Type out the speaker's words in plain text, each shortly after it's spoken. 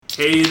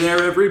Hey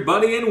there,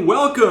 everybody, and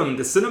welcome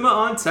to Cinema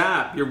on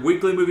Tap, your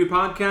weekly movie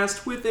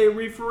podcast with a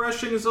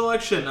refreshing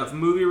selection of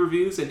movie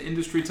reviews and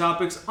industry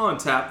topics on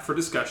tap for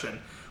discussion.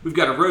 We've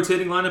got a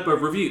rotating lineup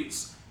of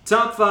reviews,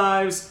 top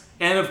fives,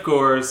 and of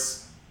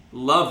course,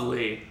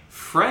 lovely,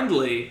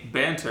 friendly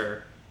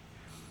banter.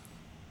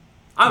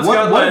 I'm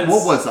Scott Lenz.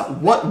 What was that?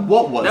 What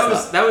was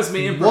that? That was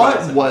me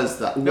improvising. What was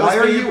that? Why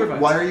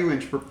are you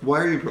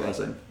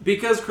improvising?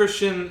 Because,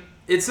 Christian,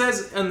 it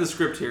says in the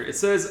script here, it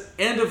says,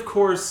 and of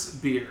course,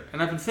 beer.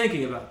 And I've been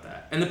thinking about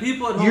that. And the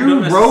people at home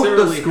don't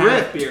necessarily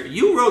have beer.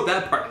 You wrote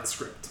that part of the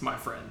script, my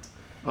friend.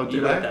 Oh, did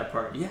you I? wrote that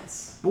part,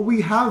 yes. But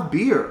we have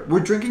beer.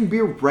 We're drinking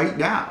beer right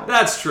now.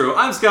 That's true.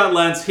 I'm Scott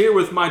Lenz, here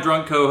with my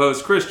drunk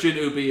co-host, Christian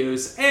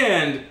Ubius,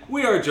 and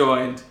we are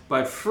joined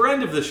by a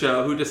friend of the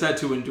show who just had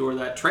to endure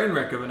that train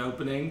wreck of an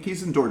opening.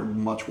 He's endured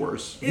much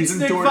worse. It's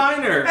Nick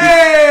Vyner.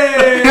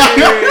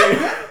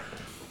 Hey!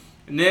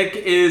 Nick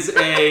is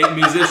a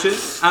musician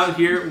out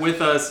here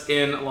with us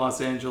in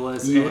Los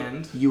Angeles,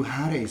 and you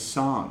had a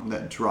song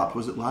that dropped.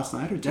 Was it last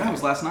night or today? Yeah, it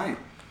was last night.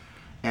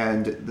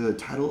 And the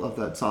title of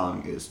that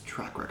song is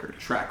Track Record.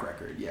 Track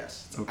Record,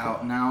 yes. It's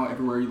out now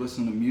everywhere you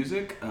listen to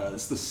music.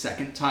 It's the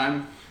second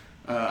time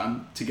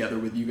I'm together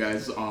with you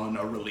guys on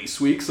a release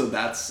week, so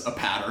that's a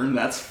pattern.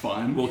 That's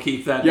fun. We'll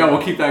keep that going.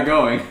 We'll keep that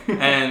going.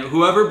 And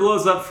whoever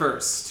blows up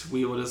first,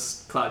 we will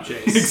just clout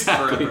chase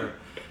exactly. forever.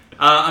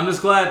 I'm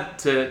just glad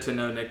to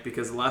know, Nick,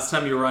 because the last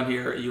time you were on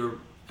here, you were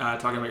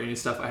talking about your new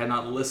stuff. I had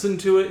not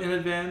listened to it in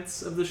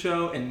advance of the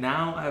show, and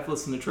now I have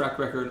listened to Track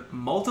Record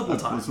multiple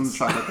times. Listened to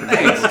Track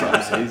Record multiple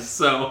times.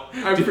 So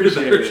I do a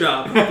better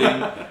job of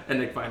being a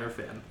Nick Vyner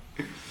fan.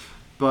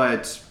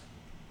 But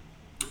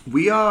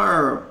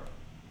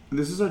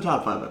this is our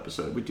top 5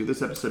 episode. We do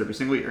this episode every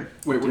single year.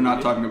 Wait, we're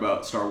not talking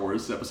about Star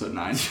Wars Episode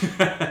 9?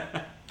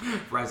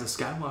 Rise of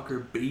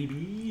Skywalker,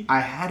 baby.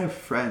 I had a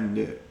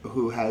friend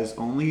who has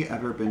only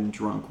ever been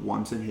drunk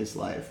once in his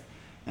life,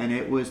 and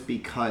it was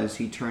because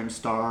he turned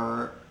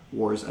Star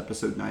Wars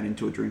Episode 9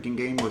 into a drinking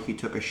game where he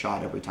took a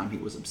shot every time he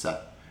was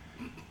upset.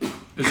 Is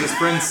this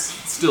friend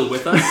still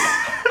with us?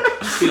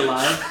 Is he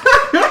alive?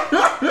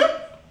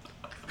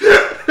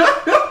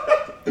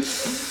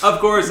 Of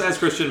course, as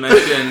Christian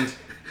mentioned,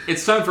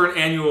 it's time for an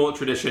annual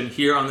tradition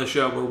here on the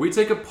show where we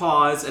take a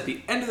pause at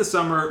the end of the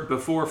summer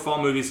before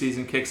fall movie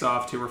season kicks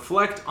off to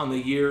reflect on the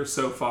year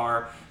so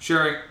far,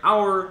 sharing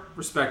our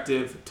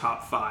respective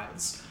top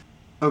 5s.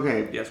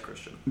 Okay. Yes,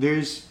 Christian.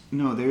 There's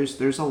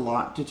a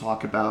lot to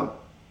talk about.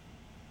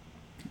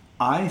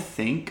 I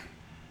think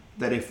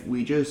that if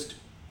we just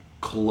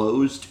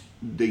closed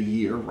the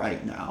year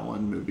right now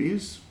on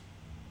movies,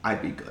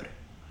 I'd be good.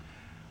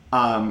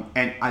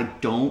 And I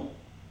don't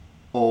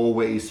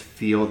always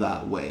feel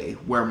that way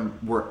where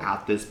we're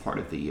at this part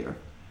of the year.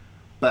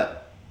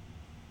 But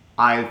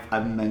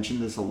I've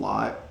mentioned this a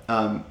lot.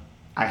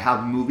 I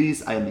have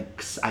movies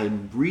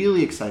I'm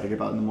really excited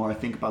about, and the more I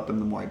think about them,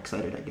 the more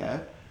excited I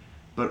get.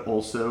 But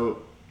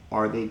also,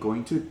 are they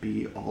going to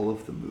be all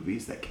of the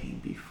movies that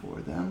came before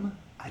them?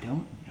 I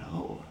don't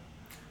know.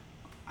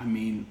 I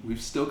mean,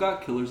 we've still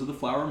got Killers of the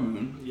Flower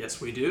Moon.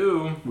 Yes, we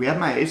do. We have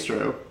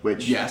Maestro,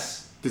 which...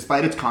 Yes.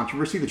 Despite its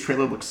controversy, the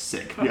trailer looks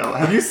sick. Yo,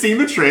 have you seen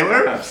the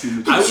trailer? I've seen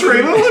the trailer. The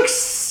trailer looks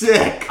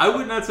sick. I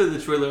would not say the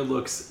trailer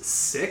looks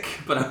sick,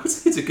 but I would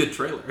say it's a good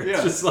trailer. Yeah.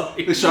 It's just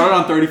like they shot it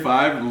on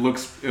 35. It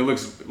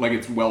looks like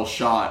it's well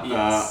shot.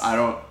 Yes. I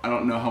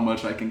don't know how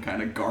much I can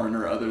kind of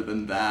garner other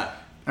than that.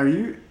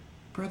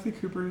 Bradley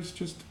Cooper is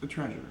just a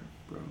treasure,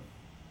 bro.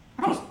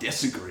 I don't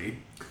disagree.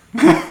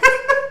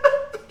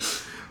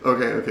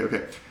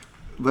 Okay.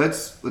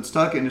 Let's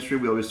talk industry.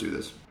 We always do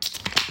this.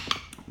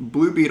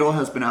 Blue Beetle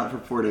has been out for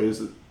 5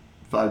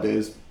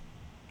 days.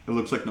 It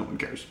looks like no one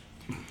cares.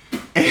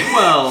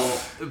 Well,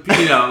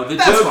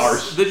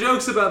 the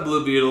jokes about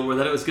Blue Beetle were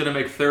that it was going to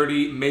make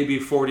 $30,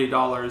 maybe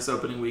 $40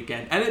 opening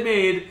weekend, and it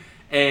made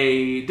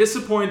a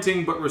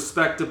disappointing but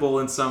respectable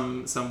in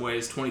some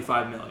ways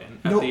 $25 million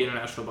at the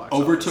international box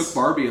office. Overtook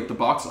Barbie at the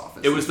box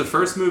office. It was the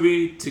first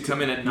movie to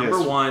come in at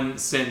number 1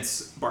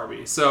 since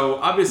Barbie. So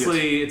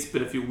obviously it's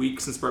been a few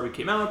weeks since Barbie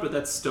came out, but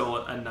that's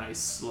still a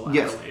nice little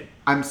accolade.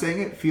 I'm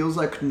saying it feels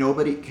like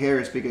nobody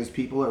cares because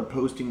people are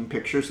posting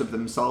pictures of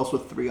themselves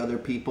with 3 other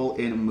people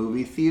in a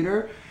movie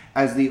theater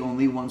as the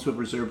only ones who have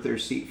reserved their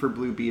seat for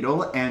Blue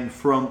Beetle. And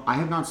I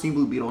have not seen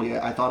Blue Beetle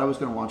yet. I thought I was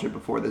going to watch it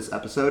before this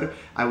episode.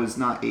 I was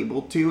not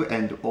able to,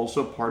 and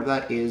also part of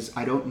that is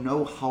I don't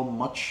know how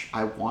much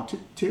I wanted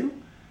to.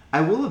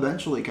 I will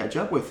eventually catch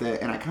up with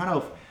it, and I kind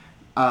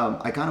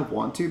of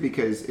want to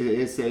because it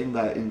is saying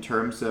that in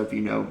terms of,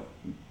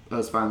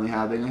 us finally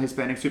having a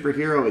Hispanic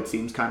superhero, it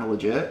seems kind of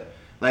legit.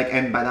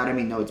 And by that I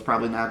mean, no, it's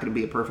probably not going to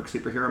be a perfect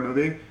superhero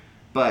movie,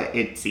 but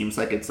it seems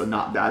like it's a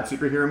not bad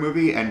superhero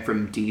movie, and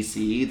from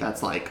DC,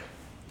 that's like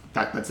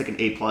an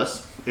A+,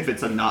 if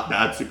it's a not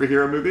bad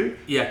superhero movie.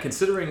 Yeah,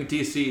 considering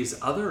DC's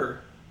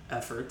other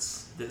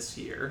efforts this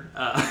year,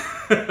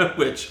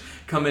 which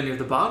come in near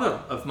the bottom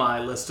of my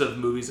list of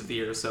movies of the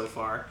year so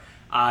far,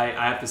 I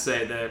have to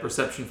say the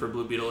reception for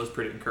Blue Beetle is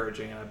pretty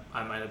encouraging.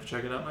 I might have to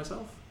check it out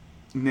myself.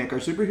 Nick, are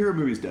superhero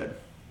movies dead?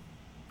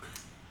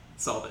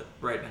 Solve it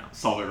right now.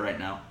 Solve it right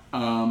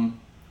now.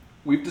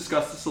 We've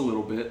discussed this a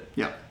little bit.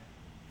 Yeah.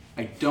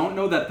 I don't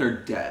know that they're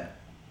dead.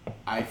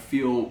 I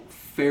feel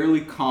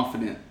fairly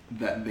confident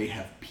that they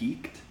have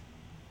peaked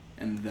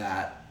and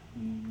that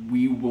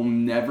we will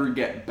never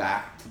get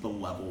back to the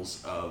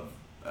levels of,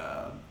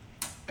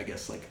 I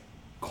guess, like,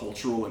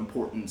 cultural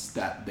importance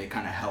that they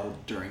kind of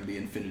held during the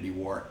Infinity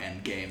War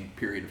Endgame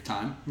period of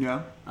time.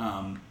 Yeah.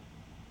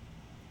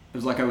 It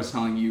was like I was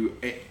telling you,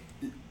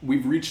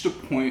 we've reached a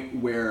point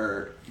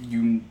where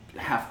you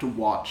have to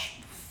watch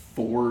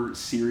 4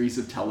 series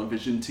of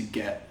television to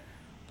get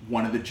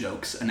one of the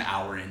jokes an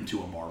hour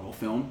into a Marvel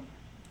film.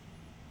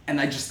 And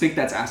I just think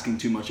that's asking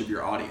too much of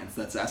your audience.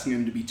 That's asking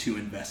them to be too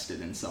invested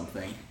in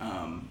something.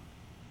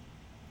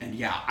 And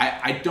yeah,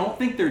 I don't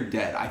think they're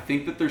dead. I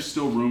think that there's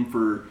still room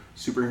for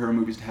superhero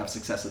movies to have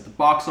success at the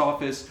box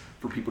office,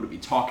 for people to be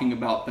talking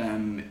about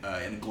them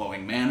in a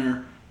glowing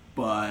manner,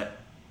 but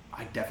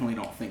I definitely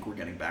don't think we're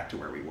getting back to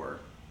where we were.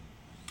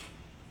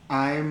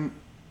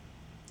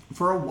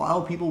 For a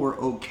while, people were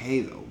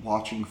okay, though,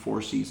 watching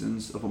 4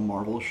 seasons of a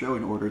Marvel show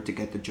in order to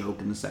get the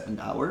joke in the second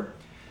hour.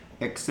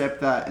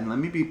 Except that, and let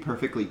me be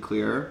perfectly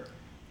clear,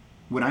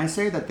 when I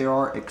say that there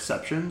are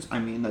exceptions, I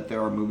mean that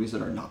there are movies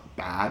that are not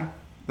bad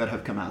that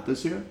have come out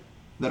this year,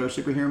 that are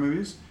superhero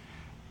movies.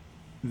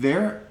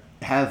 There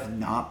have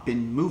not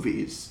been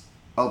movies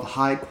of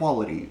high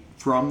quality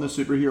from the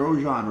superhero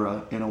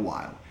genre in a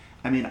while.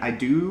 I mean, I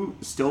do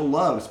still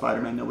love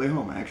Spider-Man No Way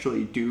Home. I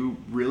actually do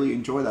really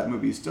enjoy that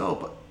movie still,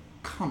 but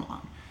come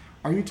on.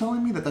 Are you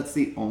telling me that that's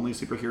the only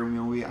superhero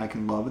movie I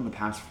can love in the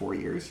past 4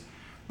 years?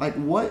 Like,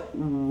 what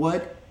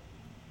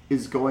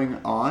is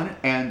going on?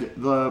 And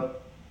the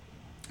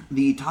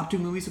top 2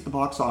 movies at the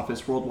box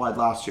office worldwide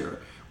last year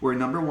were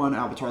number 1,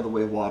 Avatar: The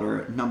Way of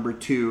Water, number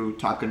 2,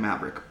 Top Gun: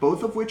 Maverick,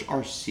 both of which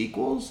are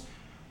sequels,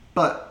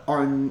 but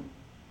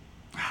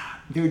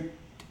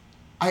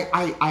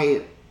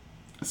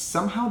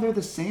somehow they're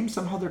the same,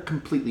 somehow they're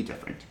completely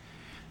different.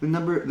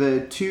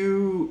 The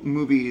 2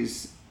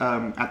 movies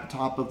at the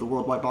top of the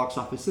worldwide box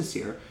office this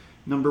year,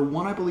 number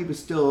 1, I believe, is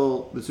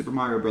still the Super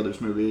Mario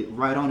Brothers movie.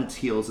 Right on its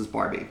heels is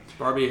Barbie.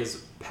 Barbie has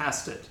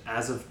passed it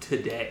as of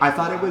today. I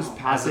thought it was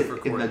past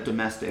it in the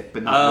domestic,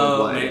 but not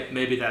worldwide.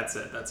 Maybe that's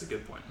it. That's a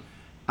good point.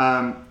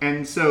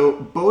 And so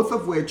both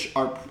of which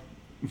are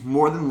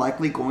more than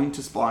likely going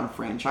to spawn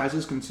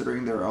franchises,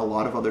 considering there are a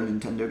lot of other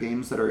Nintendo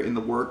games that are in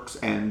the works,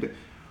 and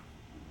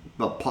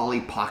the Polly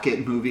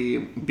Pocket movie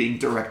being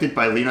directed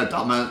by Lena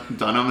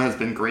Dunham has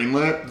been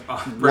greenlit.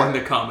 Bring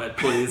the comment,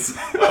 please.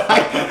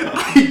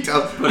 I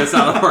don't. Put us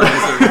out of our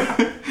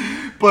misery.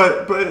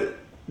 But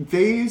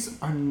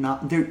these are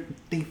not.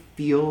 They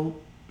feel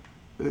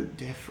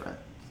different.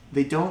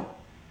 They don't.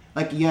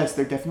 Like, yes,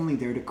 they're definitely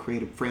there to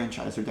create a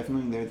franchise. They're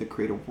definitely there to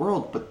create a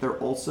world, but they're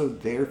also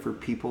there for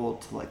people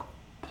to, like,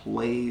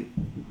 play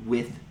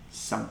with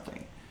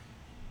something.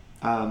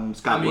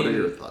 Scott, what are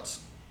your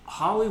thoughts?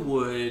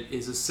 Hollywood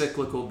is a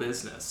cyclical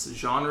business.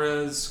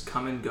 Genres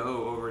come and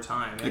go over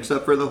time.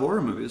 Except for the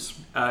horror movies.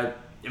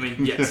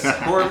 Yes.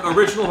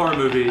 Original horror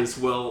movies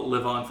will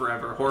live on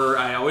forever. Horror,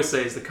 I always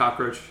say, is the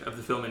cockroach of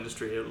the film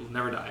industry. It will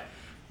never die.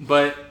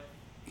 But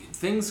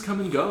things come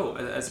and go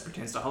as it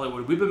pertains to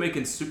Hollywood. We've been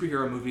making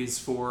superhero movies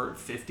for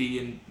 50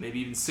 and maybe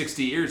even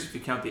 60 years if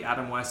you count the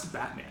Adam West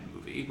Batman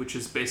movie, which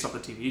is based off the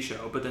TV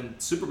show. But then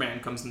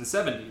Superman comes in the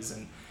 70s,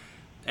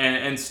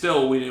 and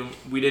still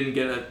we didn't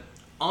get an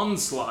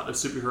onslaught of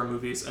superhero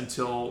movies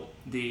until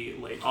the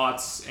late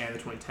aughts and the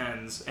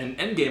 2010s. And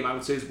Endgame, I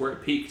would say, is where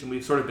it peaked, and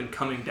we've sort of been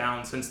coming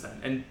down since then.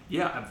 And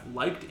yeah, I've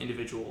liked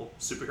individual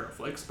superhero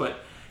flicks, but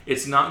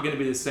it's not going to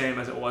be the same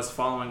as it was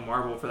following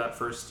Marvel for that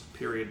first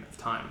period of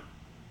time.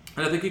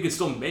 And I think you can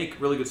still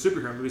make really good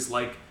superhero movies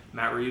like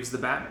Matt Reeves' The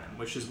Batman,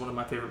 which is one of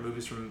my favorite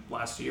movies from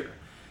last year.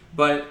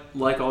 But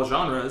like all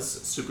genres,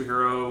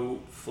 superhero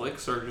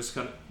flicks are just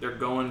they're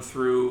going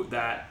through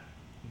the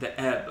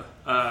ebb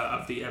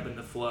of the ebb and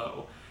the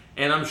flow.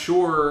 And I'm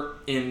sure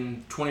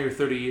in 20 or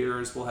 30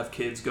 years, we'll have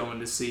kids going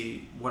to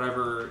see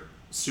whatever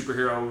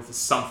superhero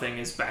something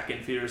is back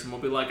in theaters, and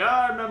we'll be like,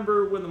 I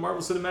remember when the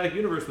Marvel Cinematic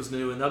Universe was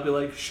new, and they'll be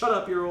like, shut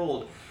up, you're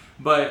old.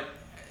 But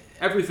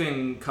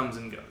everything comes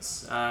and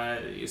goes.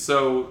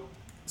 So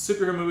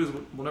superhero movies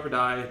will never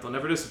die, they'll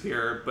never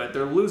disappear, but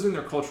they're losing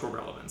their cultural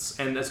relevance.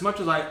 And as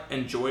much as I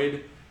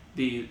enjoyed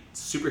the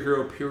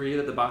superhero period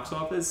at the box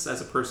office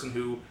as a person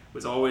who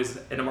was always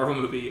in a Marvel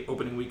movie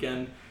opening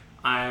weekend,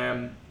 I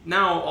am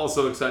now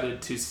also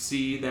excited to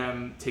see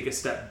them take a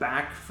step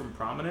back from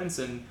prominence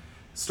and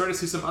start to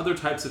see some other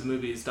types of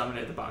movies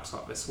dominate the box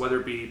office, whether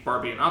it be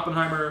Barbie and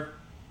Oppenheimer,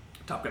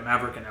 Top Gun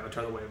Maverick and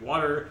Avatar: The Way of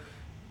Water,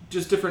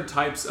 just different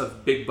types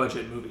of big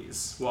budget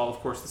movies, while of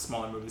course the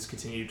smaller movies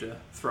continue to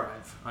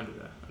thrive under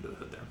the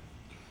hood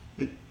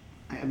there.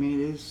 It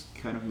is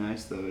kind of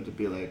nice though to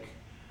be like,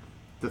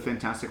 the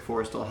Fantastic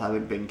Four still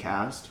haven't been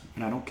cast,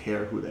 and I don't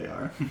care who they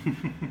are.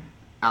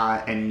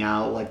 And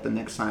now, like, the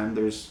next time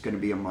there's going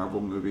to be a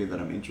Marvel movie that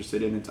I'm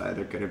interested in, it's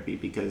either going to be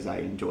because I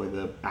enjoy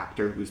the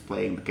actor who's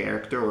playing the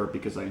character, or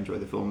because I enjoy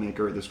the filmmaker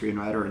or the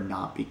screenwriter, and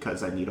not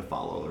because I need to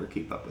follow or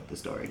keep up with the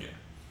story. Yeah.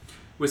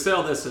 We say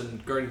all this,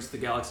 and Guardians of the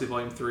Galaxy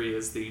Volume 3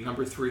 is the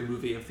number 3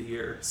 movie of the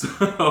year.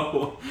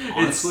 So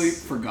honestly,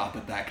 forgot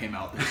that came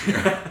out this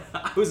year.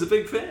 I was a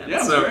big fan.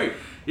 Yeah, so, great.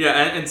 Yeah,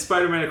 and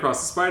Spider-Man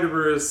Across the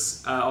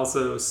Spider-Verse,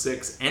 also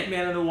 6.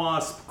 Ant-Man and the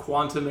Wasp,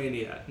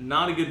 Quantumania.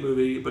 Not a good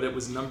movie, but it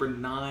was number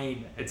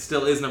 9. It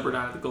still is number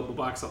 9 at the global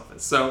box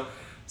office. So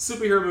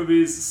superhero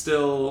movies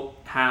still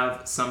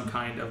have some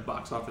kind of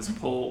box office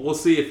pull. We'll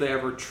see if they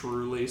ever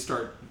truly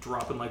start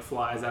dropping like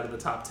flies out of the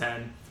top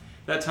 10.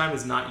 That time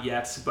is not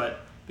yet,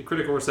 but the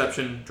critical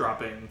reception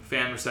dropping,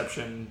 fan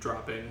reception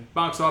dropping,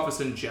 box office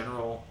in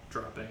general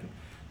dropping.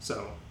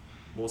 So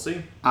we'll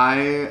see.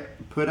 I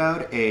put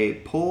out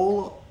a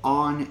poll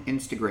on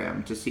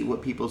Instagram to see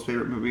what people's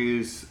favorite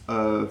movies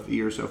of the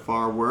year so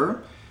far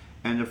were,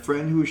 and a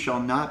friend who shall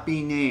not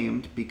be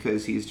named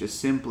because he's just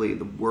simply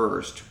the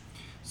worst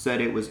said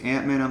it was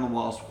Ant-Man and the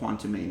Wasp: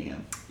 Quantumania.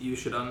 You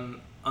should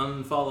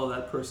unfollow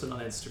that person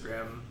on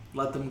Instagram.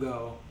 Let them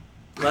go.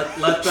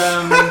 Let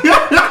them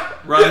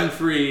run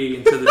free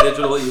into the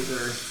digital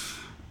ether.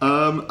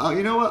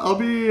 You know what?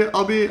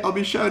 I'll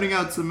be shouting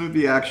out some of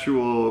the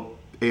actual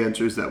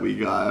answers that we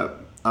got.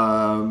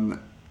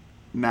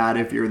 Matt,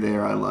 if you're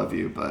there, I love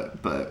you,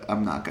 but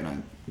I'm not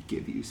gonna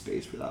give you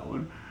space for that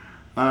one.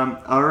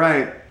 All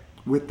right.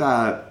 With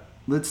that,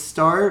 let's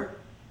start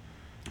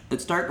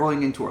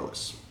going into our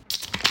list.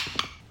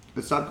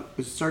 Let's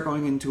start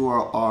going into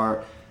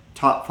our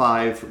top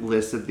 5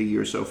 lists of the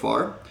year so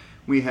far.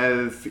 We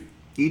have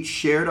each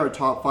shared our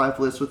top 5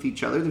 lists with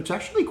each other. There's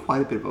actually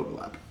quite a bit of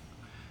overlap.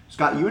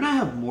 Scott, you and I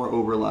have more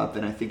overlap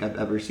than I think I've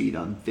ever seen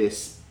on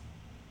this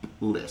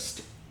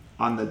list,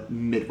 on the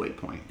midway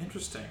point.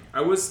 Interesting.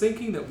 I was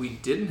thinking that we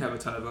didn't have a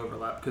ton of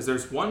overlap because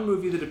there's one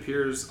movie that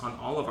appears on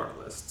all of our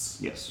lists.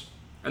 Yes.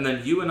 And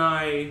then you and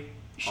I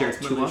share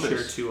 2 others.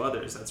 Share 2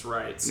 others. That's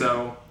right.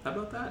 So how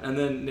about that? And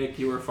then Nick,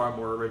 you were far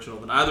more original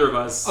than either of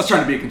us. I was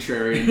trying to be a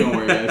contrarian. Don't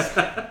worry, guys.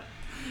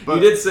 But you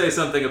did say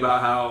something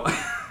about how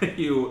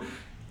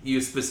you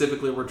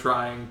specifically were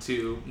trying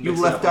to you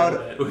left out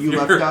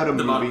a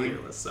movie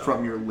list,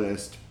 from your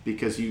list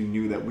because you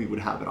knew that we would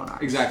have it on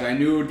ours. Exactly. I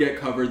knew it would get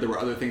covered. There were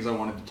other things I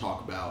wanted to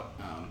talk about.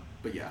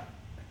 But yeah.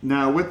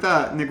 Now, with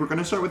that, Nick, we're going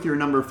to start with your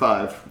number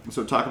 5.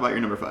 So talk about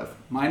your number 5.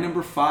 My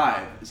number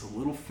 5 is a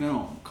little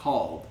film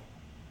called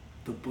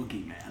The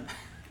Boogeyman.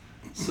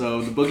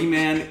 So, The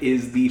Boogeyman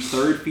is the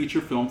 3rd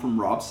feature film from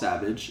Rob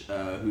Savage,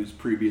 whose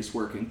previous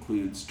work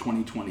includes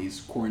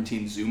 2020's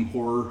Quarantine Zoom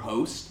Horror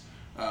Host,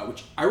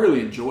 which I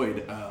really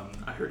enjoyed,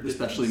 I heard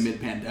especially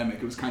mid-pandemic.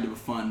 It was kind of a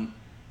fun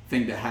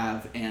thing to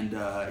have. And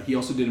he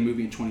also did a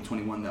movie in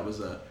 2021 that was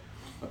a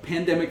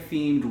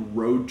pandemic-themed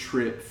road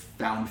trip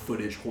found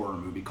footage horror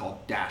movie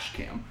called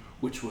Dashcam,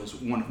 which was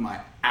one of my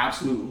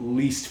absolute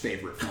least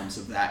favorite films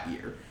of that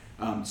year.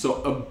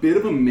 So a bit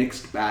of a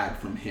mixed bag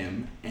from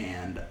him,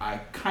 and I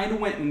kind of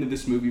went into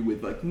this movie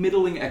with like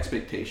middling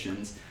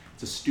expectations.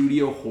 It's a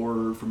studio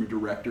horror from a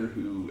director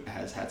who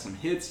has had some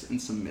hits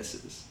and some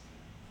misses.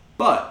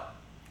 But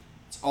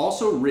it's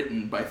also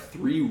written by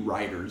 3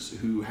 writers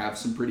who have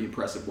some pretty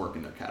impressive work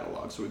in their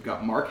catalog. So we've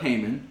got Mark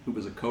Heyman, who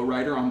was a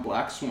co-writer on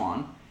Black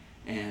Swan,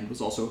 and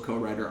was also a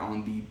co-writer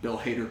on the Bill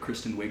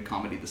Hader-Kristen Wiig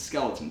comedy The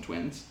Skeleton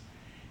Twins.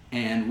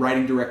 And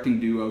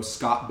writing-directing duo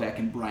Scott Beck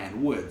and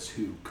Brian Woods,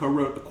 who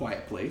co-wrote A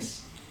Quiet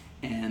Place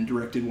and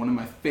directed one of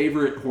my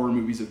favorite horror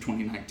movies of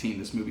 2019,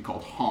 this movie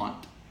called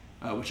Haunt,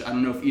 which I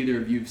don't know if either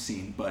of you have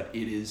seen, but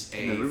it is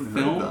a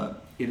film.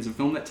 It is a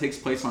film that takes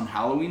place on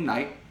Halloween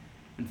night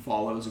and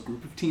follows a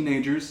group of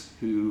teenagers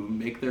who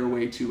make their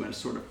way to a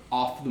sort of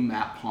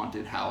off-the-map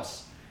haunted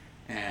house.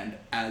 And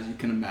as you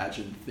can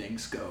imagine,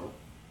 things go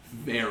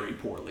very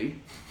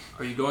poorly.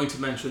 Are you going to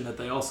mention that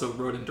they also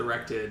wrote and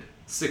directed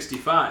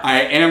 65?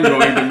 I am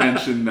going to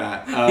mention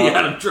that. The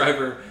Adam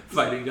Driver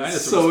fighting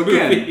dinosaurs. So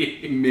again,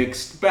 movie.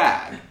 Mixed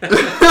bag.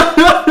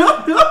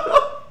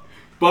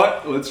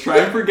 But let's try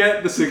and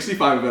forget the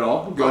 65 of it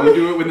all. Go and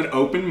do it with an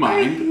open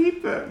mind. I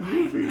hate that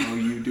movie. Oh,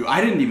 you do.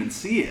 I didn't even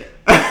see it.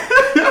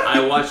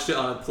 I watched it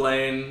on a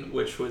plane,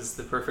 which was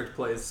the perfect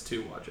place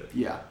to watch it.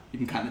 Yeah, you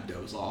can kind of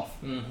doze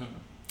off. Mm-hmm.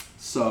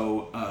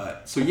 So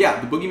yeah,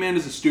 The Boogeyman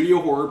is a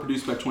studio horror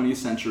produced by 20th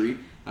Century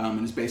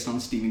and is based on a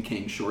Stephen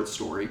King short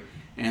story.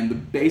 And the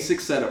basic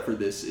setup for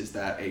this is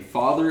that a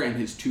father and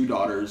his 2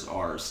 daughters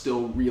are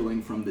still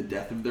reeling from the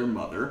death of their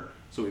mother.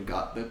 So we've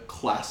got the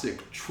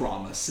classic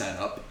trauma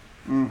setup.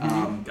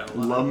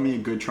 Mm-hmm. Love me a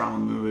good trauma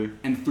movie.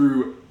 And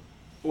through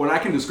what I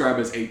can describe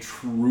as a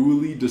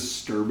truly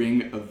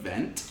disturbing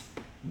event,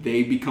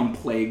 they become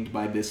plagued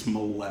by this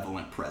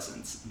malevolent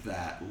presence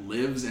that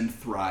lives and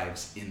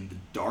thrives in the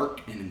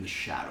dark and in the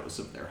shadows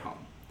of their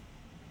home.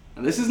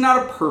 Now, this is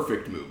not a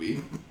perfect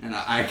movie, and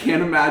I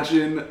can't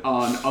imagine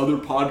on other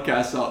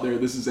podcasts out there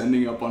this is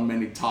ending up on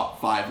many top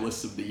 5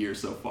 lists of the year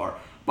so far,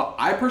 but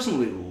I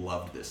personally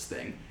loved this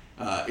thing.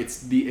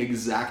 It's the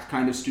exact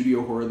kind of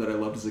studio horror that I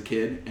loved as a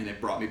kid, and it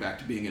brought me back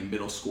to being in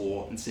middle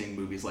school and seeing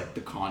movies like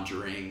The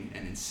Conjuring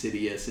and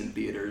Insidious in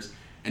theaters,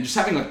 and just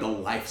having like the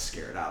life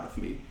scared out of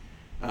me.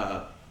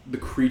 The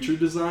creature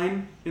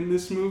design in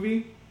this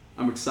movie,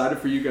 I'm excited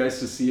for you guys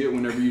to see it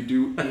whenever you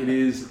do. It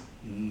is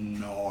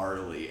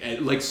gnarly.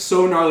 And, like,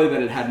 so gnarly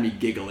that it had me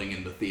giggling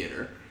in the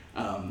theater.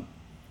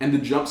 And the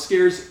jump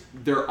scares,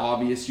 they're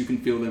obvious. You can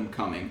feel them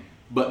coming.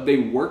 But they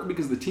work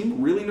because the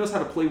team really knows how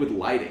to play with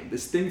lighting.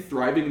 This thing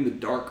thriving in the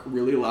dark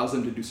really allows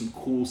them to do some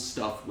cool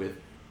stuff with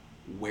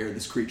where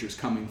this creature's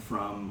coming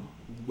from,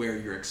 where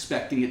you're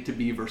expecting it to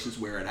be versus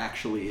where it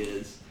actually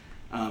is.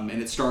 And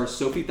it stars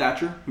Sophie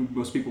Thatcher, who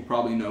most people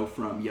probably know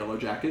from Yellow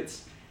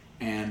Jackets,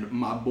 and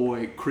my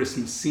boy Chris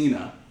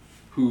Messina,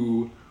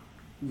 who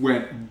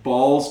went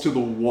balls to the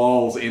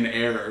walls in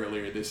Air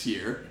earlier this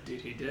year.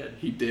 Indeed, he did.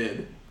 He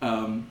did.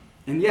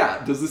 And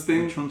yeah, does this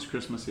thing... Which one's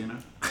Chris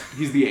Messina?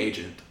 He's the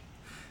agent.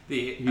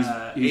 He's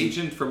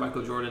agent for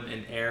Michael Jordan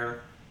in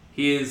Air.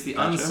 He is the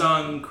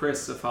unsung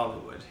Chris of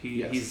Hollywood.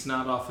 He's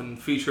not often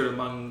featured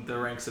among the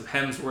ranks of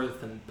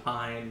Hemsworth and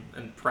Pine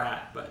and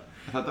Pratt, but...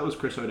 I thought that was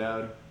Chris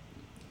O'Dowd.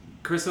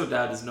 Chris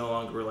O'Dowd is no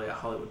longer really a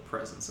Hollywood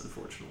presence,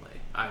 unfortunately,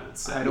 I would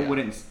say.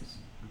 wouldn't...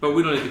 But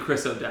we don't need the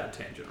Chris O'Dowd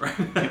tangent, right?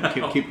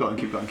 Keep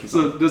going.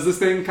 So does this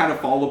thing kind of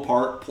fall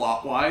apart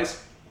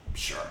plot-wise?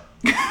 Sure.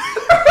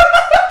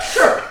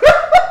 Sure.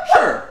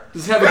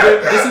 Does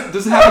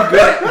it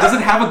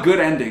have a good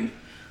ending?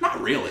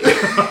 Not really.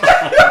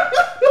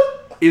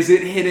 Is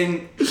it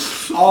hitting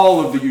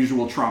all of the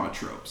usual trauma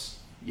tropes?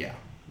 Yeah.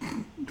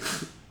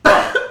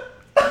 But,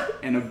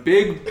 and a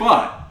big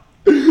but,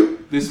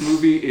 this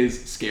movie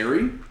is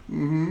scary.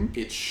 Mm-hmm.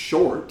 It's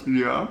short.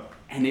 Yeah.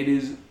 And it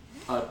is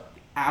an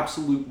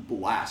absolute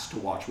blast to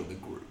watch with a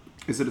group.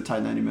 Is it a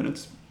tight 90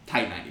 minutes?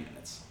 Tight 90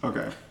 minutes.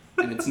 Okay.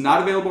 And it's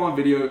not available on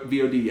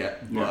VOD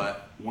yet,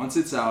 but once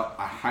it's out,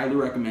 I highly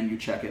recommend you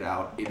check it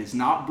out. It is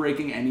not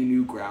breaking any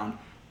new ground,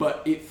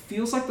 but it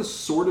feels like the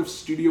sort of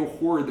studio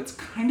horror that's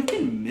kind of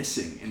been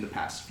missing in the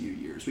past few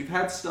years. We've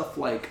had stuff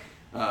like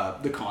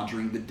The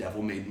Conjuring, The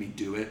Devil Made Me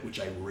Do It, which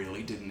I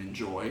really didn't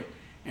enjoy,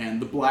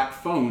 and The Black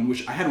Phone,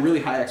 which I had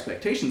really high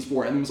expectations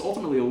for, and was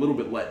ultimately a little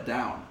bit let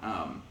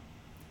down.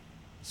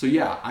 So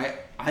yeah,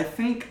 I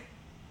think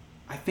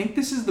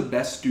this is the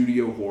best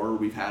studio horror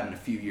we've had in a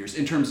few years,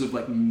 in terms of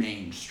like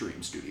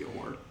mainstream studio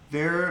horror.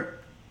 There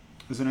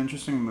is an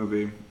interesting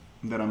movie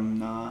that I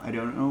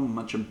don't know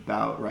much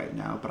about right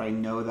now, but I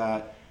know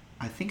that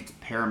I think it's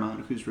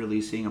Paramount who's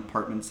releasing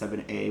Apartment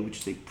 7A, which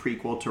is a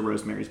prequel to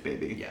Rosemary's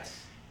Baby. Yes.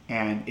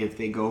 And if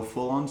they go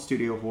full on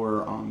studio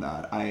horror on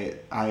that, I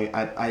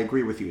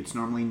agree with you. It's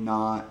normally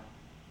not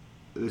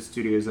the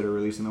studios that are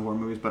releasing the horror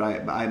movies, but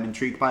I'm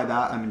intrigued by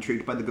that. I'm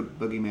intrigued by the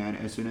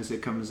Boogeyman. As soon as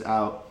it comes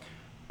out,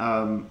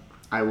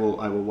 I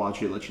will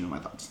watch it, let you know my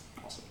thoughts.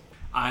 Awesome.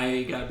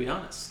 I gotta be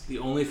honest. The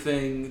only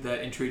thing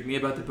that intrigued me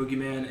about the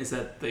Boogeyman is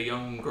that the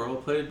young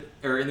girl in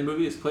the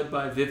movie is played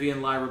by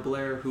Vivian Lyra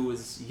Blair, who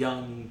was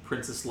young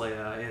Princess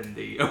Leia in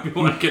the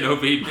Obi-Wan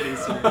Kenobi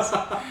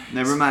miniseries.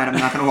 Never mind, I'm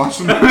not gonna watch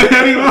the movie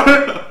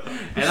anymore.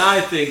 And I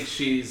think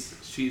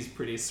she's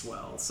pretty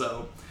swell,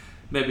 so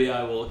maybe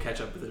I will catch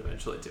up with it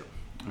eventually too.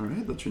 All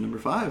right, that's your number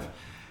 5.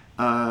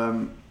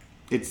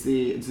 It's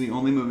the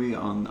only movie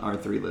on our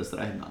 3 list that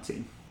I have not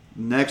seen.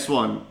 Next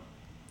one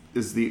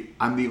is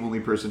I'm the only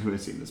person who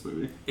has seen this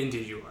movie.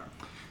 Indeed you are.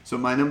 So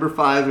my number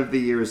 5 of the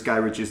year is Guy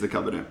Ritchie's The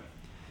Covenant.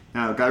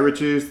 Now, Guy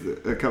Ritchie's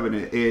The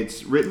Covenant,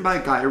 it's written by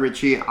Guy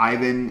Ritchie,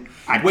 Ivan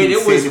Atkinson, Wait,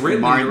 it was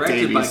written Mark and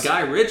directed Davies. by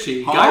Guy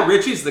Ritchie. Huh? Guy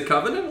Ritchie's The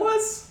Covenant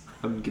was?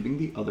 I'm giving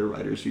the other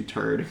writers, you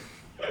turd.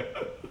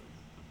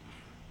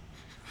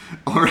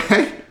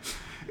 Alright.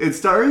 It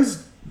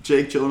stars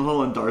Jake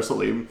Gyllenhaal and Dar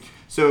Salim.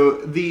 So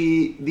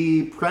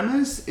the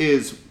premise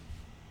is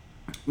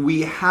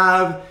we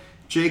have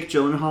Jake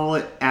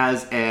Gyllenhaal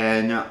as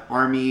an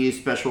Army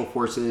Special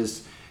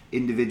Forces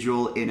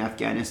individual in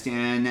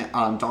Afghanistan.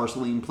 Dar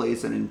Salim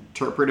plays an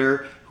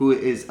interpreter who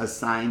is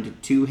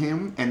assigned to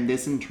him, and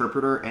this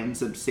interpreter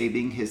ends up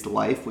saving his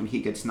life when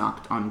he gets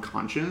knocked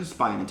unconscious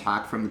by an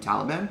attack from the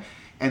Taliban.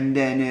 And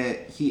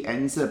then he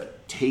ends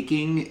up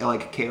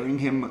carrying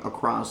him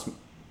across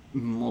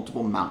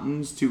multiple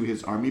mountains to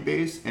his army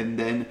base, and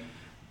then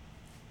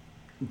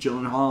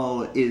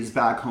Gyllenhaal is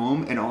back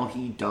home, and all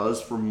he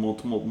does for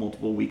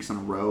multiple weeks in a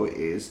row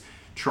is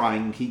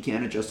he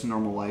can't adjust to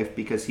normal life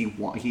because he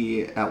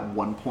at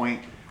one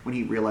point, when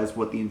he realized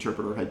what the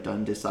interpreter had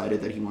done,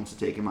 decided that he wants to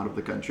take him out of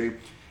the country.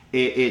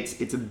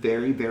 It's a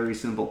very, very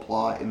simple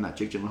plot in that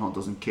Jake Gyllenhaal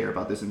doesn't care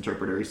about this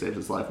interpreter. He saves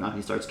his life. Now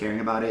he starts caring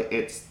about it.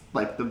 It's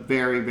like the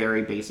very,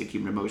 very basic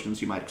human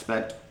emotions you might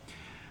expect.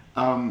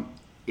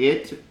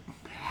 It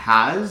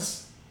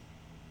has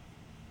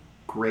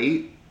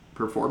great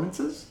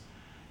performances.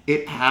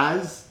 It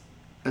has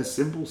a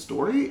simple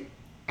story,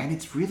 and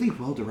it's really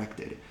well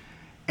directed.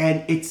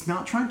 And it's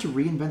not trying to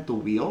reinvent the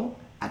wheel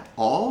at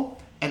all.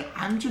 And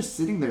I'm just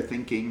sitting there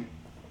thinking,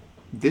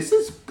 this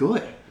is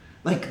good.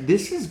 Like,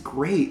 this is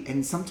great.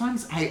 And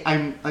sometimes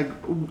I'm like,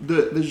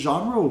 the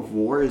genre of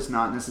war is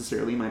not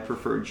necessarily my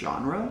preferred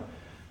genre,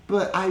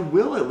 but I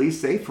will at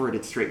least say for it,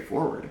 it's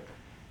straightforward.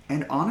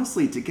 And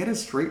honestly, to get a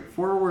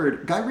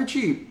straightforward, Guy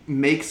Ritchie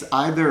makes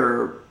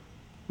either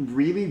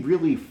really,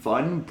 really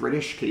fun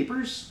British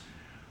capers,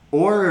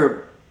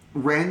 or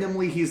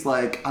randomly he's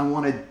like, I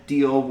want to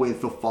deal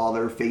with the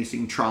father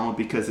facing trauma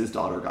because his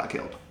daughter got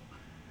killed.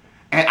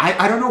 And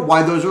I don't know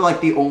why those are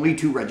like the only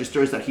two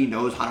registers that he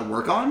knows how to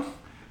work on,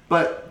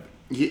 but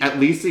at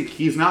least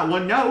he's not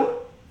one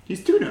note,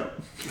 he's two note.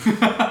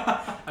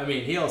 I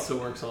mean, he also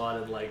works a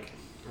lot in like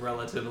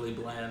relatively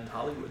bland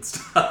Hollywood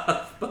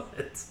stuff, but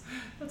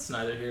that's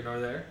neither here nor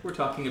there. We're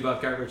talking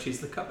about Guy Ritchie's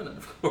The Covenant,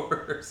 of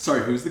course.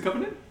 Sorry, who's the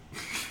Covenant?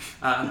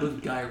 I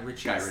believe Guy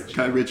Ritchie.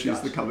 Guy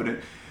Ritchie's The Covenant.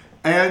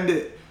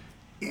 And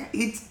yeah,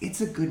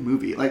 it's a good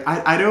movie. Like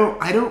I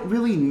don't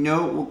really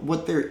know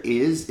what there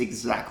is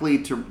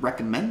exactly to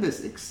recommend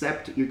this,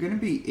 except you're gonna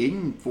be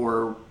in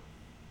for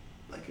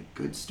like a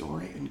good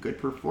story and good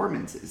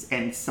performances.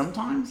 And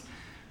sometimes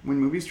when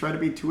movies try to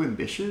be too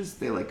ambitious,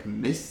 they like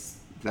miss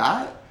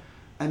that.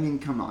 I mean,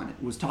 come on,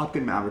 was Top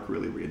Gun Maverick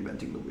really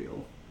reinventing the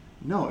wheel?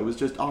 No, it was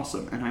just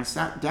awesome. And I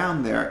sat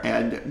down there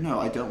and no,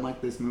 I don't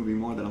like this movie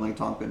more than I like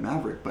Top Gun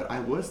Maverick, but I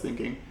was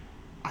thinking,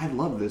 I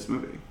love this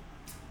movie.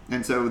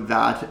 And so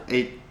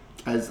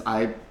as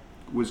I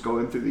was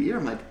going through the year,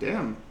 I'm like,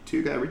 damn,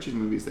 two Guy Ritchie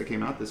movies that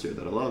came out this year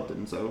that I loved,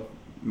 and so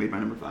made my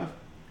number 5.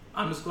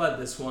 I'm just glad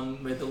this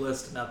one made the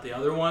list and not the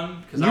other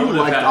one. Because you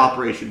liked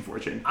Operation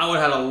Fortune. I would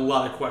have had a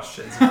lot of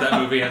questions if that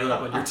movie ended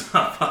up on your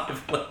top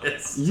 5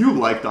 list. You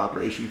liked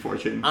Operation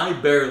Fortune. I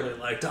barely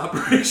liked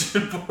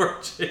Operation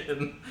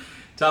Fortune.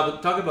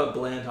 Talk about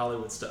bland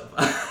Hollywood stuff.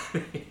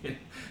 I mean,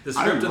 the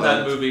script of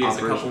that movie is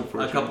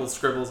a couple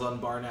scribbles on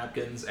bar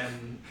napkins,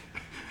 and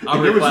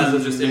Aubrey Plaza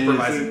was just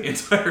improvising the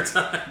entire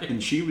time.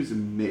 And she was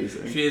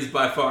amazing. She is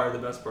by far the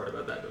best part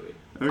about that movie.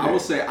 Okay. I will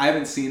say I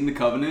haven't seen The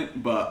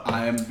Covenant, but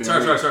I am very...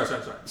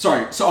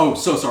 Sorry. So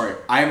sorry.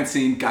 I haven't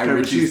seen Guy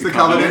Ritchie's The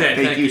Covenant.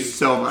 Okay, thank you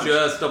so much.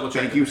 Just double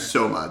check. Thank you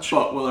so much.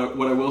 But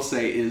what I will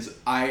say is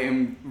I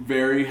am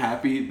very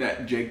happy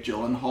that Jake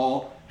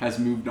Gyllenhaal has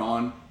moved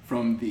on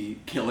from the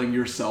killing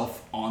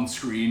yourself on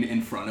screen in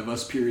front of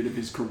us period of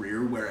his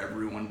career where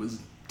everyone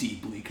was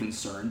deeply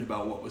concerned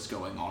about what was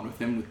going on with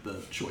him with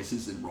the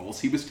choices and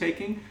roles he was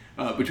taking.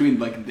 Between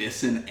like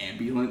this and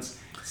Ambulance,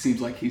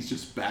 seems like he's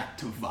just back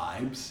to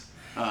vibes.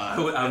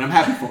 And I'm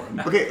happy for him.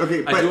 Okay, but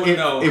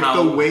if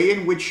the way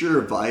in which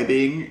you're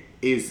vibing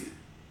is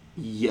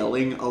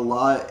yelling a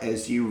lot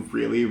as you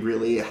really,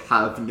 really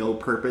have no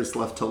purpose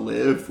left to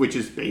live, which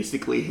is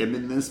basically him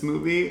in this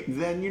movie,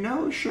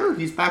 then, sure,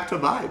 he's back to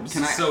vibes.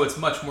 So it's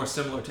much more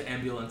similar to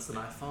Ambulance than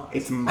I thought.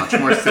 It's much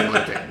more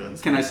similar to Ambulance.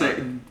 Can I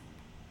say,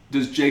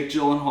 does Jake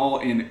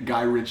Gyllenhaal in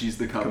Guy Ritchie's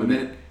The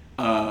Covenant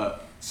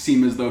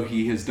seem as though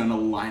he has done a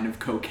line of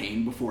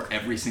cocaine before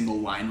every single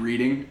line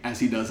reading as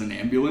he does in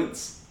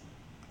Ambulance?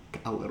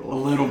 A little bit.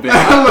 A little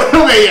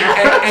bit,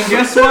 yeah. And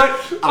guess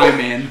what? I'm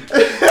in.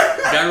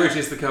 Guy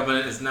Ritchie's The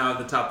Covenant is now at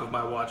the top of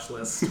my watch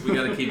list. We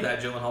got to keep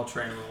that Gyllenhaal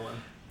train rolling.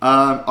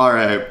 All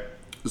right,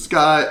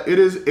 Scott.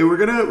 We're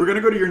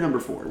gonna go to your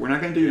number 4. We're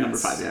not gonna do your number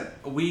 5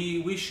 yet.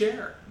 We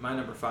share my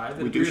number 5.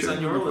 It we do appears share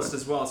on your list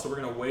as well, so we're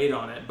gonna wait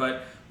on it.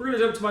 But we're gonna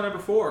jump to my number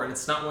 4, and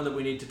it's not one that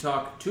we need to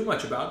talk too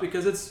much about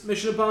because it's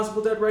Mission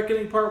Impossible: Dead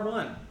Reckoning Part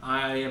 1.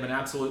 I am an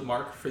absolute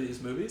mark for these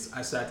movies.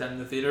 I sat down in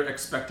the theater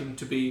expecting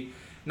to be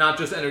not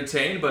just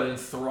entertained, but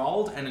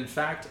enthralled, and in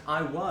fact,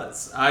 I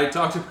was. I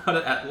talked about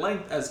it at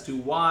length as to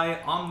why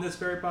on this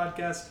very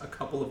podcast a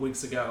couple of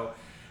weeks ago.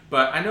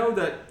 But I know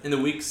that in the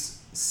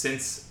weeks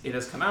since it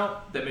has come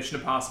out, that Mission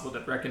Impossible: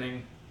 Dead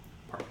Reckoning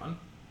Part 1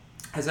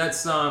 has had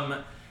some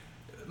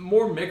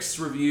more mixed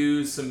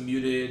reviews, some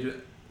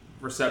muted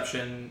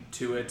reception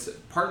to it,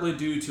 partly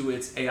due to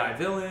its AI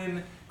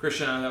villain.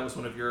 Christian, I know that was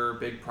one of your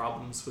big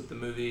problems with the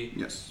movie.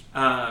 Yes.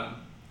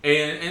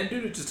 And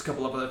due to just a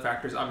couple of other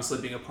factors, obviously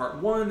being a part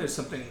 1, there's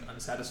something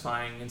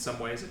unsatisfying in some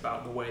ways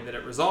about the way that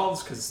it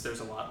resolves because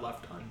there's a lot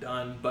left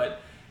undone. But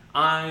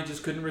I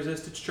just couldn't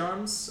resist its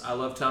charms. I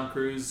love Tom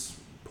Cruise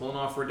pulling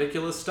off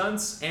ridiculous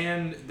stunts,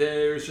 and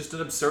there's just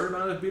an absurd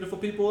amount of beautiful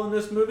people in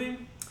this movie.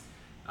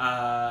 And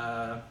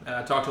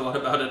I talked a lot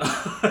about it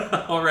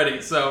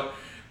already, so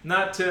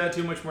not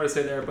too much more to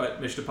say there,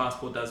 but Mission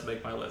Impossible does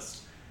make my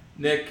list.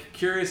 Nick,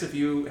 curious if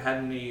you had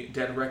any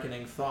Dead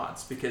Reckoning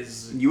thoughts,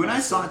 because... You and I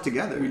saw it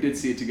together. We did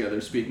see it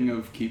together. Speaking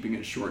of keeping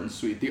it short and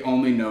sweet, the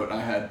only note I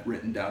had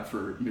written down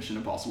for Mission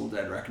Impossible: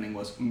 Dead Reckoning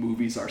was,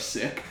 movies are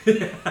sick.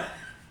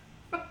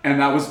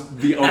 And that was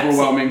the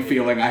overwhelming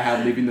feeling I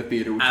had leaving the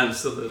theater, which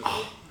was,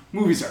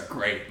 movies are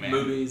great, man.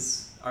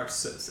 Movies are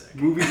so sick.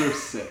 Movies are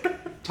sick.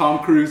 Tom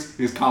Cruise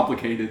is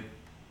complicated,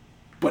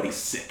 but he's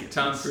sick.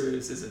 Tom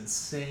Cruise is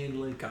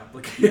insanely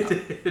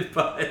complicated,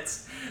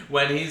 but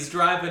when he's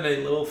driving a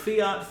little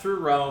Fiat through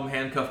Rome,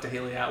 handcuffed to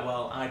Haley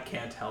Atwell, I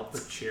can't help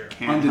but cheer.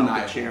 Can't help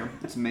but cheer.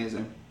 It's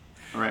amazing.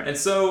 All right. And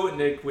so,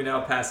 Nick, we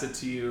now pass it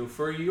to you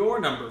for your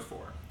number 4.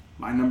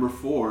 My number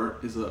 4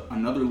 is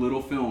another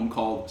little film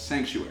called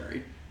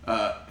Sanctuary.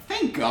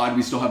 Thank God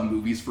we still have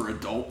movies for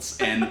adults,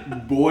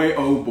 and boy,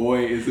 oh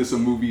boy, is this a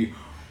movie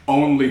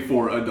only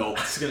for adults.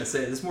 I was going to say,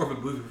 this is more of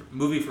a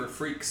movie for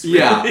freaks. Really.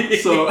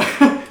 Yeah, so...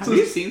 Have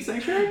you seen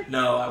Sanctuary?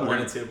 No, I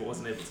wanted to, but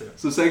wasn't able to.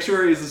 So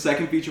Sanctuary is the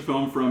second feature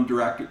film from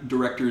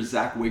director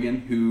Zach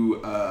Wigan,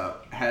 who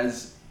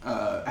has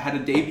had a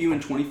debut in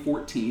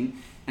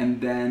 2014,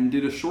 and then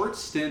did a short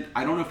stint.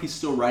 I don't know if he's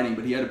still writing,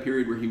 but he had a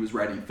period where he was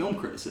writing film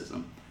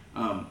criticism.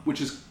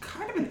 which is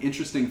kind of an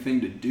interesting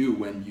thing to do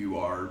when you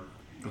are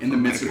in the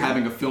midst of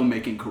having a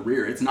filmmaking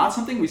career. It's not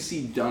something we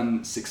see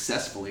done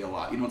successfully a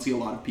lot. You don't see a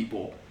lot of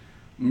people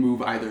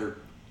move either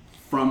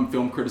from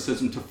film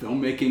criticism to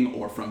filmmaking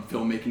or from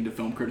filmmaking to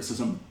film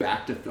criticism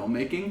back to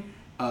filmmaking.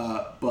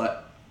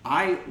 But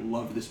I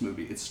love this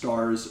movie. It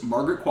stars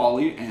Margaret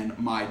Qualley and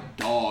my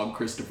dog,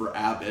 Christopher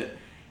Abbott,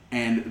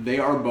 and they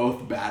are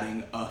both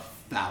batting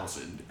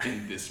 1,000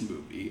 in this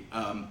movie.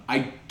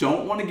 I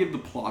don't want to give the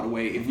plot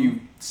away. If you've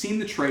seen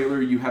the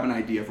trailer, you have an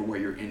idea for what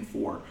you're in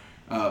for.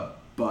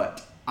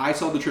 But I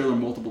saw the trailer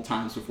multiple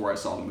times before I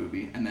saw the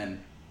movie, and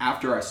then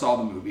after I saw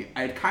the movie,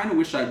 I kind of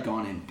wish I'd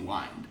gone in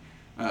blind,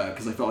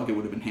 because I felt like it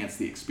would have enhanced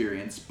the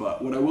experience.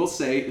 But what I will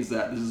say is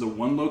that this is a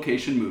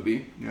one-location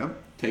movie. Yep.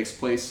 Takes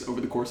place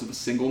over the course of a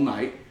single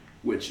night,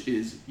 which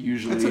is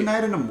usually... It's a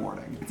night and a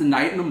morning. It's a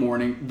night and a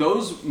morning.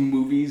 Those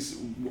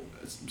movies,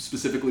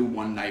 specifically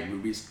one-night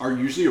movies, are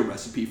usually a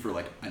recipe for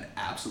like an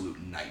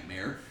absolute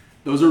nightmare.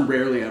 Those are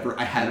rarely ever,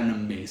 I had an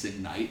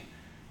amazing night.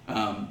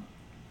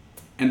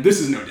 And this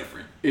is no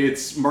different.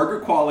 It's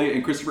Margaret Qualley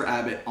and Christopher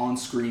Abbott on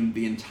screen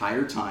the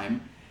entire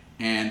time,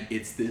 and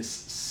it's this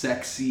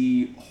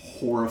sexy,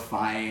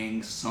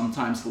 horrifying,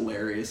 sometimes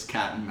hilarious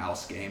cat and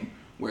mouse game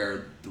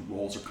where the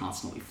roles are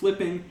constantly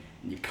flipping,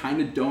 and you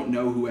kind of don't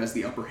know who has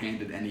the upper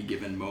hand at any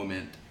given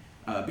moment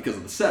because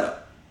of the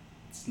setup.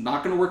 It's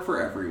not going to work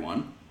for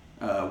everyone,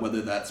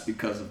 whether that's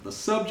because of the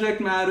subject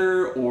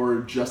matter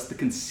or just the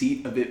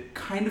conceit of it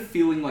kind of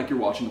feeling like you're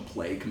watching a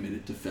play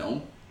committed to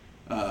film,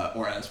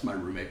 or as my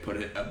roommate put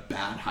it, a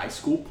bad high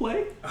school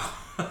play.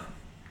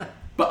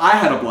 But I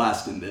had a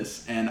blast in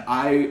this, and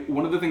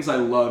one of the things I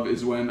love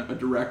is when a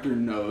director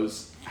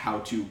knows how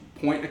to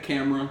point a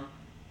camera,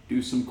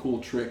 do some cool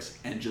tricks,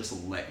 and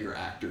just let your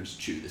actors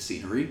chew the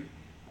scenery.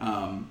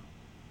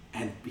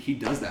 And he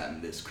does that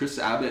in this. Chris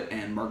Abbott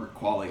and Margaret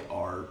Qualley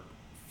are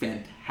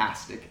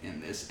fantastic in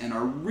this, and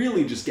are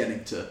really just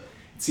getting to, it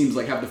seems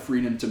like, have the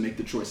freedom to make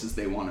the choices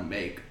they want to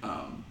make.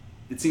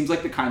 It seems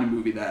like the kind of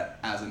movie that,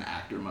 as an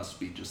actor, must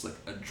be just like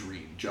a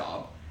dream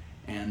job.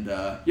 And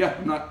yeah,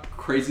 I'm not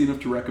crazy enough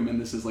to recommend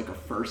this as like a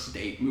first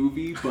date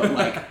movie, but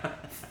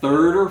like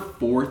third or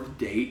fourth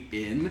date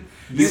in,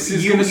 this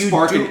is going to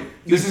spark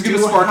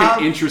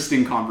an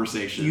interesting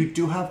conversation. You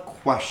do have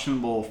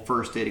questionable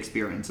first date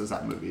experiences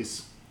at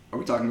movies. Are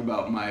we talking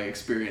about my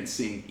experience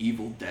seeing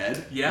Evil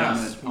Dead?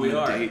 Yes, on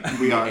a date in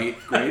We are.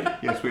 8th grade?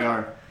 Yes, we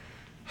are.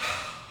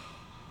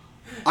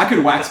 I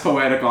could wax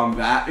poetic on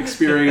that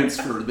experience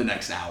for the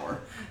next hour.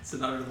 It's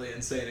an utterly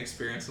insane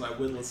experience, and I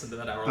would listen to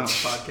that hour-long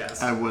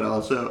podcast. I would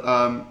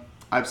also.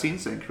 I've seen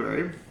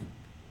Sanctuary.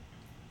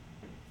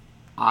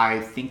 I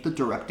think the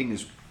directing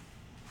is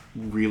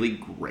really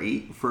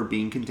great for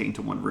being contained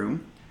to one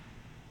room.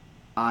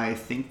 I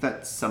think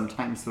that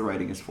sometimes the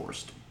writing is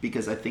forced,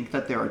 because I think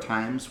that there are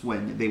times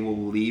when they will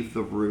leave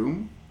the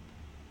room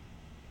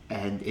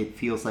and it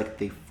feels like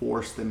they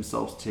force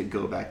themselves to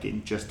go back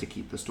in just to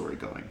keep the story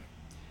going.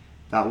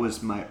 That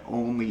was my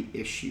only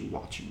issue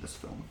watching this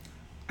film.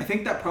 I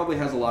think that probably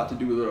has a lot to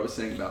do with what I was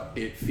saying about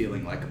it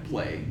feeling like a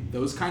play.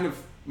 Those kind of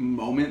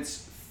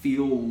moments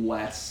feel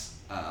less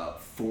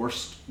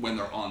forced when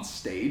they're on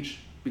stage,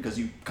 because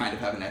you kind of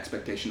have an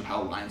expectation of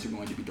how lines are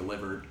going to be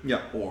delivered,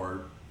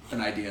 or an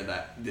idea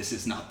that this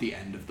is not the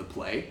end of the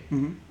play.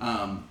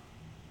 Mm-hmm.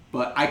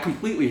 But I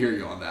completely hear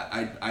you on that.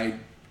 I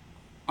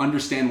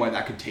understand why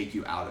that could take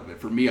you out of it.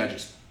 For me, I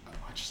just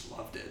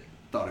loved it.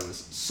 Thought it was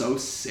so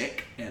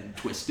sick and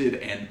twisted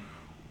and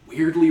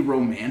weirdly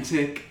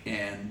romantic,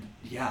 and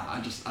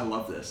yeah, I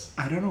love this.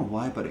 I don't know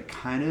why, but it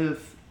kind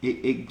of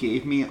it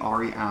gave me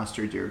Ari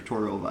Aster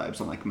directorial vibes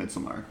on like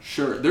Midsommar.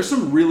 Sure, there's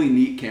some really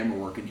neat camera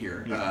work in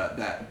here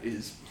that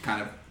is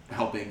kind of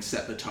helping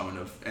set the tone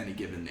of any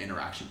given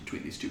interaction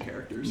between these two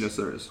characters. Yes,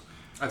 there is.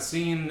 I've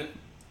seen,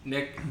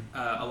 Nick,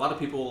 a lot of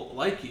people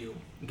like you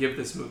give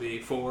this movie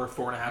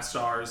 4.5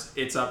 stars.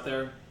 It's up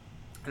there.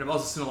 And I've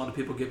also seen a lot of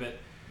people give it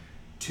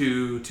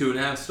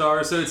 2.5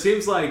 stars. So it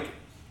seems like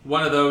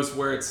one of those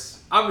where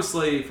it's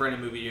obviously for any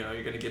movie,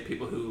 you're going to get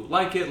people who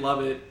like it,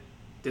 love it,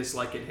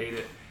 dislike it, hate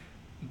it.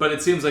 But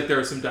it seems like there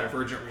are some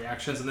divergent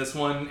reactions in this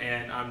one,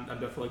 and I'm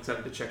definitely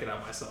excited to check it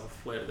out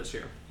myself later this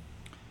year.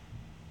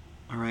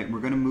 All right, we're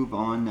going to move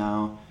on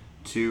now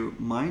to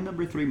my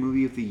number 3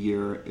 movie of the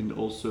year, and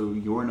also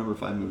your number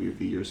 5 movie of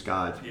the year,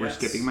 Scott. Yes. We're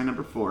skipping my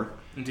number 4.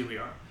 Indeed we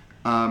are.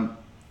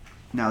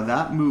 Now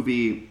that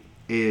movie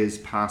is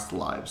Past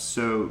Lives.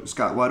 So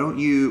Scott, why don't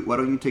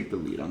you take the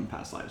lead on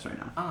Past Lives right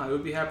now? I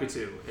would be happy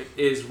to. It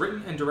is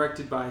written and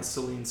directed by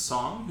Celine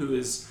Song, who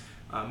is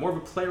more of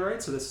a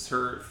playwright. So this is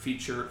her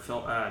feature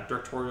film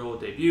directorial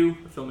debut,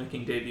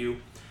 filmmaking debut.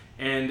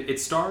 And it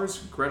stars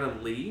Greta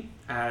Lee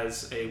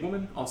as a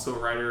woman, also a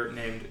writer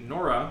named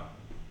Nora,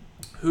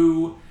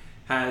 who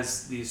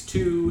has these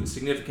 2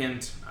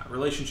 significant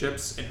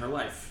relationships in her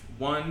life.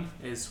 One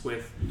is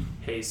with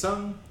Hae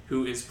Sung,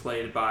 who is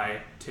played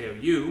by Tae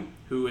Yoo,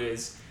 who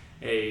is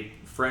a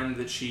friend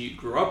that she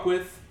grew up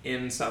with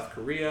in South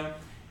Korea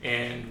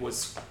and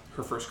was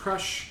her first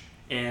crush.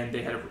 And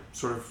they had a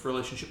sort of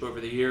relationship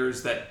over the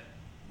years that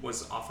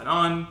was off and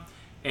on,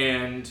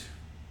 and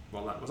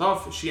while that was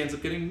off, she ends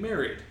up getting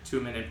married to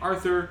a man named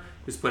Arthur,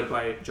 who's played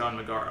by John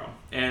Magaro.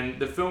 And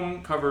the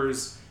film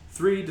covers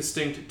 3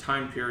 distinct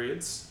time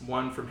periods,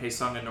 one from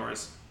Hae-sung and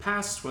Nora's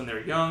past when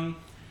they're young,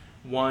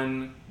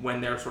 one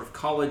when they're sort of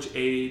college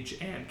age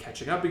and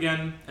catching up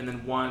again, and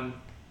then one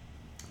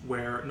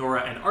where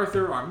Nora and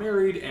Arthur are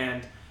married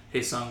and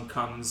Hae-sung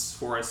comes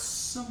for a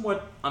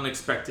somewhat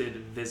unexpected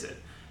visit.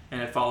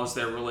 And it follows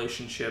their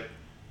relationship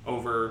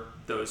over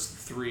those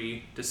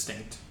 3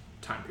 distinct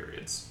time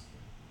periods.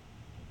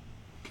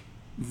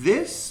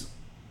 This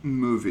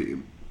movie,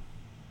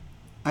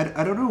 I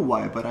don't know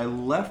why, but I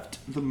left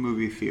the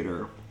movie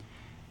theater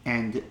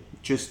and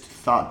just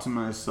thought to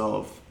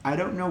myself, I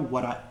don't know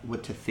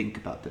what to think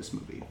about this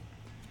movie.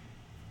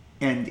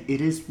 And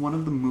it is one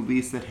of the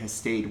movies that has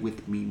stayed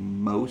with me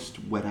most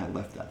when I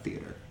left that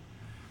theater.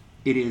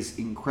 It is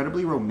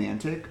incredibly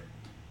romantic.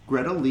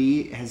 Greta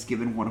Lee has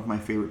given one of my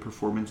favorite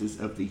performances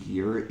of the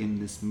year in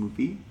this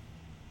movie.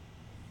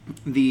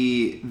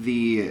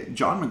 The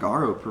John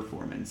Magaro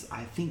performance,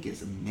 I think,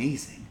 is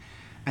amazing.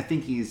 I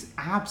think he's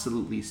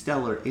absolutely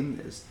stellar in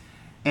this.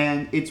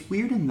 And it's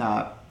weird in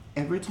that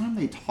every time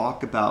they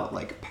talk about,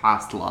 like,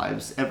 past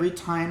lives, every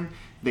time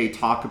they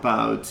talk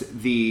about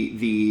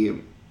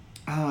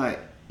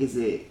is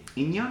it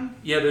Inyeon?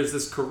 Yeah, there's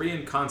this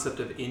Korean concept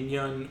of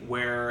Inyeon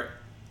where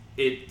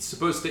it's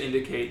supposed to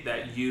indicate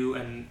that you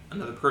and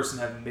another person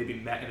have maybe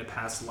met in a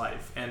past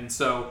life. And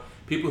so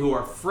people who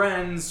are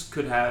friends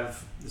could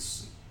have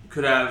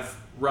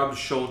rubbed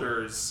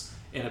shoulders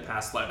in a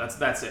past life.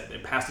 That's it. They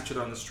passed each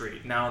other on the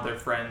street. Now they're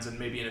friends, and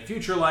maybe in a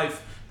future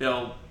life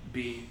they'll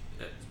be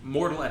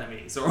mortal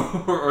enemies,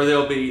 or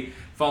they'll be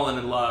fallen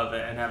in love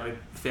and have a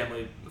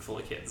family full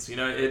of kids. You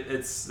know,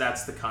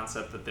 that's the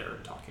concept that they're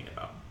talking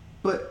about.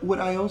 But what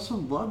I also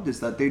loved is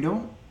that they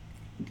don't,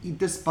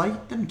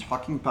 despite them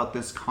talking about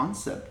this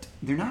concept,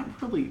 they're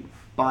not really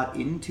bought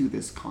into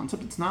this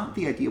concept. It's not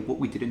the idea of what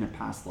we did in a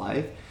past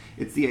life.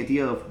 It's the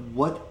idea of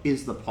what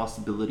is the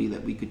possibility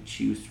that we could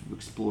choose to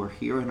explore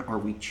here, and are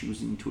we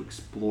choosing to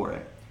explore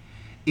it?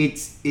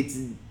 It's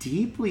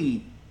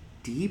deeply,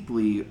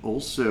 deeply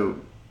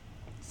also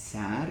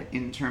sad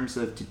in terms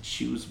of to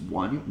choose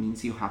one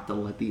means you have to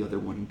let the other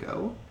one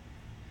go.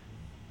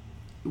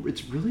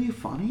 It's really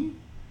funny.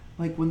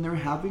 Like when they're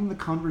having the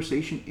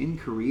conversation in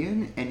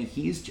Korean and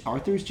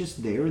Arthur's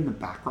just there in the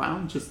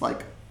background, just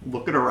like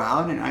looking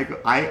around, and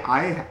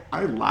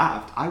I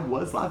laughed. I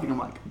was laughing. I'm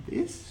like,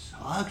 this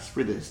sucks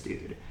for this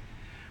dude.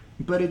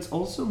 But it's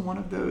also one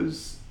of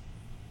those,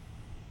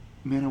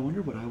 man, I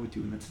wonder what I would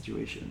do in that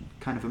situation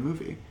kind of a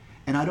movie.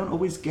 And I don't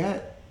always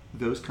get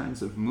those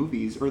kinds of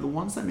movies, or the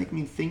ones that make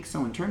me think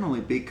so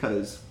internally,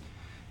 because,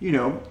 you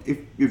know,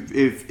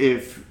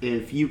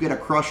 if you get a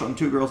crush on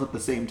 2 girls at the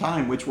same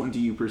time, which one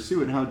do you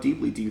pursue, and how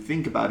deeply do you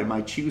think about, am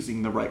I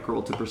choosing the right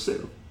girl to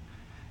pursue?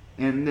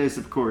 And this,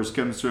 of course,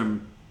 comes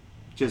from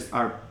just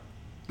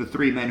the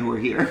 3 men who are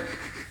here.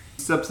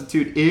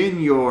 Substitute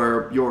in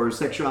your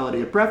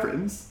sexuality of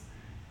preference,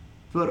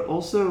 but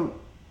also,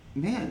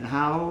 man,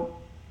 how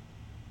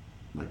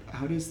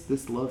does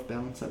this love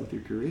balance out with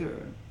your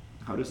career?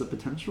 How does a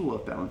potential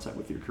love balance out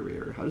with your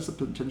career? How does a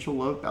potential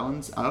love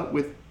balance out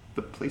with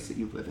the place that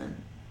you live in?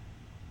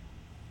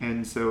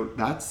 And so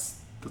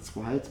that's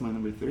why it's my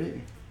number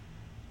 3.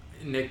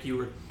 Nick, you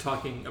were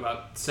talking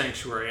about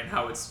Sanctuary and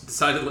how it's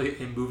decidedly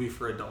a movie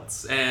for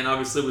adults. And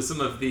obviously with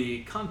some of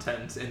the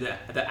content and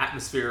the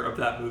atmosphere of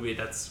that movie,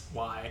 that's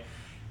why.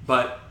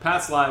 But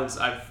Past Lives,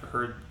 I've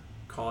heard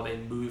called a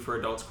movie for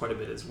adults quite a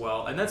bit as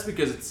well. And that's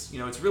because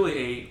it's really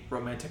a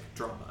romantic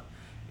drama.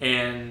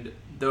 And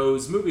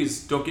those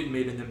movies don't get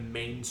made in the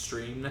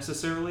mainstream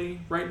necessarily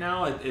right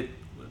now.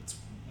 It's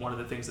one of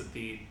the things that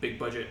the big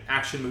budget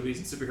action movies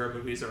and superhero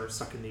movies are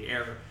stuck in the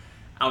air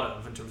out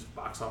of in terms of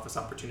box office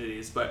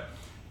opportunities. But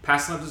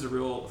Past Lives is a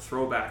real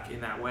throwback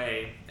in that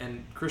way.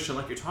 And Christian,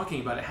 like you're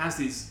talking about, it has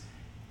these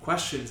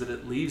questions that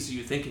it leaves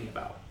you thinking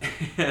about.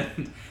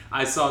 And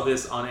I saw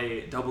this on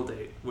a double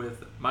date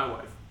with my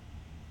wife.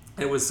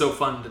 It was so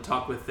fun to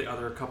talk with the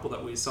other couple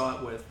that we saw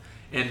it with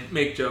and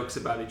make jokes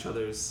about each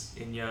other's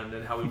Inyeon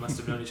and how we must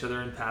have known each other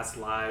in past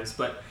lives,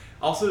 but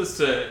also just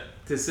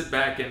to sit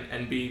back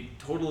and be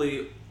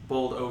totally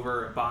bowled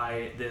over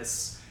by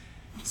this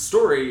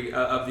story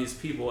of these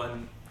people,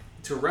 and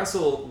to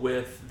wrestle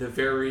with the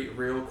very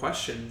real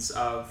questions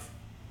of,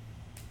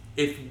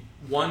 if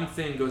one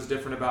thing goes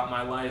different about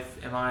my life,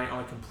 am I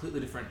on a completely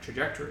different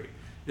trajectory?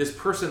 This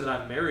person that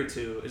I'm married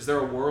to, is there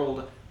a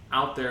world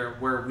out there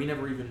where we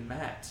never even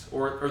met?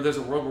 Or there's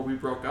a world where we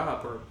broke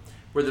up, or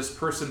where this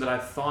person that I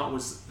thought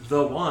was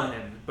the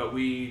one, but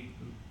we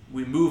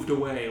moved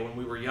away when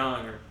we were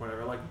young or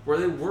whatever, like where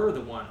they were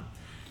the one.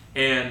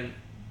 And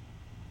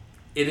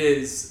it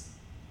is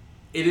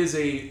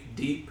a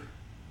deep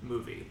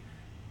movie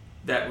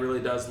that really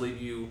does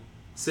leave you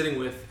sitting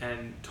with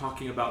and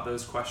talking about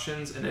those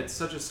questions, and it's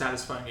such a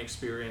satisfying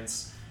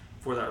experience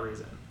for that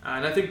reason.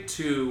 And I think,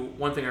 too,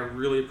 one thing I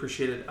really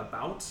appreciated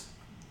about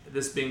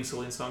this being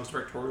Celine Song's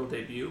directorial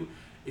debut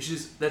is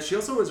just that she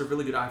also has a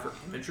really good eye for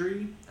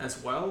imagery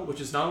as well, which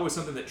is not always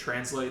something that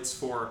translates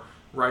for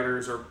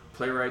writers or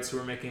playwrights who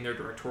are making their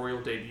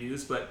directorial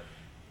debuts, but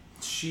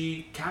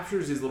she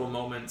captures these little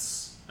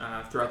moments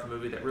throughout the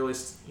movie that really,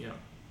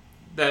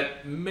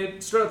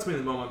 that stood out to me in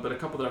the moment, but a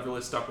couple that have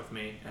really stuck with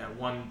me.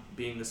 One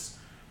being this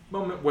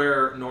moment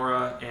where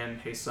Nora and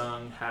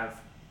Hae-sung have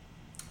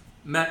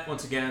met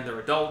once again. They're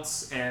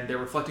adults, and they're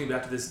reflecting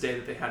back to this day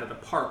that they had at a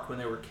park when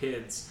they were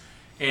kids.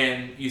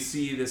 And you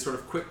see this sort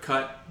of quick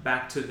cut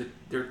back to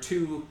their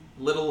two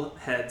little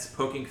heads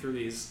poking through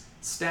these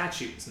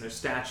statues, and they're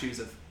statues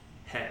of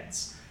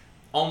heads,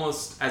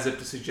 almost as if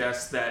to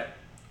suggest that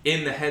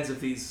in the heads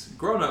of these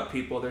grown-up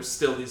people, there's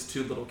still these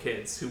two little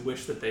kids who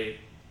wish that they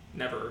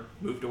never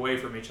moved away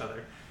from each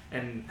other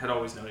and had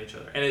always known each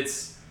other. And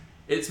it's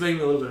making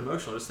me a little bit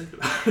emotional just thinking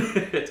about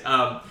it.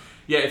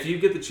 Yeah, if you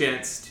get the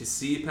chance to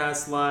see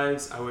Past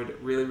Lives, I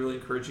would really, really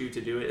encourage you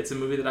to do it. It's a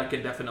movie that I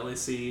can definitely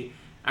see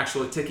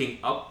actually ticking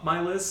up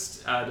my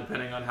list,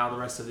 depending on how the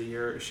rest of the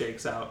year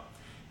shakes out.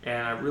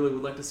 And I really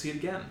would like to see it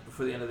again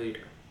before the end of the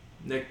year.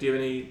 Nick, do you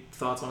have any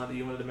thoughts on it that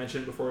you wanted to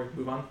mention before we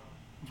move on?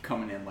 I'm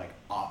coming in like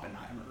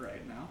Oppenheimer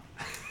right now.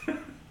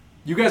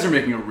 You guys are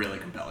making a really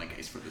compelling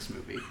case for this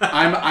movie.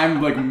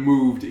 I'm like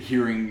moved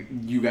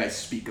hearing you guys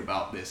speak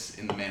about this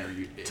in the manner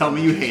you. Tell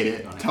me you hate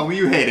it. Tell me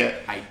you hate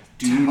it. I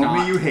do not. Tell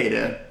me you hate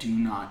it. I do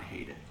not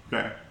hate it.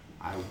 Okay.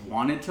 I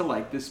wanted to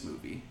like this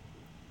movie,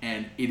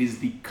 and it is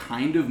the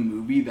kind of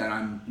movie that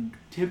I'm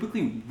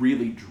typically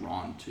really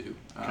drawn to.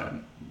 Okay.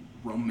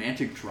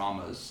 Romantic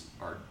dramas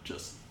are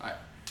just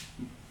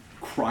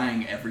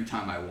crying every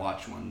time I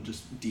watch one,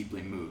 just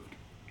deeply moved.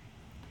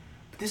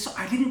 This,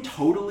 I didn't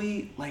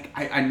totally,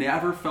 I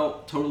never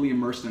felt totally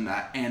immersed in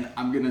that, and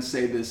I'm going to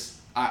say this,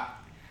 I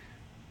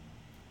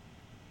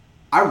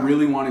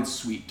really wanted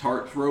sweet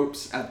tart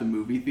ropes at the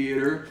movie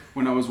theater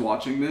when I was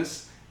watching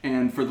this,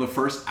 and for the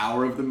first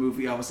hour of the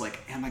movie, I was like,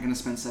 am I going to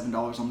spend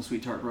 $7 on the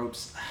sweet tart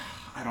ropes?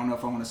 I don't know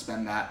if I want to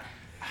spend that.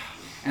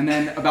 And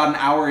then about an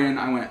hour in,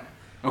 I went,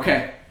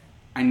 okay,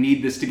 I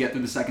need this to get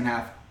through the second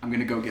half, I'm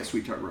going to go get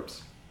sweet tart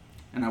ropes.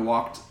 And I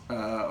walked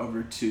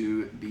over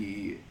to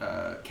the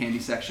candy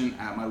section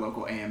at my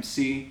local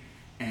AMC,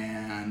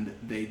 and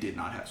they did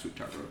not have sweet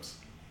tart ropes.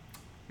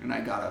 And I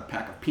got a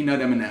pack of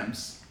peanut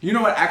M&Ms. You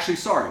know what? Actually,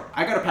 sorry.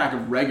 I got a pack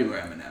of regular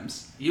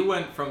M&Ms. You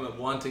went from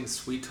wanting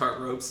sweet tart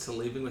ropes to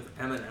leaving with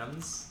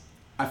M&Ms?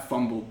 I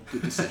fumbled the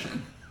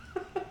decision.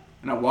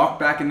 And I walked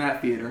back in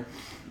that theater,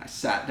 and I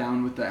sat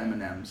down with the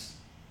M&Ms,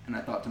 and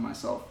I thought to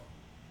myself,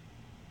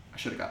 I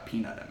should have got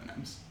peanut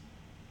M&Ms.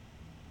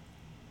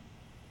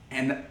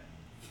 And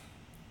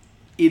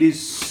it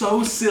is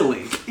so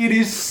silly. It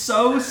is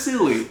so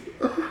silly.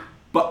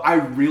 But I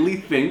really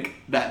think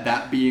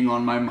that being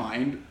on my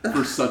mind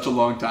for such a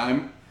long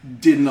time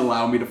didn't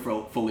allow me to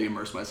fully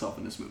immerse myself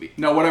in this movie.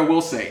 Now, what I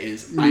will say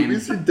is,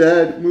 Movies are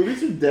dead.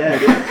 Movies are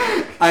dead.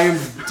 I am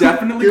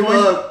definitely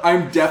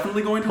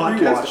going to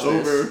Podcast rewatch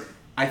over. this.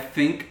 I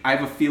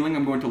have a feeling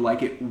I'm going to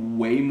like it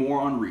way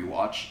more on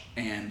rewatch,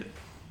 and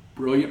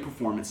brilliant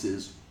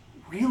performances,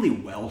 really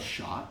well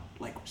shot,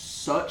 like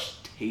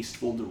such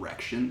tasteful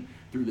direction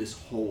through this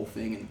whole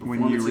thing, and the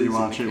When you performances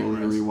rewatch and it, the will you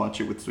cameras. rewatch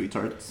it with sweet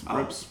tarts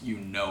ropes? You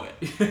know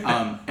it.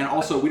 And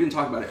also, we didn't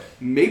talk about it.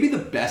 Maybe the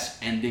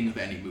best ending of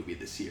any movie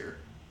this year.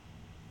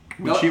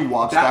 When she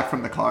walks back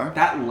from the car?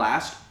 That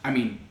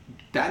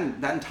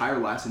entire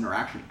last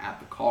interaction at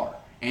the car,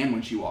 and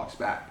when she walks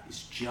back,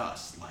 is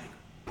just like,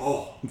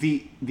 oh.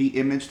 The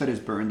image that is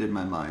burned in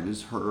my mind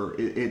is her.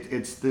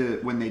 It's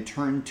when they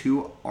turn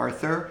to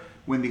Arthur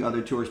when the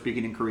other two are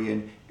speaking in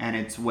Korean, and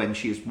it's when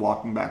she's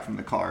walking back from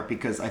the car,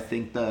 because I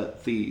think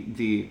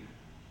the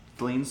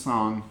Celine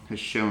song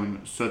has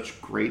shown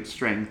such great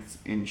strength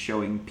in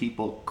showing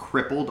people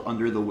crippled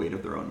under the weight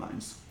of their own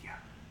minds. Yeah.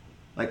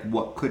 Like,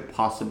 what could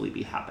possibly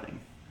be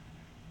happening?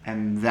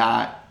 And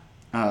that,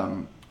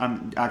 I'm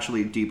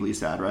actually deeply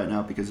sad right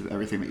now because of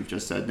everything that you've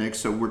just said, Nick,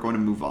 so we're going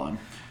to move on.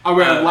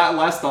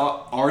 Last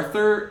thought,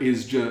 Arthur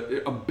is just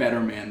a better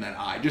man than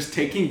I. Just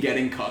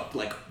getting cut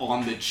like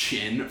on the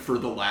chin for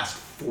the last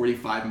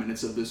 45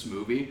 minutes of this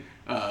movie.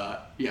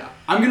 Yeah,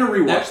 I'm gonna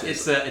rewatch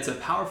this. It's a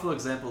powerful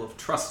example of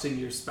trusting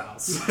your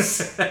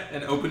spouse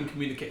and open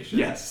communication.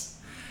 Yes.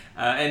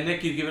 And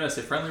Nick, you've given us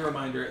a friendly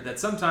reminder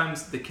that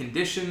sometimes the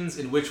conditions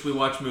in which we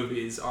watch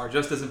movies are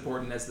just as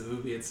important as the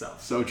movie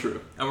itself. So true.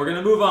 And we're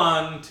gonna move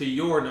on to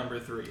your number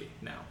 3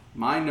 now.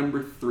 My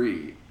number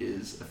 3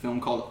 is a film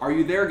called Are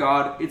You There,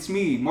 God? It's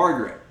Me,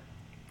 Margaret.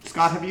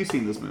 Scott, have you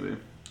seen this movie?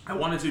 I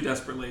wanted to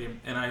desperately,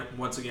 and I,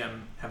 once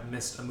again, have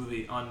missed a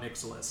movie on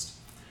Nick's list.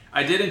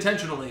 I did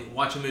intentionally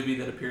watch a movie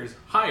that appears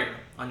higher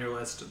on your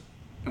list.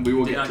 And we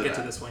will Did get not to get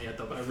that. to this one yet,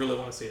 though, but I really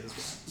want to see it as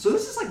well. So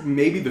this is like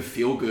maybe the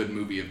feel-good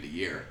movie of the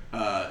year.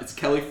 It's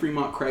Kelly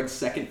Fremont Craig's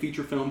second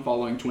feature film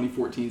following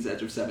 2014's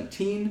Edge of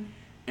 17.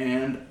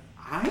 And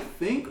I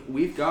think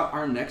we've got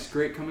our next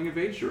great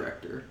coming-of-age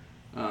director.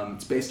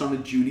 It's based on a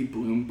Judy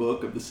Blume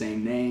book of the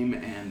same name,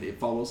 and it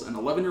follows an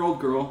 11-year-old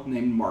girl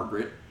named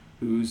Margaret,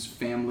 whose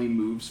family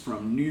moves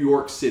from New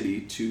York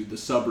City to the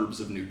suburbs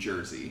of New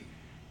Jersey.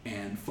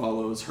 and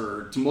follows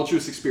her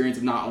tumultuous experience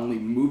of not only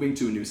moving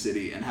to a new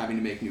city and having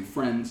to make new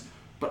friends,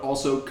 but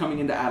also coming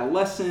into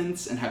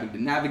adolescence and having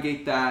to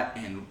navigate that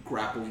and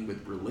grappling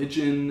with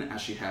religion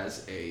as she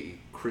has a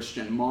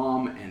Christian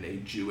mom and a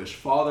Jewish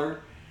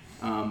father.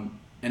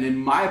 And in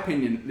my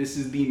opinion, this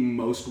is the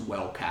most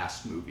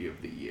well-cast movie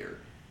of the year.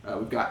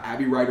 We've got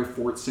Abby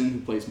Ryder-Fortson, who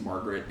plays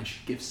Margaret, and she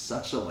gives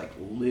such a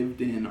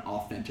lived-in,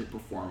 authentic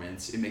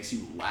performance. It makes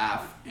you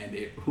laugh, and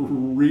it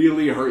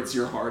really hurts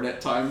your heart at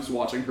times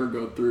watching her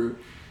go through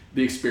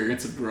the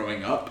experience of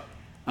growing up.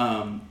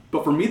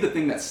 But for me, the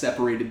thing that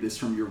separated this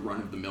from your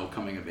run-of-the-mill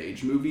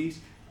coming-of-age movies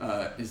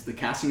is the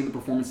casting and the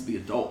performance of the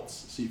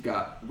adults. So you've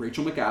got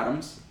Rachel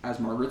McAdams as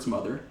Margaret's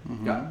mother. Mm-hmm.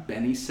 You've got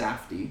Benny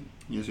Safdie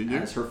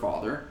as her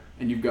father.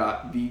 And you've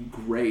got the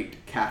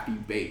great Kathy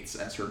Bates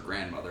as her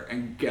grandmother.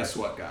 And guess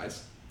what,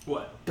 guys?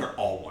 What? They're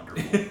all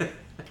wonderful.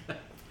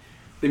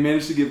 They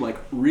managed to give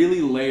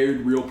really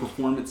layered, real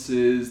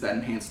performances that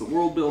enhance the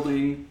world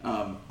building.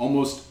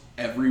 Almost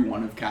every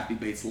one of Kathy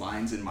Bates'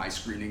 lines in my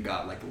screening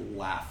got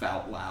laugh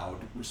out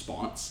loud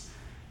response.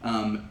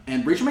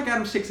 And Rachel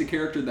McAdams takes a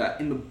character that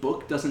in the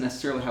book doesn't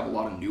necessarily have a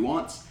lot of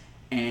nuance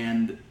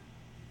and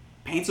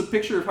paints a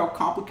picture of how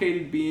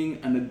complicated being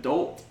an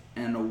adult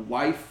and a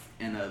wife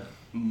and a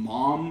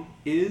mom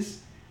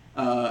is.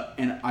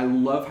 And I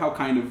love how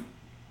kind of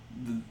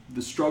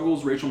the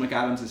struggles Rachel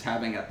McAdams is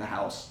having at the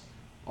house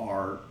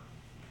are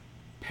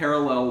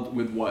paralleled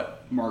with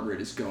what Margaret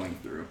is going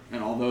through.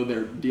 And although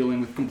they're dealing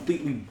with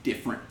completely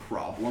different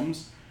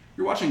problems,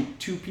 you're watching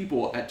two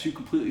people at two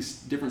completely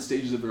different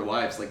stages of their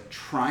lives,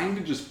 trying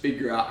to just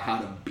figure out how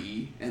to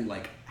be and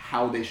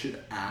how they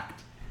should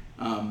act.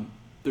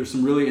 There's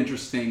some really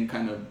interesting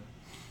kind of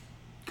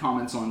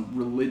comments on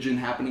religion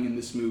happening in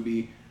this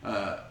movie,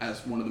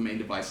 as one of the main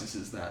devices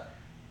is that,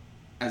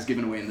 as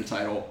given away in the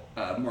title,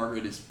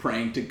 Margaret is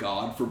praying to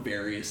God for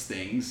various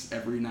things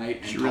every night.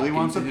 And she really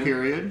wants a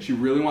period. She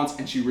really wants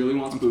boobs. She really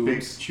wants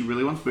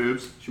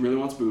boobs. She really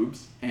wants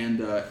boobs.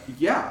 And I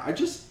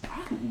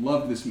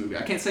love this movie.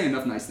 I can't say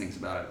enough nice things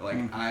about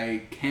it.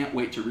 I can't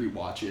wait to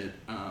rewatch it.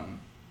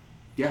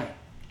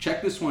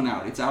 Check this one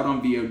out. It's out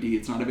on VOD.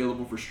 It's not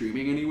available for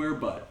streaming anywhere,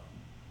 but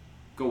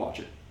go watch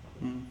it.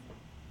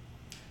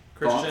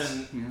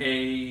 Christian,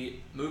 a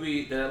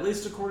movie that, at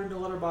least according to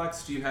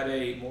Letterboxd, you had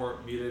a more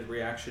muted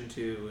reaction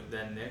to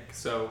than Nick.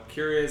 So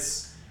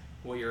curious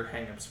what your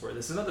hangups were.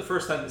 This is not the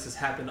first time this has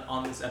happened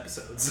on this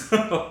episode.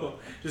 So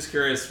just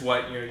curious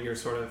what your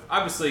sort of,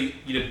 obviously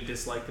you didn't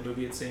dislike the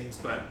movie, it seems,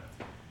 but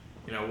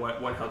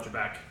what held you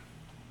back?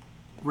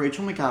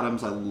 Rachel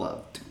McAdams I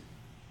loved.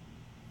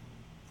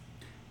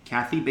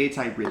 Kathy Bates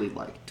I really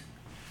liked.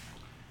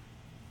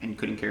 And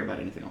couldn't care about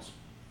anything else.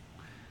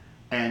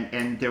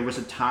 And there was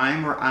a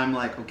time where I'm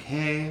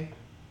okay,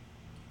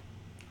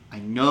 I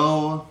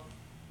know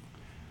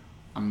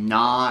I'm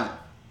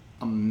not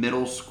a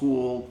middle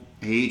school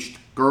aged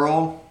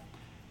girl.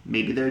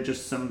 Maybe there are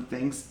just some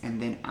things.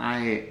 And then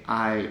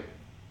I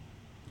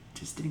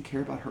just didn't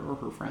care about her or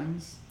her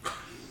friends.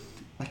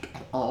 At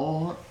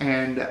all.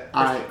 And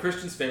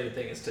Christian's favorite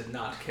thing is to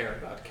not care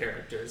about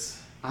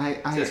characters.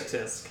 Just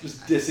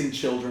dissing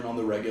children on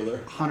the regular.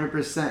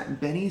 100%.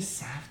 Benny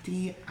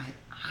Safdie, I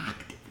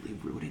actively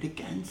rooted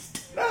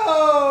against.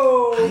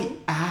 No! I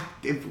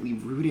actively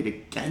rooted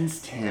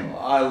against him. Oh,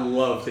 I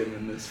loved him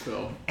in this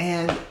film.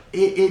 And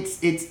it's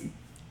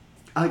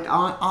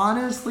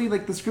honestly,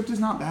 the script is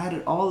not bad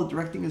at all. The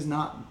directing is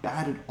not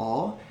bad at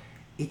all.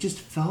 It just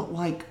felt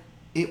like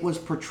it was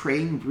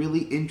portraying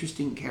really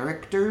interesting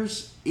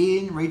characters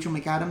in Rachel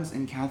McAdams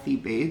and Kathy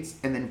Bates,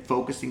 and then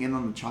focusing in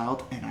on the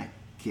child. And I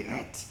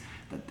get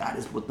that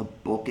is what the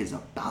book is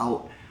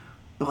about.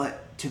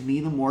 But to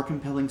me, the more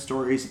compelling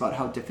stories about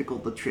how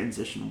difficult the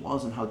transition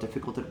was and how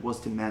difficult it was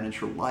to manage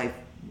her life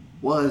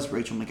was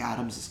Rachel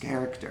McAdams'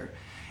 character.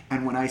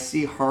 And when I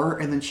see her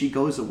and then she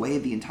goes away,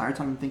 the entire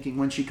time I'm thinking,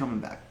 when's she coming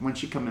back? When's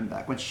she coming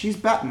back? When she's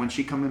back, when's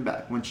she coming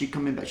back? When's she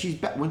coming back? She's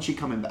back, when's she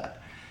coming back?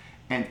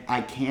 And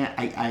I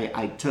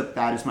took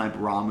that as my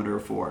barometer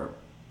for,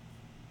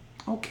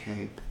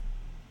 okay,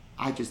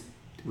 I just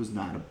was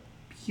not a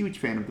huge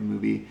fan of the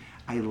movie.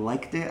 I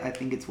liked it. I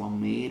think it's well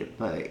made,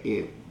 but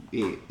it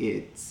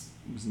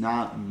was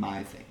not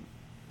my thing.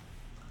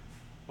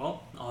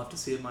 Well, I'll have to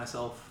see it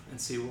myself and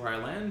see where I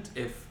land.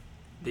 If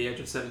The Edge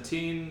of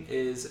 17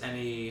 is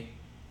any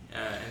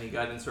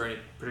guidance or any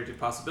predictive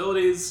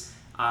possibilities,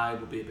 I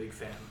will be a big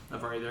fan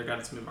of our There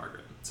Guidance Me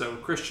Margaret. So,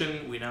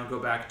 Christian, we now go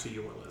back to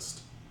your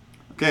list.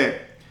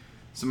 Okay,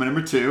 so my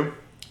number two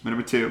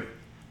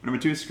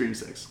is Scream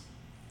 6.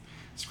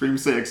 Scream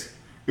 6.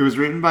 It was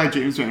written by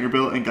James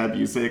Vanderbilt and Guy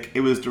Busick.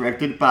 It was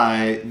directed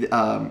by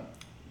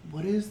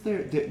what is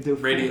the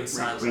Radio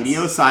Silence.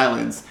 Radio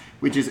Silence,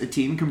 which is a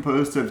team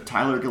composed of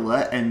Tyler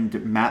Gillette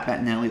and Matt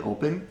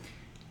Bettinelli-Olpin.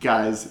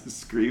 Guys,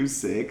 Scream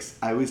 6,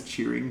 I was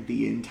cheering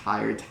the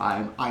entire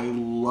time. I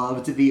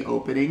loved the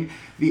opening.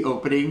 The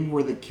opening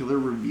where the killer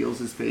reveals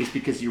his face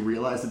because you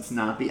realize it's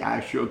not the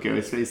actual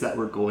ghost face that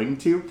we're going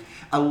to.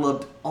 I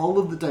loved all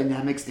of the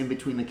dynamics in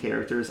between the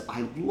characters.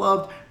 I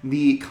loved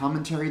the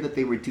commentary that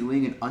they were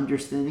doing and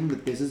understanding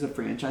that this is a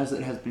franchise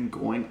that has been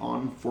going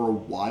on for a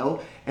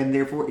while, and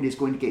therefore it is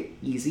going to get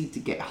easy to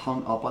get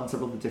hung up on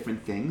some of the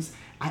different things.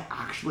 I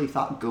actually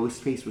thought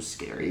Ghostface was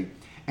scary.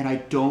 And I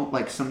don't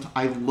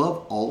I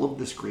love all of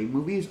the Scream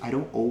movies. I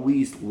don't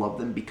always love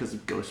them because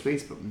of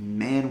Ghostface, but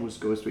man, was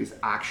Ghostface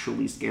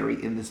actually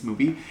scary in this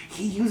movie.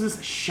 He uses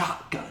a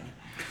shotgun,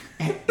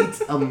 and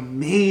it's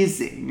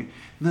amazing.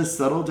 The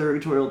subtle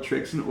directorial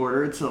tricks in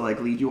order to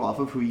lead you off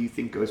of who you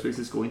think Ghostface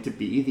is going to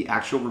be, the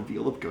actual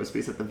reveal of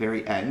Ghostface at the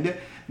very end,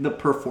 the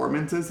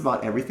performances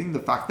about everything, the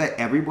fact that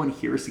everyone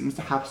here seems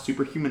to have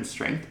superhuman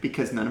strength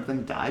because none of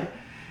them died.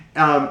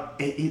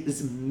 It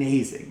is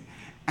amazing.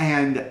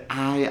 And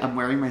I am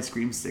wearing my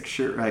Scream 6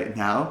 shirt right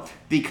now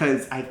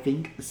because I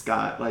think,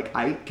 Scott,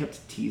 I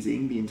kept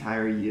teasing the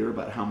entire year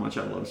about how much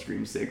I love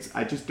Scream 6.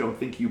 I just don't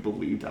think you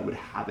believed I would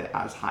have it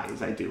as high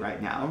as I do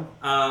right now.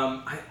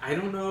 I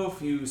don't know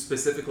if you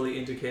specifically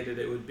indicated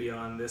it would be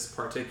on this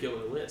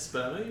particular list,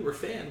 but I know you were a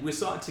fan. We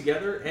saw it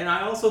together, and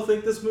I also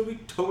think this movie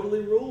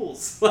totally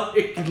rules.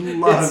 I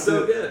love it's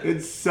so good.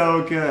 It's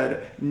so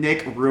good.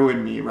 Nick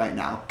ruined me right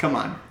now. Come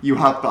on. You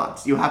have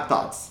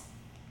thoughts.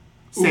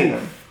 Say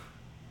them.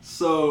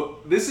 So,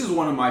 this is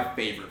one of my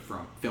favorite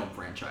film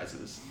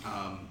franchises.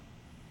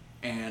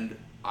 And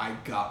I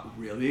got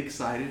really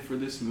excited for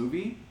this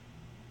movie,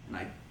 and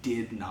I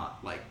did not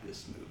like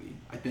this movie.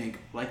 I think,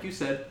 like you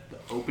said, the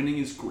opening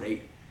is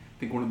great. I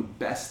think one of the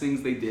best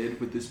things they did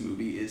with this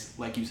movie is,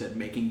 like you said,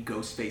 making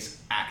Ghostface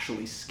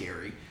actually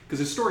scary. Because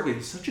historically,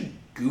 he's such a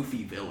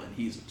goofy villain.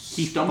 He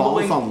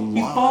stumbling.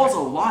 He falls a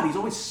lot. He's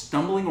always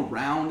stumbling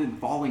around and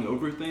falling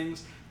over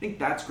things. I think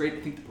that's great.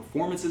 I think the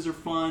performances are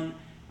fun.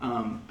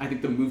 I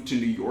think the move to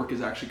New York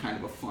is actually kind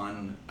of a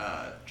fun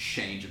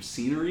change of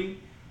scenery.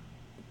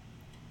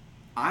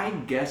 I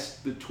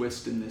guessed the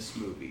twist in this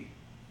movie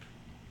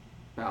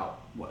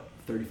about,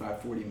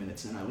 35, 40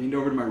 minutes in. I leaned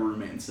over to my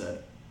roommate and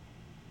said,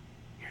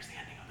 here's the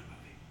ending of the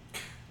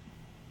movie.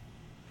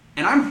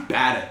 And I'm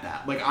bad at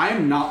that. I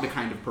am not the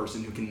kind of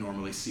person who can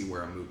normally see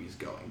where a movie's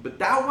going. But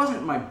that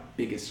wasn't my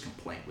biggest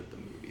complaint with the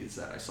movie, is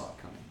that I saw it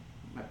coming.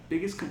 My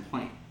biggest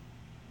complaint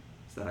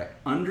is that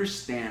I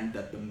understand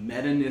that the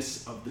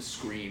meta-ness of the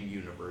Scream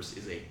universe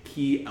is a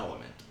key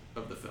element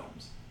of the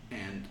films.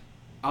 And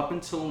up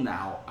until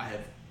now, I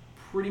have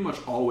pretty much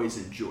always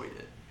enjoyed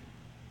it.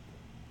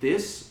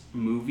 This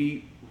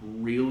movie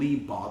really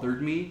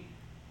bothered me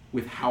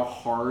with how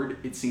hard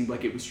it seemed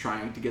like it was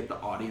trying to get the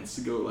audience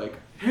to go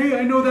hey,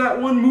 I know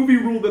that one movie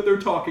rule that they're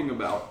talking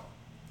about.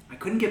 I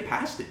couldn't get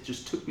past it. It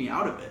just took me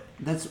out of it.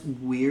 That's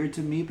weird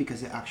to me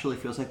because it actually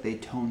feels like they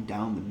toned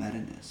down the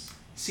meta-ness.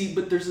 See,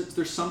 but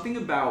there's something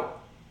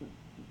about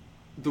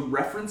the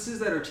references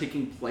that are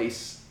taking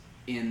place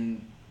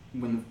when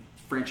the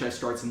franchise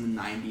starts in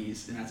the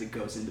 90s and as it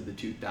goes into the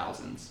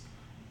 2000s.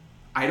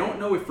 I don't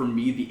know if for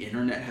me the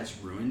internet has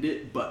ruined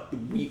it, but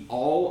we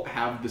all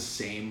have the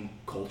same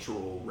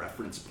cultural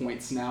reference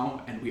points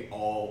now, and we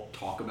all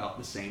talk about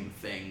the same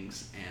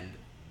things, and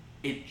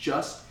it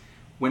just...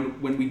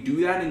 When we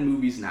do that in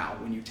movies now,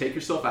 when you take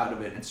yourself out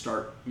of it and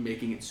start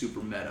making it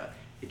super meta,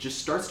 it just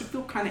starts to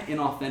feel kind of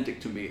inauthentic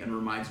to me and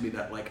reminds me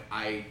that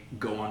I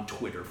go on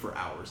Twitter for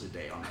hours a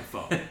day on my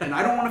phone. And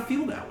I don't want to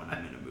feel that when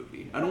I'm in a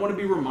movie. I don't want to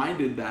be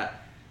reminded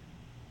that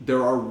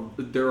there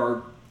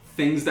are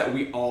things that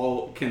we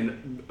all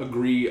can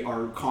agree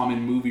are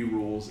common movie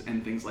rules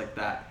and things like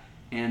that.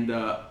 And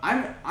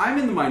I'm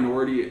in the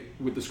minority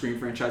with the Scream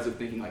franchise of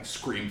thinking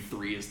Scream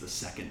 3 is the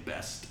second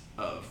best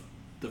of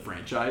the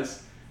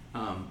franchise.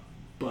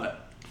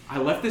 But I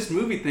left this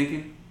movie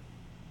thinking,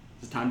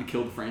 is it time to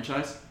kill the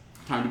franchise?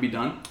 Time to be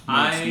done?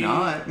 No, it's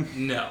not.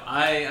 No,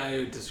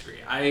 I disagree.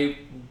 I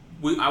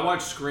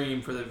watched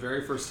Scream for the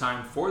very first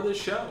time for this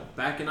show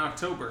back in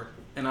October,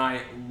 and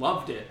I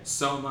loved it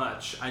so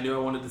much. I knew I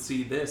wanted to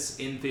see this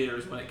in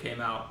theaters when it came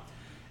out,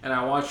 and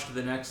I watched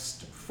the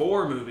next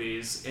 4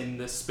 movies in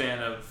this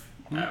span of...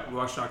 we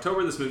watched in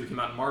October, this movie came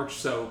out in March,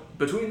 so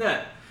between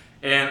that,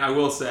 and I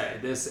will say,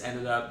 this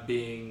ended up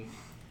being...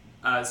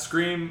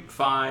 Scream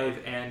 5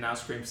 and now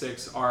Scream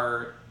 6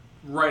 are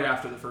right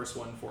after the first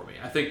one for me.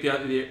 I think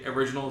the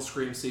original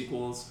Scream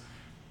sequels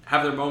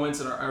have their moments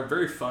and are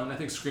very fun. I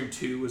think Scream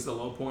 2 was the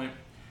low point.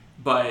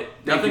 But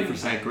Thank you for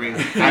saying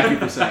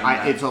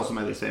that. It's also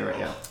my least favorite,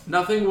 yeah.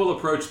 Nothing will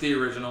approach the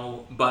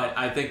original, but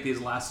I think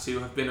these last 2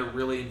 have been a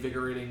really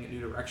invigorating new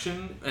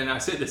direction. And I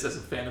say this as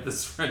a fan of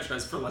this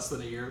franchise for less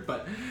than a year,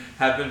 but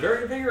have been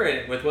very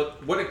invigorating with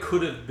what it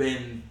could have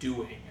been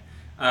doing.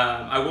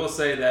 I will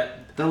say that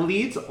the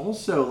leads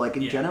also,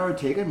 Jenna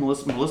Ortega and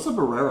Melissa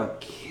Barrera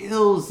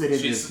kills it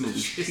in this movie.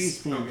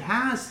 She's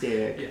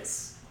fantastic.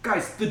 Yes.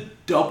 Guys, the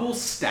double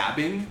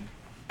stabbing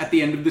at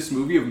the end of this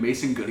movie of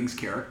Mason Gooding's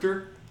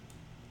character.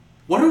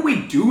 What are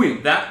we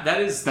doing?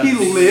 That's he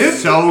lived?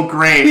 So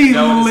great. He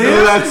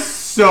lived? That's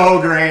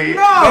so great.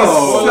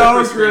 No!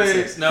 It's so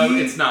great. No,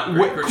 it's not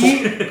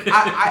great.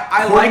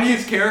 I like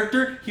his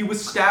character. He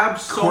was stabbed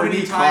so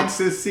many times.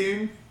 Cox's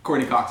scene.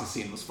 Courtney Cox's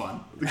scene was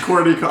fun. The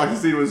Courtney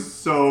Cox's scene was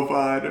so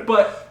fun.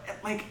 But,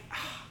 like,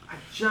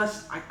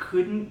 I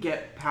couldn't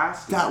get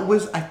past it.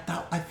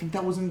 I think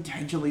that was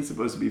intentionally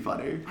supposed to be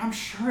funny. I'm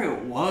sure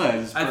it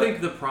was. I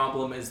think the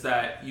problem is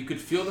that you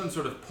could feel them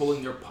sort of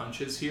pulling their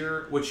punches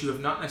here, which you have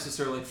not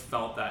necessarily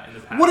felt that in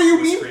the past. What do you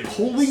with mean Scream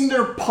pulling movies.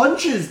 their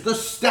punches? The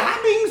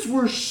stabbings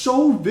were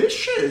so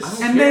vicious.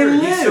 And they he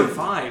lived.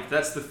 survived.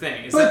 That's the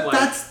thing. Is But that, like,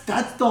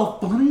 that's the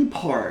funny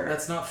part.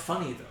 that's not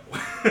funny though.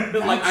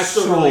 Like I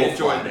still so really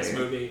enjoyed funny. this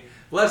movie.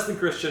 Less than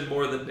Christian,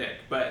 more than Nick.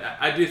 But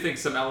I do think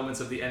some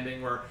elements of the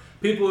ending where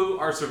people who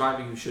are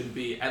surviving who shouldn't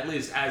be, at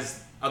least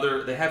as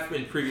they have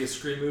in previous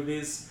Scream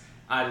movies,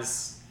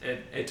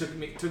 it took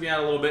me out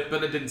a little bit,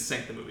 but it didn't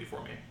sink the movie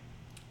for me.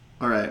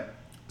 All right,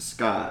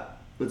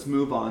 Scott, let's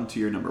move on to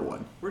your number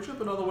one. We're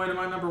jumping all the way to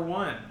my number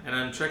one, and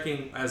I'm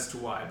checking as to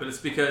why. But it's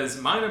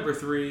because my number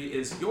 3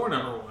 is your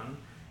number 1,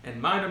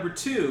 and my number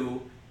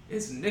 2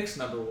 is Nick's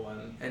number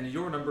 1, and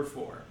your number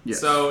 4. Yes.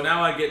 So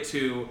now I get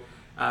to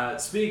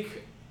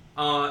speak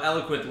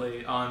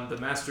eloquently on the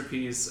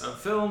masterpiece of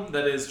film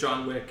that is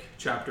John Wick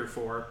Chapter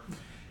 4.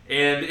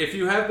 And if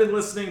you have been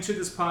listening to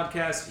this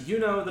podcast, you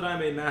know that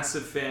I'm a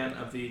massive fan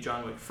of the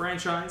John Wick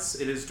franchise.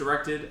 It is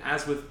directed,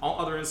 as with all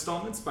other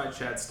installments, by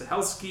Chad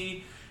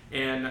Stahelski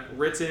and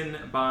written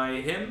by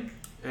him.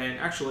 And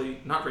actually,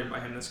 not written by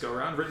him this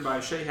go-around, written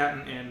by Shay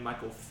Hatton and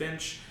Michael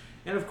Finch.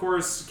 And of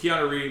course,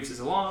 Keanu Reeves is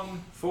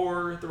along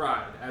for the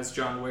ride as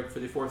John Wick for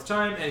the 4th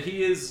time, and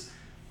he is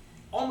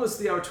almost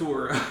the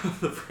auteur of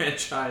the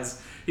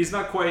franchise. He's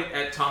not quite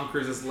at Tom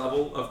Cruise's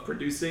level of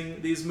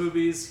producing these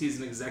movies. He's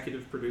an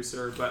executive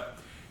producer, but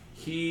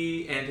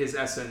he and his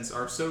essence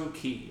are so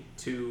key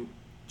to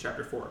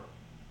Chapter 4.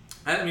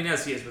 I mean,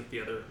 as he is with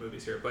the other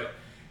movies here, but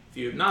if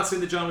you have not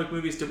seen the John Wick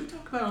movies, did we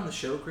talk about it on the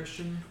show,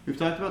 Christian? We've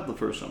talked about the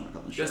first one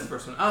on the show. Just the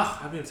first one. I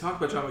haven't even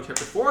talked about John Wick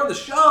Chapter 4 on the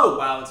show!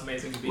 Wow, it's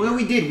amazing to be Well,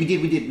 here. we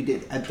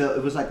did.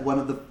 It was like one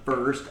of the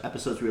first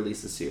episodes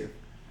released this year.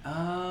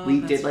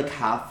 We did like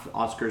half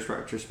Oscars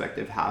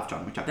retrospective, half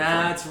John Wick Chapter 4.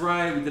 That's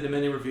right. We did a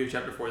mini review of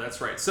Chapter 4. That's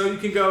right. So you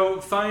can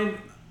go find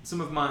some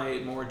of my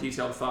more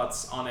detailed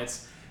thoughts on it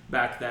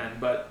back then.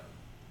 But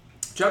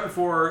Chapter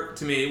 4,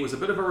 to me, was a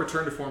bit of a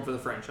return to form for the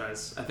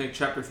franchise. I think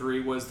Chapter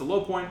 3 was the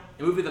low point,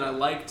 a movie that I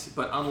liked,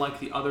 but unlike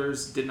the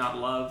others, did not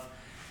love.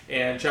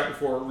 And Chapter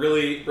 4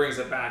 really brings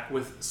it back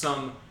with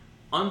some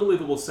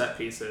unbelievable set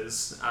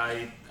pieces.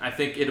 I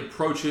think it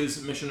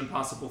approaches Mission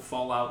Impossible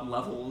Fallout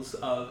levels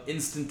of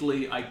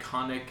instantly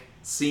iconic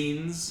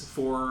scenes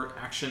for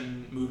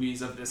action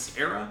movies of this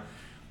era.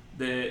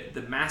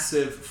 The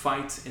massive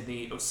fight in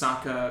the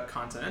Osaka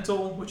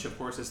Continental, which of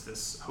course is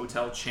this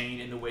hotel chain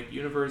in the Wick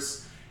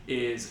universe,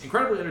 is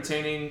incredibly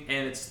entertaining,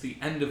 and it's the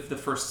end of the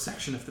first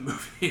section of the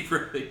movie,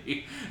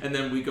 really. And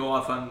then we go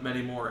off on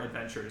many more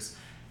adventures.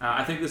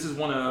 I think this is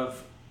one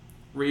of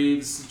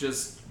Reeves'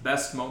 just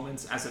best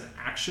moments as an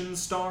action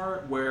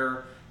star,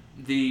 where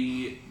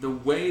the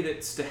way that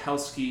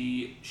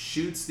Stahelski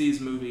shoots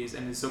these movies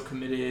and is so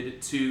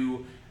committed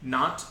to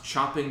not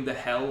chopping the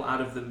hell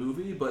out of the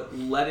movie, but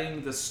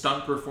letting the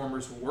stunt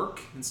performers work.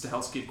 And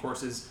Stahelski, of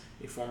course, is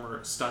a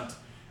former stunt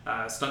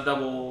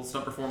double,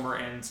 stunt performer,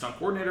 and stunt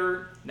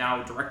coordinator,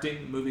 now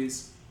directing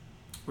movies.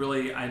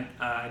 Really,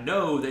 I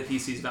know that he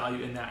sees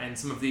value in that, and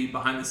some of the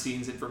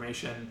behind-the-scenes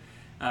information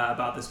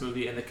about this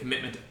movie and the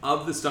commitment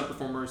of the stunt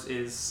performers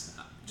is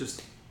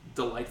just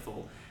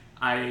delightful.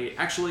 I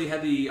actually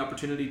had the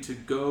opportunity to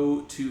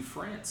go to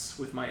France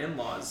with my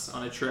in-laws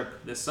on a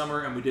trip this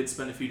summer, and we did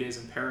spend a few days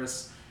in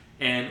Paris.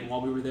 And while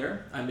we were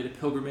there, I made a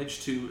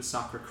pilgrimage to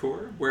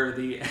Sacré-Cœur, where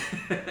the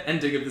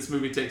ending of this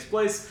movie takes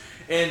place,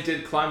 and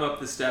did climb up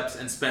the steps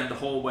and spend the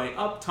whole way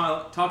up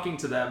talking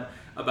to them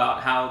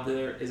about how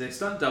there is a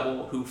stunt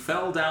double who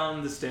fell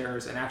down the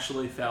stairs and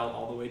actually fell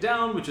all the way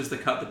down, which is the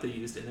cut that they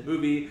used in the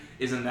movie.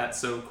 Isn't that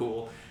so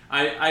cool?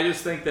 I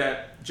just think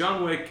that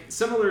John Wick,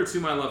 similar to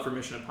my love for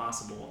Mission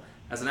Impossible,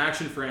 as an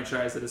action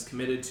franchise that is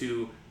committed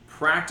to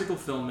practical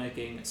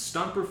filmmaking,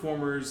 stunt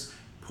performers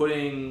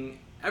putting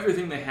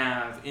everything they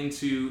have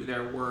into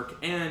their work,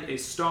 and a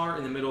star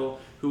in the middle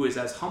who is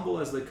as humble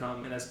as they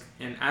come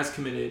and as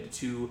committed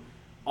to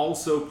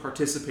also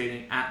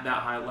participating at that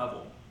high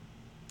level,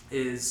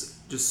 is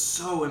just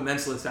so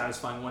immensely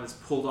satisfying when it's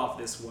pulled off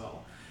this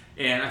well.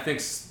 And I think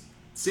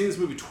seeing this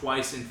movie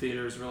twice in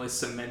theaters really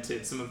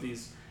cemented some of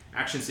these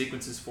action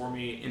sequences for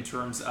me in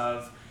terms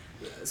of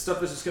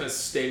stuff that's just going to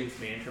stay with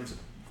me in terms of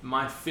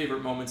my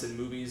favorite moments in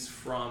movies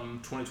from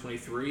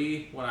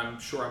 2023, when I'm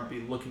sure I'll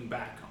be looking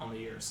back on the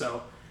year.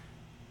 So,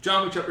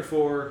 John Wick Chapter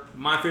 4,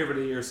 my favorite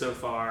of the year so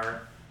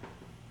far.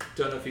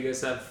 Don't know if you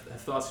guys have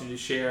thoughts you need to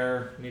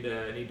share, need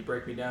to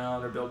break me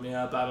down or build me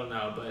up. I don't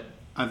know, but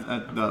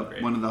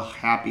one of the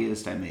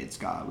happiest I made,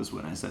 Scott, was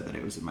when I said that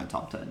it was in my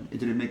top 10. It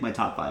didn't make my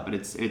top 5, but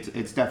it's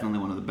definitely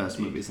one of the best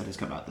movies that has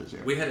come out this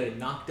year. We had a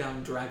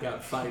knockdown,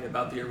 drag-out fight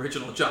about the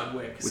original John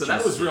Wick, so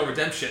that is- was real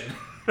redemption.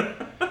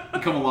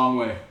 You come a long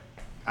way.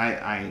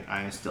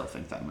 I still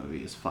think that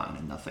movie is fun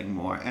and nothing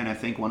more. And I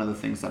think one of the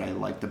things that I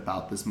liked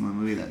about this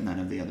movie that none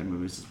of the other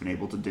movies has been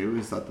able to do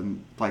is that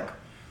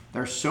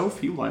there are so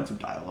few lines of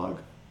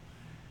dialogue.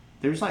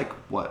 There's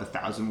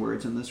 1,000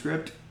 words in the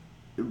script,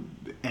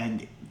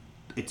 and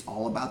it's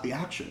all about the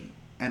action.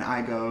 And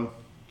I go,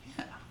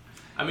 yeah.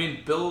 I mean,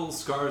 Bill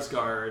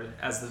Skarsgård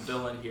as the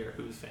villain here,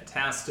 who's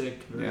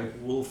fantastic, very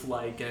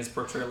wolf-like in his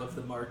portrayal of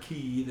the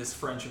Marquis, this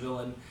French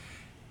villain.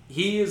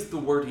 He is the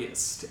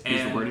wordiest,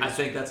 and I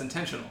think that's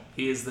intentional.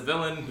 He is the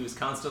villain who's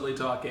constantly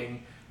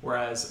talking,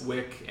 whereas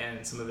Wick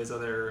and some of his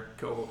other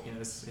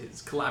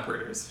his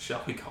collaborators,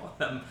 shall we call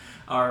them,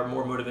 are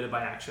more motivated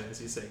by action,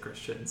 as you say,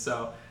 Christian.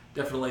 So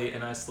definitely a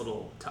nice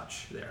little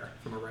touch there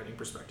from a writing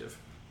perspective.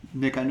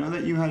 Nick, I know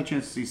that you had a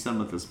chance to see some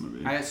of this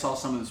movie. I saw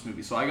some of this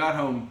movie. So I got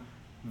home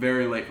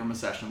very late from a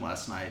session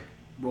last night,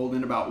 rolled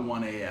in about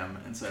 1 a.m.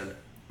 and said,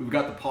 we've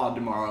got the pod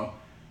tomorrow.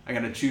 I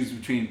got to choose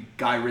between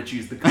Guy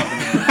Ritchie's The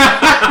Covenant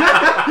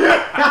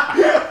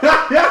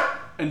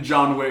and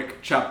John Wick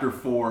Chapter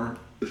 4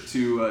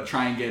 to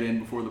try and get in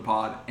before the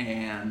pod.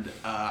 And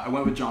I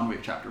went with John Wick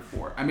Chapter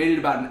 4. I made it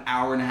about an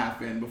hour and a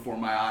half in before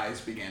my eyes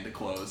began to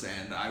close,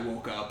 and I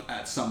woke up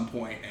at some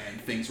point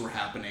and things were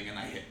happening and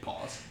I hit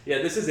pause.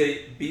 Yeah, this is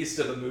a beast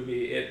of a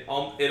movie. It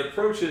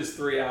approaches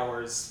 3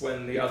 hours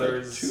when the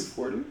others...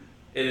 240?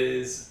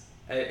 It's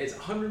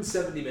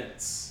 170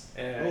 minutes.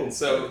 And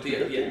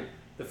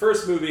the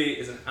first movie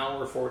is an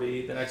hour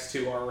 40. The next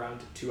two are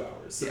around 2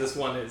 hours. So this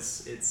one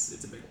it's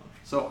a big one.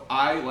 So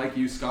I, like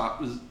you,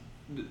 Scott,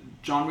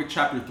 John Wick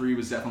Chapter 3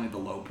 was definitely the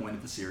low point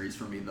of the series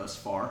for me thus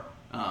far.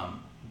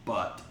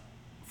 But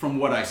from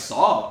what I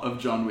saw of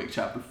John Wick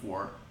Chapter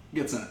 4,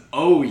 gets an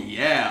oh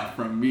yeah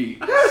from me.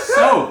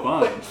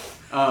 So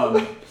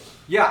fun.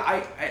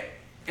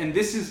 And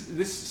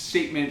this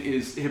statement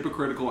is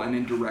hypocritical and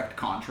in direct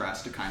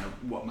contrast to kind of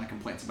what my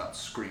complaints about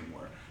Scream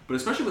were. But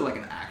especially with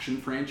an action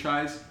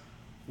franchise,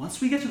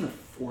 once we get to the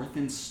fourth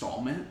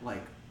installment,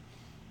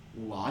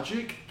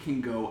 logic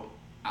can go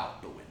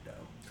out the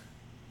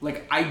window.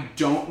 I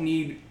don't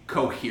need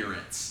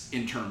coherence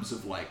in terms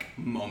of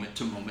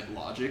moment-to-moment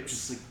logic.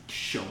 Just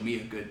show me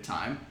a good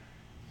time.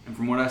 And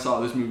from what I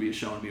saw, this movie is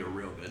showing me a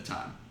real good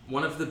time.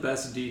 One of the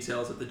best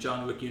details of the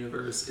John Wick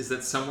universe is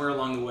that somewhere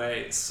along the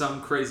way,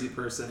 some crazy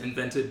person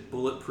invented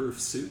bulletproof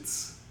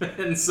suits.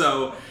 And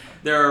so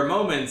there are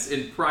moments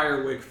in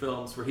prior Wick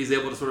films where he's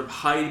able to sort of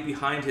hide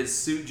behind his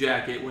suit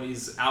jacket when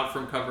he's out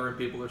from cover and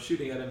people are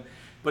shooting at him.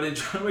 But in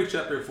John Wick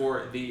Chapter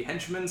 4, the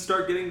henchmen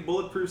start getting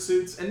bulletproof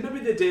suits, and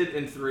maybe they did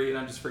in 3, and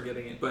I'm just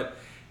forgetting it, but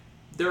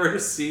there are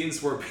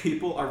scenes where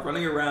people are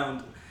running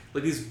around,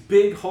 these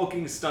big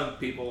hulking stunt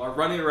people are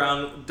running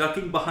around,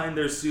 ducking behind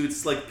their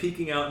suits,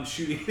 peeking out and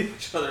shooting at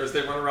each other as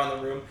they run around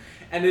the room.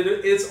 And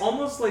it's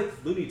almost like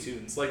Looney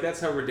Tunes. That's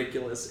how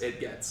ridiculous it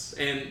gets.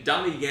 And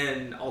Donnie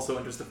Yen also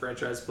enters the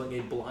franchise playing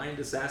a blind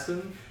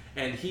assassin,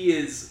 and he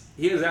is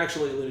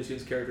actually a Looney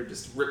Tunes character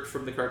just ripped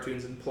from the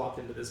cartoons and plopped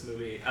into this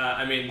movie.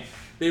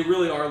 They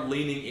really are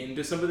leaning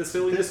into some of the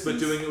silliness, but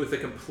doing it with a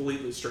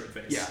completely straight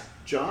face. Yeah.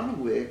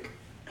 John Wick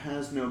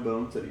has no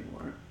bones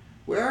anymore.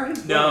 Where are his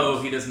bones?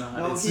 No, he does not.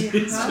 No, he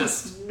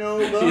has no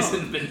bones. He's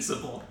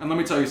invincible. And let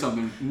me tell you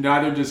something.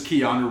 Neither does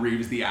Keanu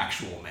Reeves, the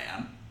actual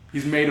man.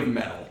 He's made of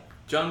metal.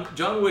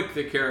 John Wick,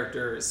 the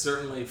character,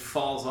 certainly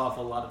falls off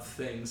a lot of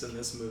things in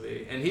this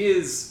movie. And he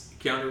is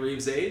Keanu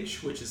Reeves'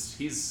 age, which is...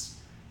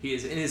 He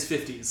is in his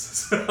 50s,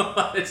 so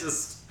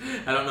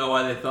I don't know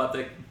why they thought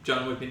that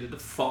John Wick needed to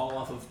fall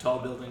off of tall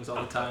buildings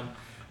all the time.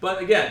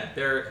 But again,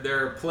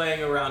 they're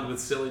playing around with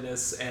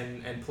silliness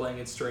and playing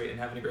it straight and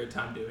having a great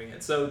time doing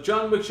it. So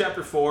John Wick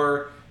Chapter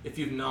 4, if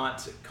you've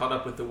not caught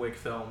up with the Wick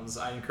films,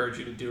 I encourage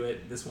you to do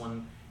it. This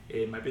one,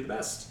 it might be the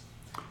best.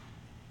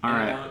 All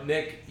right.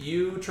 Nick,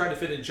 you tried to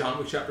fit in John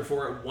Wick Chapter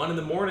 4 at 1 in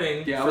the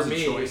morning for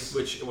me,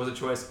 which was a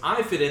choice.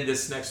 I fit in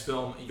this next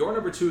film, your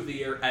number 2 of the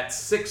year, at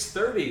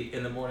 6:30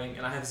 in the morning,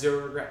 and I have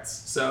zero regrets.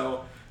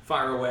 So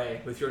fire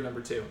away with your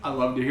number 2. I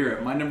love to hear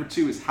it. My number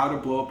 2 is How to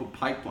Blow Up a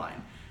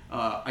Pipeline.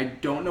 I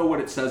don't know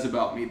what it says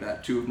about me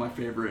that 2 of my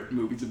favorite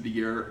movies of the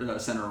year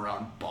center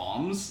around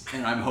bombs,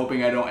 and I'm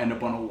hoping I don't end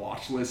up on a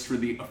watch list for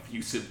the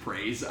effusive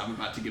praise I'm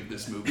about to give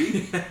this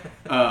movie.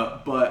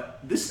 But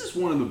this is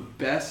one of the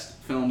best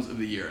films of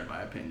the year, in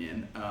my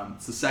opinion.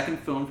 It's the second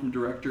film from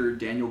director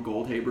Daniel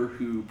Goldhaber,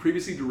 who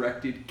previously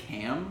directed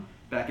Cam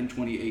back in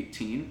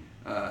 2018,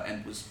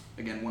 and was,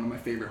 again, one of my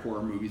favorite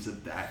horror movies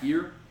of that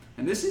year.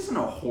 And this isn't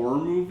a horror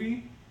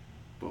movie,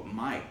 but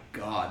my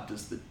God,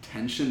 does the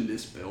tension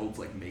this builds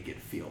make it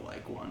feel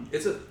like one?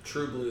 It's a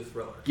true blue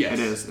thriller. Yes, it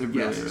is. It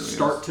really is.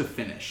 Start to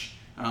finish.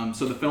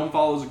 So the film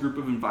follows a group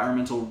of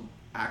environmental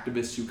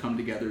activists who come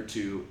together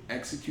to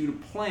execute a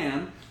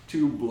plan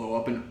to blow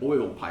up an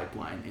oil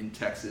pipeline in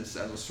Texas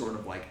as a sort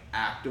of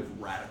act of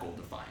radical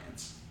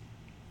defiance.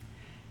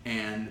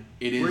 And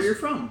it is where you're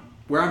from.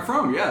 Where I'm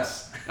from,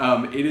 yes.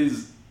 It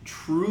is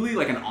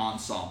truly an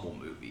ensemble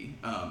movie.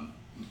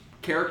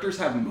 Characters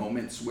have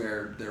moments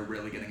where they're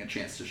really getting a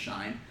chance to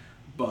shine,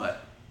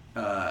 but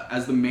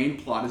as the main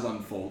plot is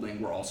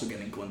unfolding, we're also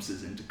getting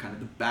glimpses into kind of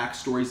the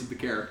backstories of the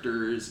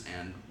characters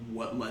and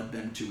what led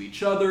them to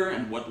each other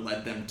and what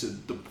led them to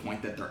the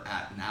point that they're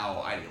at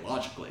now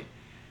ideologically.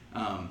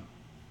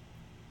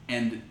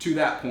 And to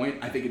that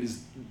point, I think it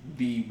is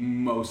the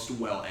most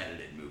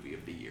well-edited movie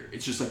of the year.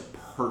 It's just like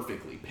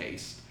perfectly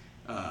paced.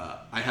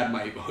 I had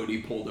my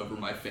hoodie pulled over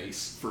my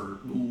face for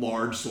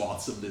large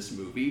swaths of this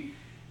movie.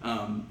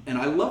 And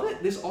I love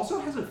it. This also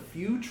has a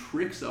few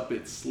tricks up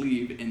its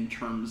sleeve in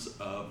terms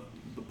of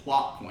the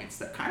plot points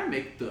that kind of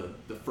make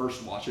the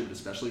first watch of it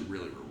especially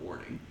really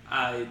rewarding.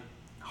 I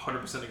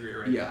 100% agree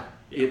right Yeah.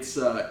 It's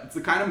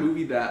the kind of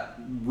movie that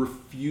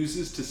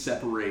refuses to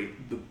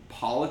separate the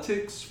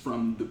politics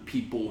from the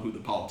people who the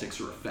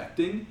politics are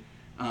affecting.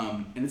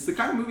 And it's the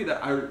kind of movie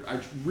that I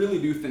really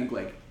do think,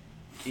 like,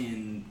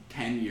 in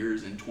 10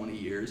 years and 20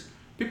 years,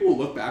 people will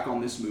look back on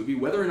this movie,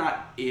 whether or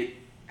not it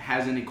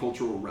has any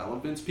cultural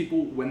relevance.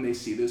 People, when they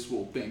see this,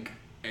 will think,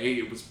 A,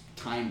 it was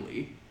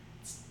timely,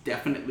 it's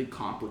definitely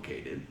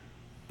complicated,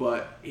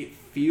 but it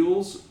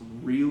feels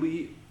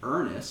really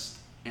earnest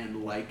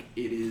and like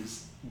it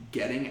is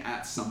getting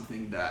at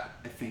something that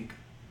I think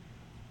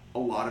a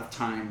lot of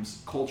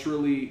times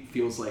culturally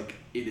feels like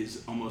it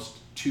is almost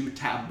too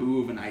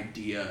taboo of an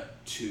idea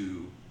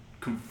to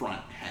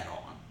confront head on.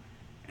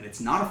 And it's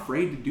not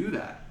afraid to do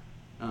that.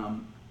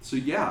 So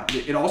yeah,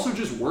 it also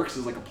just works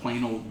as like a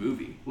plain old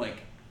movie. Like,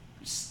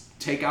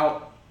 take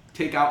out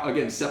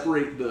again,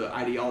 separate the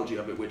ideology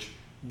of it, which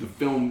the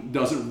film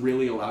doesn't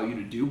really allow you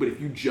to do. But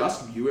if you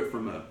just view it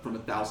from a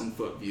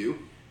 1,000-foot view,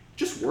 it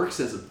just works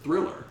as a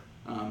thriller.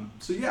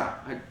 So yeah,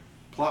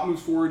 plot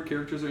moves forward,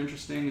 characters are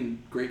interesting,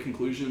 and great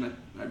conclusion.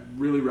 I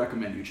really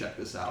recommend you check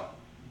this out.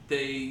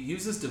 They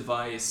use this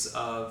device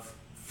of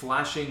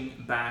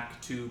flashing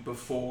back to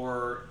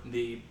before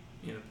the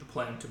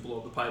plan to blow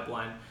up the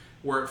pipeline,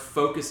 where it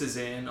focuses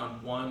in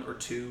on one or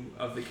two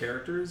of the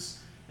characters.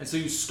 And so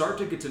you start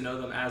to get to know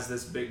them as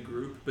this big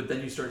group, but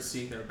then you start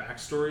seeing their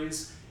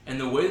backstories. And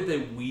the way that they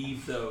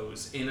weave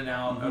those in and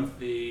out of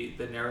the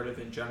narrative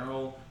in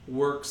general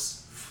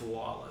works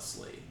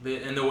flawlessly.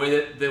 And the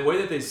way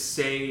that they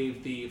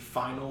save the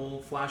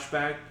final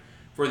flashback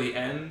for the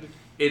end,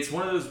 it's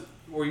one of those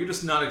where you're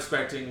just not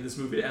expecting this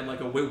movie to end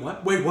like a wait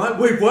what?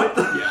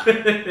 Yeah.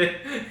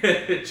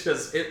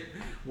 it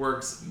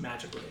works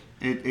magically.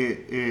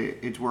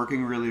 It's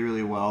working really,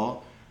 really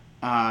well.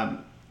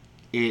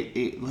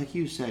 It like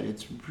you said,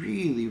 it's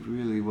really,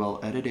 really well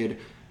edited,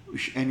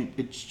 and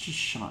it's just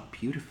shot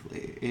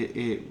beautifully.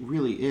 It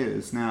really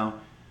is. Now,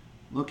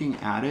 looking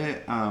at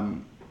it,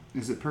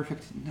 is it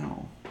perfect?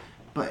 No,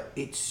 but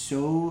it's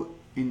so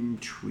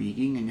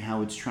intriguing in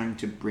how it's trying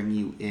to bring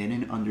you in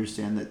and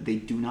understand that they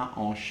do not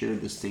all share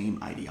the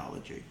same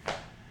ideology.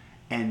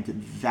 And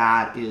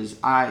that is,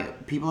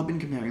 people have been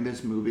comparing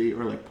this movie,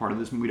 or like part of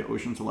this movie, to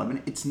Ocean's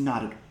 11. It's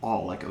not at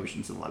all like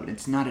Ocean's 11.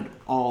 It's not at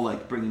all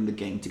like bringing the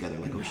gang together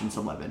like Ocean's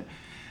 11.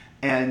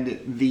 And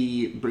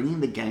the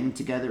bringing the gang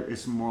together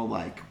is more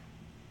like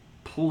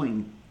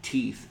pulling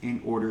teeth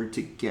in order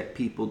to get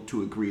people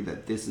to agree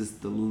that this is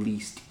the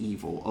least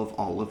evil of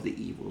all of the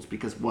evils,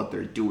 because what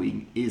they're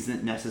doing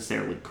isn't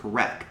necessarily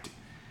correct,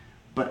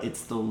 but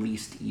it's the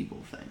least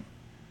evil thing.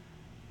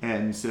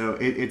 And so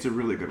it's a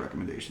really good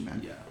recommendation,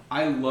 man. Yeah.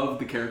 I love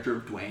the character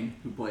of Dwayne,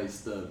 who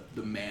plays the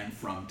man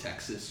from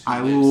Texas.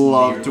 I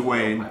love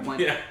Dwayne.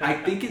 Yeah. I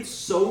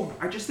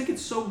just think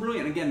it's so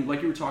brilliant. Again,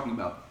 like you were talking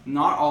about,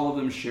 not all of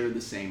them share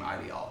the same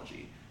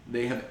ideology.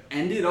 They have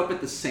ended up at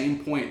the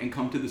same point and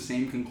come to the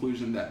same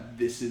conclusion that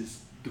this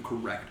is the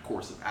correct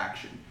course of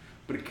action.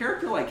 But a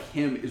character like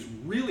him is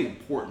really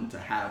important to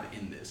have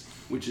in this,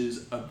 which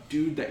is a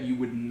dude that you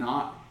would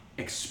not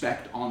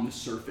expect on the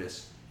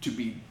surface to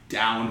be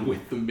down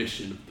with the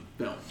mission of the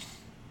film.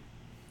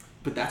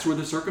 But that's where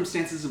the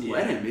circumstances have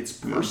led him. It's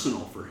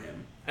personal for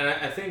him. And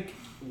I think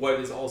what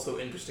is also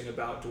interesting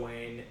about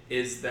Dwayne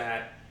is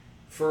that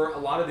for a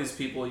lot of these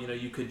people,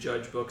 you could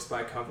judge books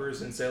by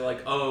covers and say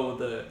like, oh,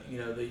 the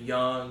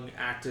young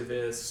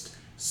activist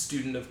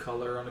student of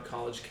color on a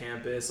college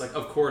campus. Like,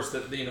 of course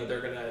that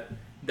they're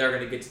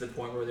gonna get to the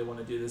point where they want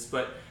to do this.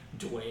 But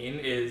Dwayne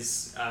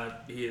is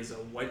he is a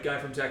white guy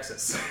from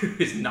Texas.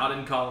 He's not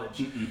in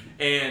college,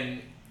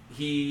 and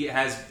he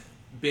has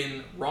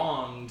been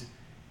wronged.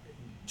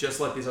 Just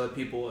like these other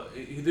people,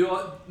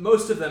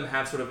 most of them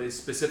have sort of a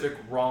specific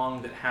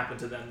wrong that happened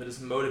to them that is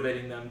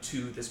motivating them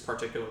to this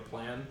particular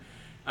plan.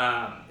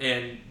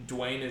 And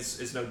Dwayne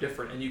is no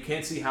different. And you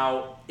can't see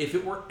how, if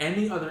it were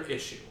any other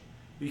issue,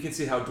 you can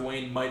see how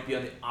Dwayne might be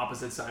on the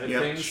opposite side of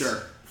things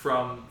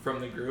from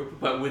the group.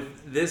 But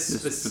with this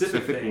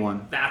specific thing,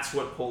 one, that's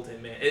what pulled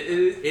him in.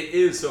 It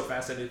is so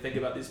fascinating to think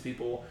about these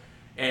people.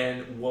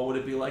 And what would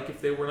it be like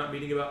if they were not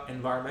meeting about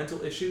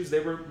environmental issues? They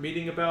were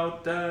meeting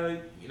about,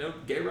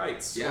 gay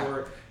rights. Yeah.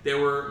 Or they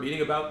were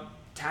meeting about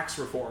tax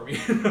reform.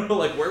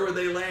 Like, where would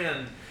they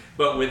land?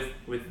 But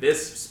with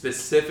this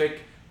specific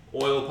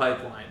oil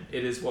pipeline,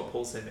 it is what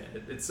pulls him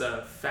in. It's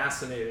a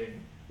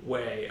fascinating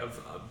way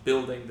of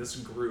building this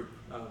group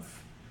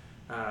of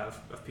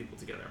people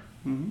together.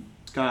 Mm-hmm.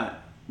 Scott,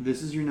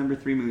 this is your number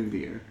 3 movie of the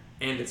year.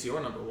 And it's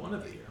your number one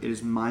of the year. It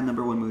is my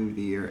number one movie of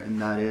the year, and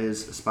that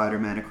is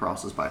Spider-Man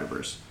Across the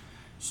Spider-Verse.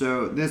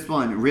 So this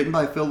one, written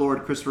by Phil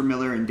Lord, Christopher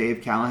Miller, and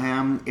Dave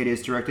Callahan. It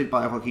is directed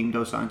by Joaquin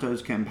Dos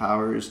Santos, Ken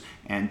Powers,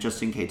 and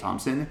Justin K.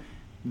 Thompson.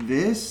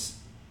 This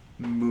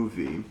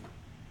movie,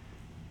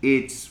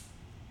 it's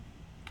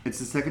the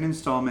second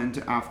installment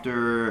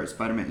after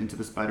Spider-Man Into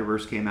the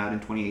Spider-Verse came out in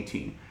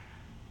 2018.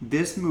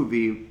 This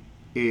movie,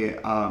 and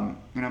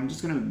I'm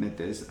just going to admit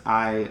this,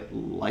 I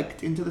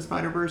liked Into the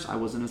Spider-Verse. I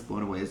wasn't as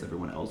blown away as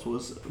everyone else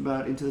was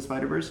about Into the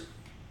Spider-Verse.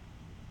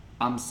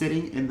 I'm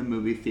sitting in the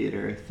movie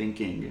theater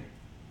thinking,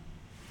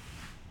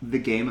 the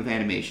game of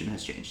animation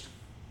has changed.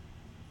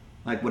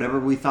 Like, whatever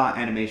we thought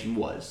animation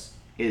was,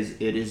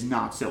 it is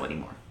not so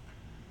anymore.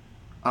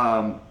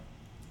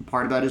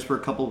 Part of that is for a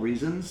couple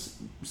reasons.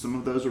 Some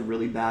of those are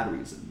really bad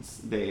reasons.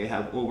 They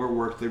have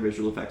overworked their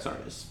visual effects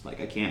artists.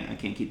 Like, I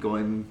can't keep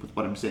going with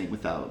what I'm saying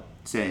without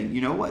saying, you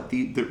know what,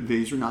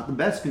 these are not the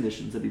best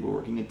conditions that people are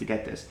working in to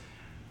get this.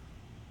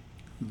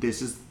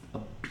 This is a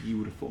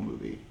beautiful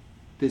movie.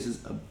 This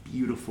is a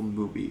beautiful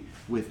movie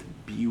with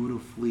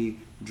beautifully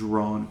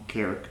drawn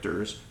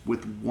characters,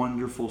 with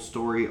wonderful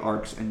story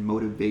arcs and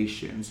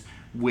motivations,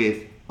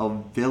 with a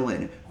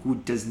villain who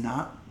does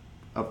not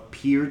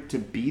appear to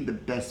be the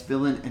best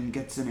villain and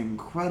gets an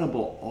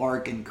incredible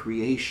arc and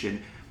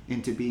creation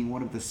into being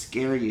one of the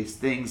scariest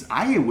things.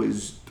 I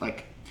was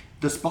like,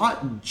 the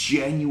Spot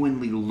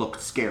genuinely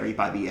looked scary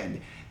by the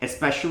end,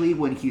 especially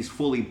when he's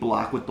fully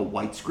black with the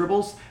white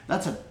scribbles.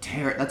 That's a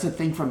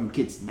thing from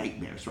kids'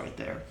 nightmares right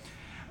there.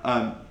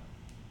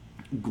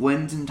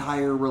 Gwen's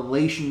entire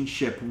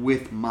relationship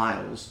with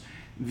Miles,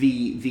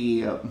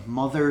 the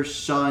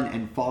mother-son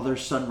and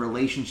father-son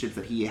relationships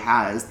that he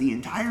has, the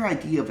entire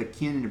idea of a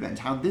canon event,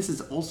 how this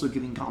is also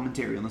giving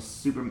commentary on the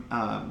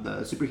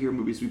superhero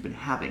movies we've been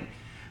having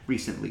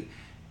recently,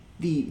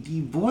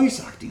 the voice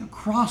acting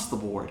across the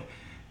board,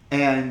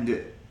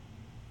 and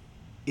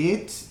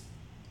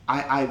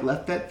I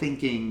left that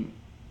thinking,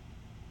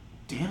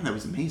 damn, that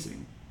was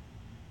amazing.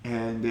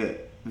 And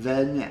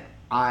then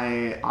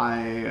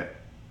I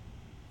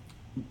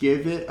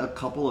give it a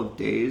couple of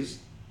days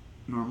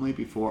normally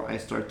before I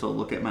start to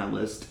look at my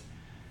list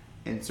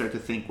and start to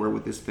think, where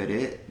would this fit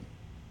it?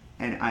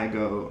 And I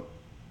go,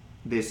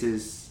 this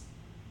is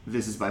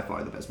by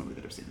far the best movie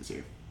that I've seen this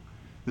year.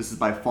 This is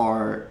by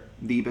far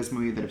the best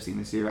movie that I've seen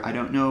this year. I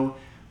don't know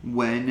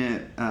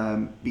when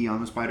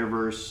Beyond the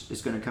Spider-Verse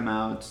is going to come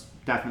out.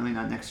 Definitely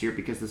not next year,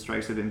 because the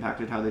strikes have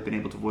impacted how they've been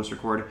able to voice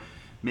record.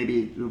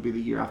 Maybe it'll be the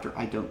year after.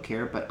 I don't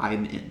care, but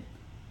I'm in.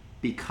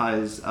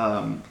 Because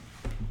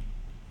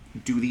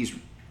do these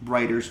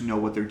writers know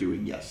what they're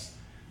doing? Yes.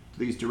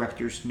 Do these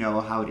directors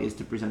know how it is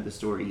to present the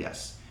story?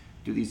 Yes.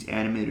 Do these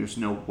animators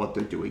know what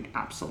they're doing?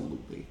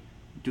 Absolutely.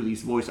 Do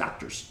these voice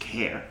actors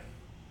care?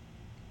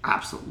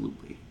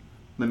 Absolutely.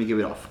 Let me give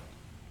it off.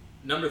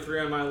 Number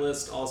 3 on my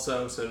list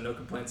also, so no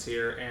complaints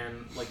here.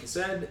 And like you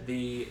said,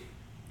 the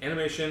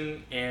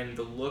animation and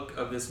the look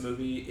of this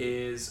movie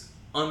is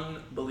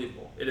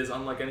unbelievable. It is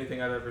unlike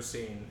anything I've ever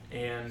seen.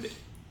 And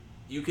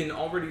you can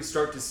already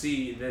start to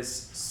see this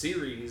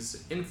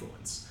series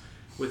influence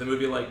with a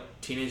movie like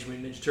Teenage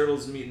Mutant Ninja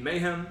Turtles Mutant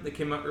Mayhem that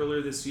came out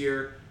earlier this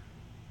year,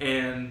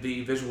 and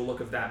the visual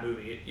look of that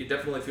movie. It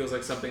definitely feels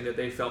like something that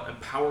they felt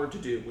empowered to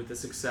do with the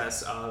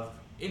success of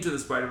Into the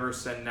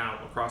Spider-Verse and now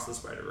Across the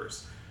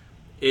Spider-Verse.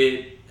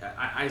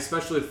 I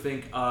especially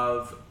think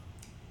of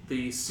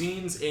the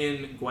scenes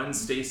in Gwen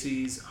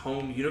Stacy's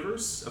home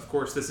universe. Of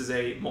course, this is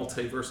a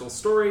multiversal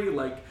story,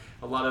 like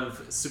a lot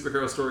of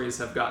superhero stories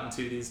have gotten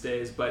to these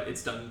days, but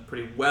it's done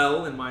pretty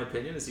well, in my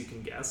opinion, as you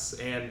can guess.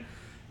 And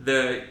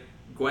the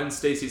Gwen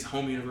Stacy's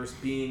home universe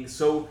being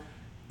so,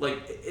 like,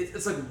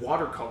 it's like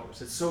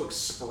watercolors. It's so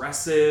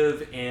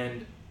expressive,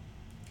 and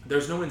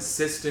there's no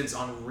insistence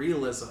on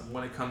realism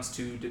when it comes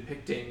to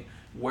depicting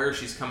where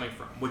she's coming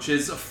from, which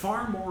is a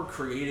far more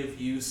creative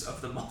use of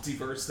the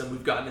multiverse than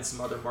we've gotten in some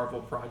other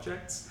Marvel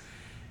projects.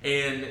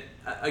 And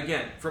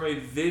again, from a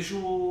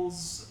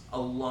visuals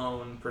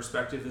alone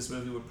perspective, this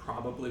movie would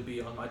probably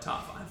be on my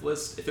top 5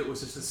 list if it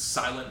was just a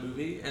silent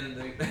movie and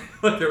like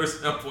there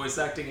was no voice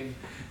acting and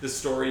the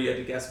story you had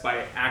to guess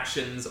by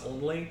actions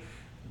only.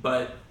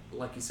 But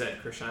like you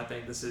said, Christian, I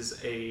think this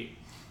is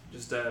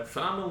just a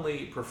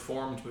phenomenally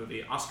performed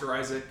movie. Oscar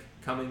Isaac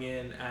coming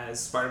in as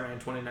Spider-Man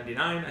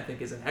 2099, I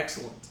think, is an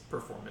excellent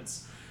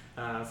performance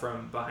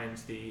from behind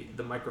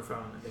the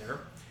microphone there.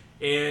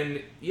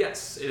 And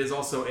yes, it is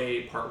also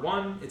a part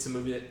 1. It's a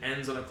movie that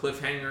ends on a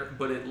cliffhanger,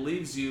 but it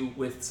leaves you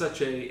with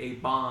such a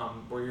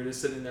bomb where you're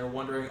just sitting there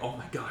wondering, oh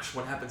my gosh,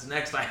 what happens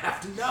next? I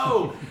have to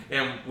know!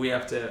 And we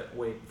have to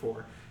wait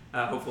for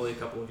hopefully a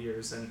couple of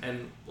years.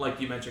 And like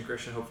you mentioned,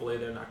 Christian, hopefully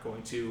they're not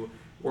going to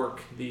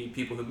work the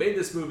people who made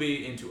this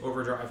movie into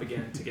overdrive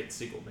again to get the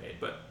sequel made.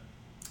 But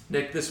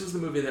Nick, this was the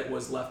movie that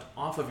was left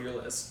off of your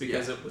list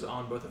because it was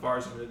on both of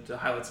ours and to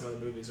highlight some other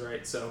movies,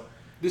 right? So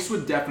this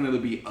would definitely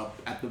be up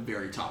at the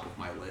very top of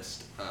my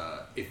list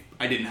if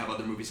I didn't have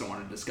other movies I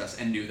wanted to discuss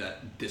and knew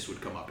that this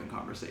would come up in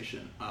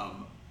conversation.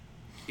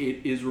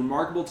 It is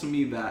remarkable to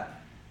me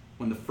that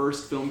when the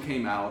first film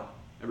came out,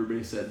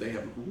 Everybody said they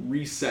have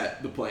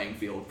reset the playing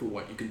field for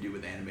what you can do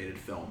with animated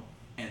film.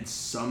 And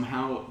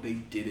somehow they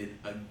did it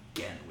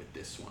again with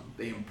this one.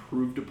 They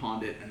improved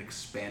upon it and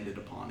expanded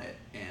upon it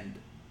and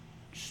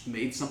just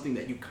made something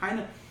that you kind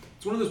of...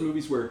 It's one of those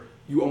movies where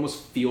you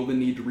almost feel the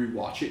need to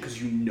rewatch it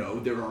because you know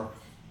there are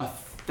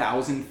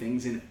 1,000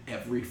 things in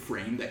every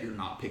frame that you're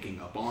not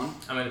picking up on.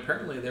 I mean,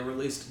 apparently they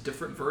released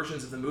different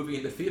versions of the movie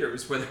into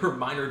theaters where there were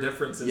minor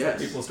differences that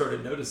people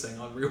started noticing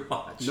on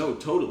rewatch. No,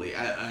 totally.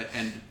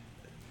 And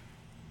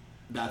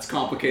that's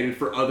complicated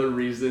for other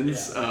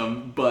reasons.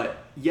 Yeah. But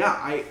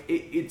yeah,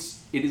 it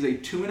is a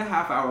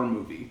 2.5-hour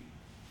movie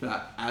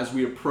that as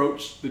we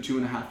approached the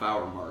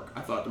 2.5-hour mark,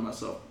 I thought to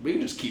myself, we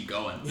can just keep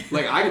going.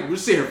 Like, I could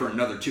just sit here for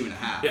another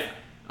 2.5. Yeah.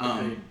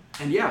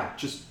 And yeah,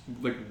 just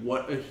like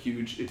what a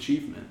huge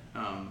achievement.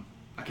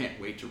 I can't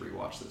wait to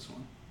rewatch this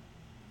one.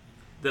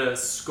 The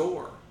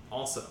score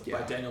also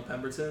by Daniel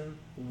Pemberton,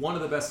 one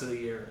of the best of the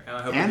year, and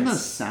I hope. And the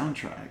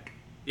soundtrack.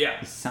 Yeah.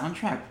 The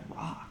soundtrack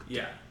rocked.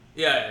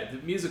 Yeah,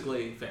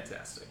 musically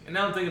fantastic. And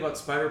now I'm thinking about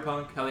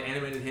Spider-Punk, how they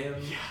animated him,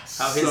 Yes,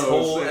 how his so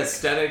whole sick.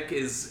 Aesthetic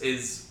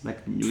is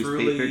Like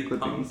truly newspaper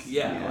punk. clippings.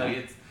 Yeah, like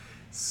it's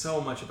so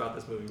much about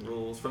this movie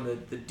rules, from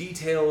the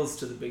details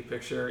to the big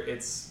picture.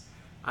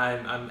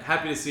 I'm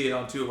happy to see it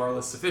on 2 of our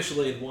lists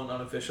officially and 1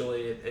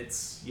 unofficially.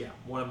 It's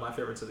one of my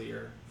favorites of the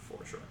year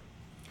for sure.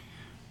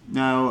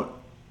 Now,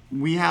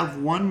 we have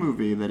one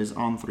movie that is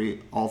on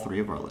all three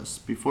of our lists.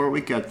 Before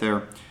we get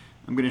there,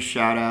 I'm going to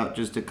shout out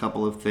just a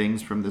couple of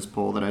things from this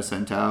poll that I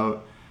sent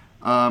out.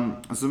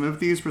 Some of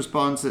these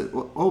responses...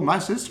 Oh, my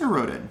sister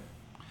wrote in.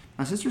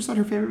 My sister said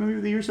her favorite movie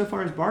of the year so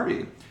far is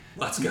Barbie.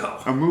 Let's go.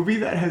 A movie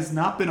that has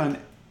not been on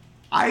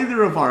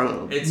either of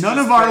our... It's none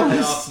just of our barely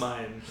lists. off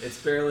mine.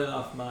 It's barely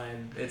off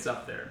mine. It's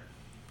up there.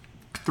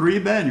 3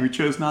 men who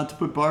chose not to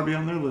put Barbie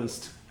on their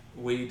list.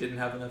 We didn't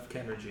have enough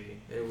Kennergy.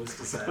 It was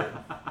decided.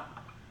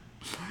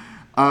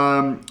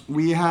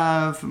 We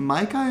have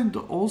Micah and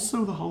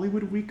also the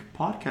Hollywood Week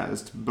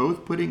podcast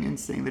both putting in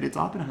saying that it's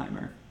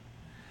Oppenheimer.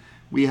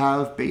 We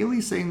have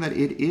Bailey saying that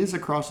it is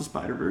Across the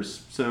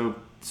Spider-Verse, so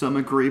some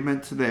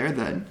agreement there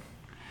then.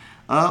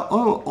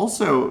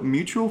 Also,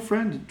 mutual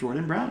friend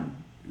Jordan Brown,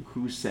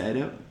 who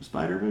said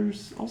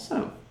Spider-Verse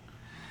also.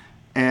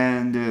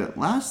 And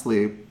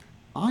lastly,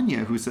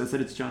 Anya, who says that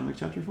it's John Wick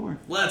Chapter 4.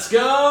 Let's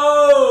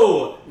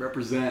go!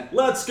 Represent.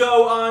 Let's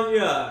go,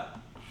 Anya!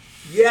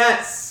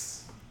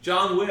 Yes!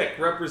 John Wick,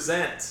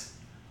 represent.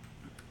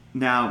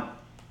 Now,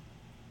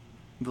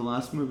 the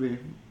last movie,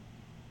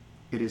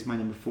 it is my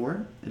number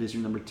 4, it is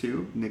your number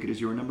 2, Nick, it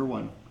is your number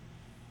 1,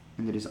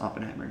 and it is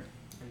Oppenheimer.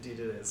 Indeed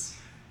it is.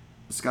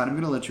 Scott, I'm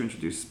going to let you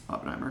introduce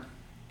Oppenheimer.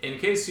 In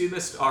case you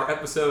missed our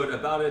episode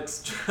about it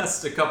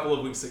just a couple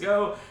of weeks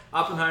ago,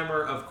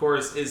 Oppenheimer, of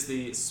course, is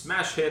the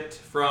smash hit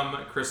from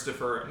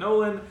Christopher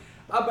Nolan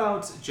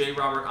about J.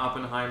 Robert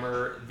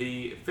Oppenheimer,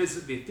 the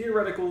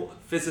theoretical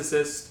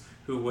physicist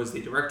who was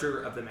the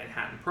director of the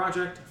Manhattan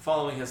Project,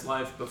 following his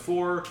life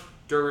before,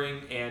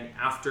 during, and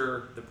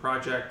after the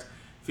project,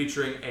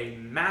 featuring a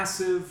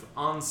massive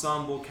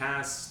ensemble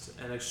cast,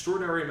 an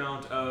extraordinary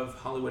amount of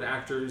Hollywood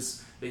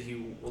actors that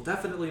you will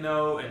definitely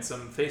know, and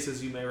some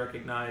faces you may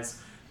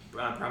recognize,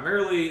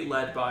 primarily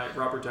led by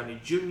Robert Downey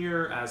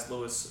Jr. as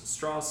Louis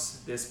Strauss,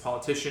 this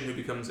politician who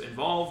becomes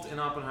involved in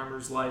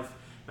Oppenheimer's life,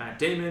 Matt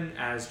Damon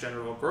as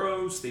General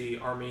Groves, the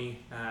army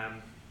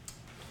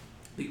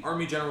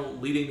general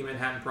leading the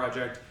Manhattan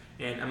Project,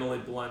 and Emily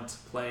Blunt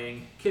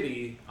playing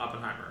Kitty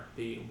Oppenheimer,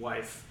 the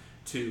wife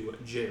to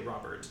J.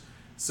 Robert.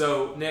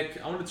 So,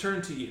 Nick, I want to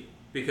turn to you,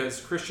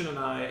 because Christian and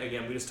I,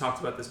 again, we just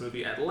talked about this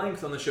movie at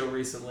length on the show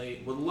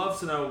recently, would love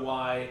to know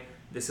why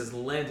this has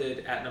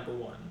landed at number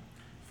 1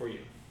 for you.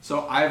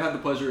 So I've had the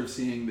pleasure of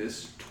seeing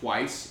this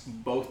twice,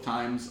 both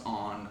times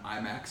on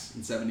IMAX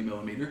in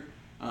 70mm.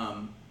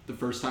 The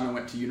first time I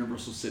went to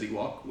Universal City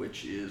Walk,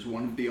 which is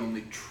one of the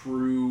only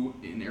true,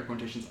 in air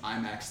quotations,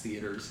 IMAX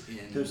theaters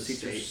in Those the seats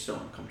state. are so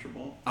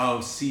uncomfortable. Oh,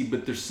 see,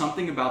 but there's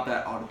something about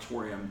that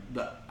auditorium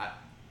that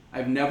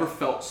I've never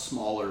felt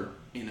smaller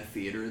in a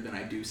theater than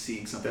I do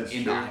seeing something That's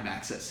in true.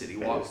 IMAX at City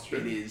Walk. That is true.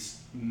 It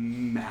is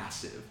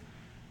massive,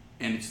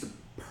 and it's the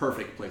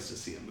perfect place to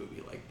see a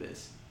movie like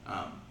this.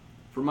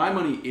 For my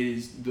money, it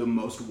is the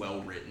most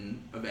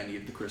well-written of any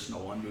of the Chris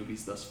Nolan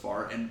movies thus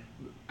far, and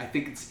I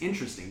think it's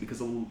interesting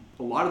because a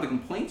lot of the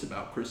complaints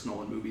about Chris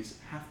Nolan movies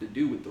have to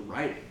do with the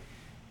writing.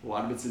 A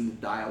lot of it's in the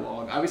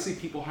dialogue. Obviously,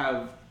 people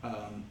have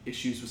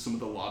issues with some of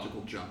the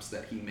logical jumps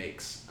that he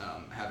makes,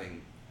 having,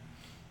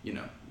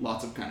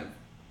 lots of kind of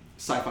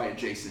sci-fi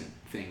adjacent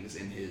things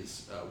in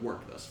his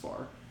work thus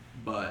far.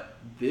 But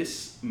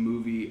this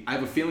movie, I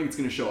have a feeling it's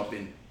going to show up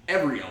in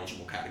every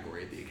eligible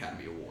category at the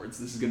Academy Awards.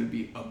 This is going to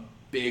be a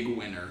big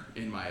winner,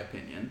 in my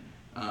opinion.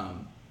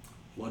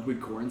 Ludwig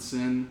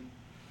Göransson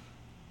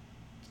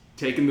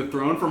taking the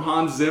throne from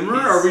Hans Zimmer.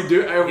 Are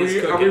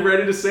we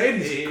ready to say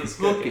it? He's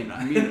cooking.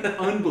 I mean,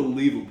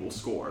 unbelievable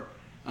score.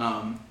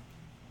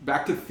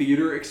 Back to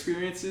theater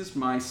experiences.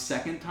 My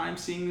second time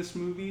seeing this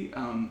movie,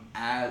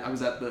 I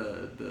was at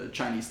the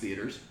Chinese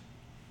theaters,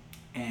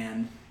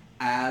 and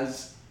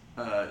as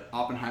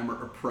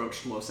Oppenheimer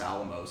approached Los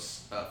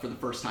Alamos for the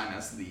first time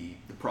as the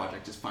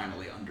project is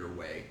finally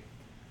underway,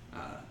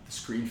 the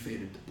screen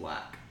faded to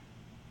black.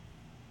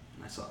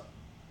 And I saw,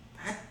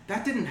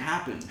 that didn't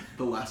happen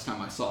the last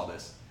time I saw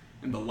this.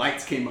 And the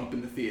lights came up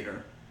in the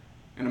theater,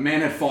 and a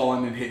man had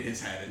fallen and hit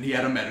his head, and he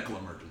had a medical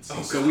emergency.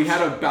 Oh, so we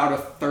had about a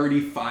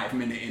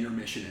 35-minute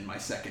intermission in my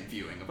second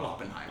viewing of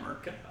Oppenheimer.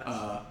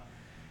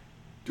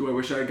 Do I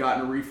wish I had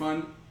gotten a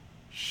refund?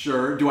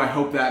 Sure. Do I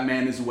hope that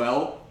man is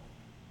well?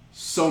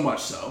 So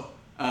much so.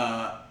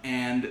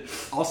 And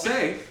I'll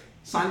say,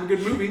 sign of a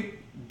good movie.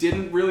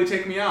 Didn't really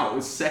take me out. It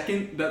was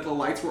second that the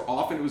lights were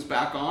off and it was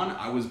back on,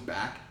 I was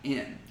back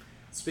in.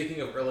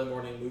 Speaking of early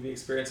morning movie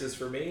experiences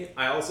for me,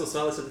 I also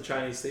saw this at the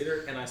Chinese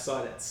theater, and I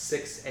saw it at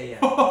 6 a.m.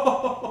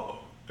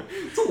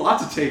 It's a lot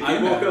to take in.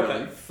 I woke up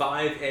at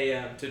 5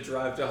 a.m. to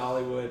drive to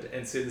Hollywood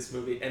and see this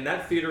movie, and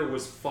that theater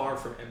was far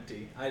from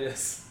empty. I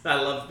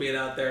loved being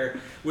out there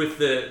with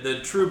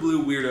the true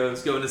blue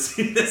weirdos going to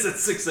see this at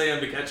 6 a.m.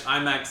 to catch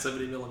IMAX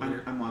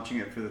 70mm. I'm watching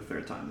it for the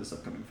third time this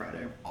upcoming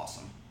Friday.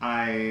 Awesome.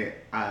 I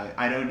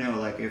don't know,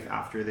 like, if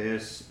after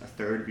this, a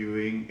third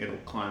viewing, it'll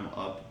climb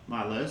up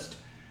my list.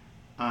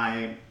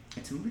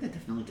 It's a movie that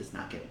definitely does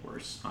not get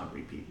worse on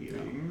repeat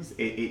viewings. No.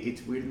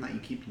 It's weird in that you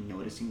keep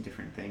noticing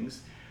different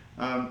things.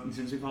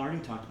 Since we've already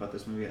talked about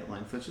this movie at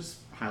length, let's just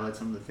highlight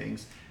some of the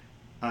things.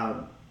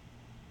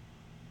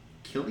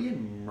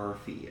 Cillian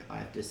Murphy,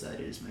 I've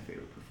decided, is my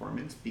favorite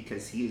performance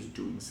because he is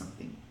doing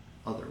something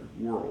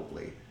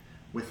otherworldly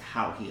with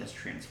how he has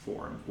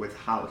transformed, with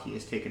how he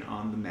has taken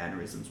on the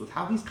mannerisms, with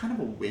how he's kind of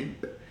a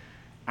wimp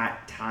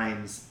at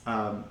times.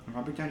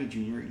 Robert Downey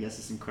Jr., yes,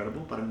 is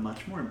incredible, but I'm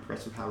much more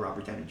impressed with how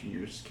Robert Downey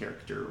Jr.'s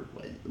character,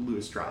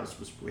 Louis Strauss,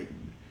 was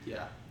written.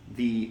 Yeah.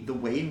 The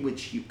way in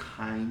which you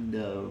kind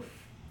of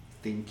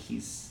think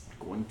he's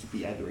going to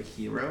be either a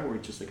hero or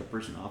just like a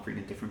person offering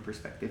a different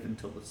perspective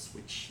until the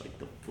switch, like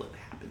the flip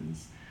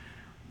happens.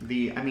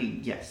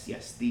 Yes,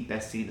 the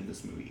best scene in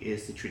this movie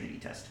is the Trinity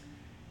test.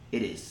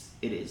 It is.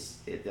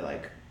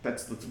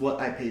 That's what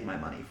I paid my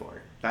money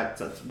for.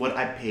 That's what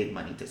I paid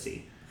money to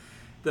see.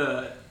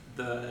 The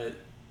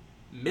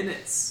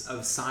minutes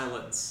of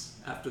silence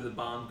after the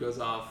bomb goes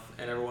off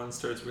and everyone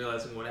starts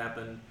realizing what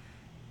happened,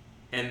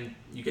 and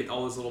you get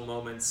all those little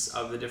moments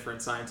of the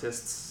different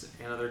scientists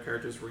and other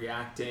characters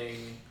reacting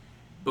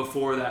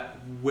before that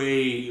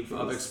wave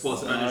of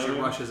explosive energy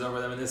rushes over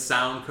them, and this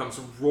sound comes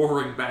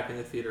roaring back in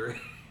the theater.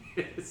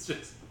 It's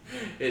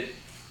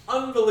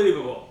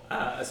unbelievable,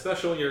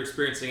 especially when you're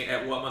experiencing it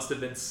at what must have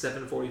been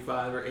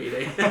 7:45 or 8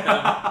 a.m.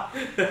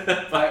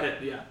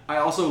 I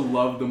also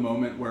love the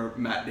moment where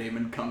Matt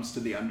Damon comes to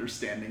the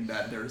understanding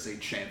that there's a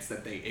chance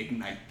that they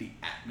ignite the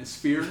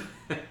atmosphere,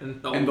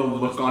 and the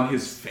look on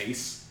his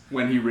face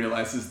when he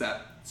realizes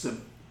that it's a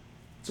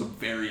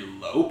very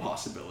low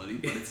possibility,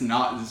 but it's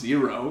not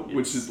zero,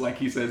 which is, like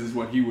he says, is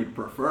what he would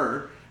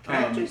prefer. Can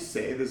I just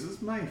say, this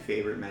is my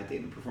favorite Matt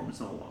Damon performance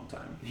in a long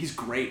time. He's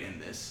great in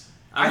this.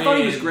 I thought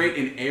he was great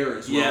in Air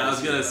as well. Yeah, I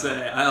was going to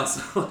say, I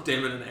also love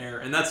Damon in Air.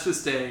 And that's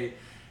just a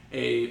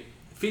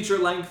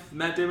feature-length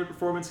Matt Damon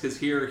performance, because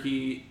here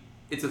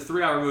it's a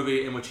 3-hour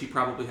movie in which he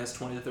probably has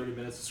 20 to 30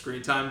 minutes of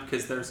screen time,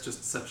 because there's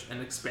just such an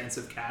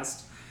expansive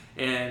cast.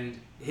 And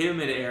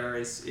him in Air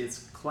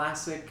is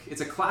classic.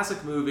 It's a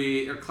classic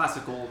movie, or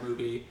classical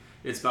movie.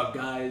 It's about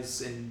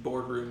guys in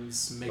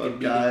boardrooms making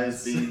meetings.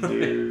 Guys being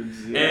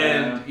dudes,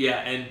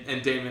 yeah.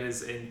 And Damon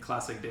is in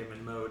classic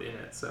Damon mode in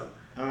it, so...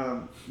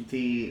 what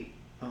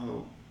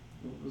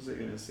was I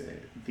gonna say?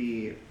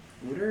 Benny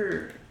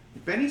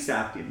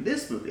Safdie in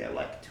this movie I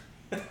liked.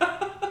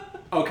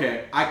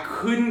 Okay, I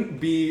couldn't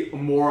be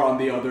more on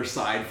the other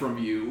side from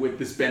you with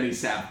this Benny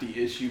Safdie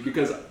issue,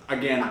 because,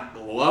 again,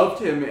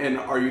 loved him in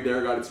Are You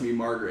There, God, It's Me,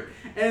 Margaret,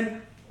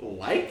 and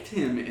liked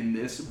him in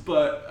this,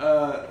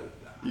 but,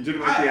 you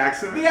didn't like the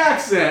accent? The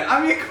accent!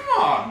 I mean,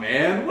 come on,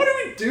 man. What are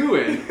we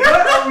doing?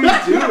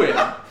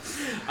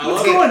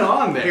 What's going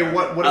on there? Okay,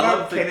 what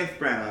about Kenneth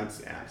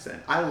Branagh's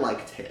accent? I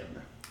liked him.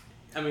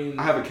 I mean,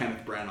 I have a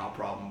Kenneth Branagh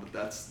problem, but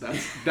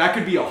that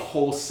could be a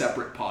whole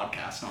separate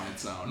podcast on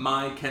its own.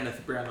 My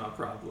Kenneth Branagh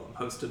problem,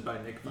 hosted by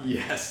Nick Vyner.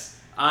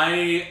 Yes.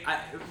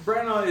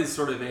 Branagh is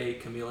sort of a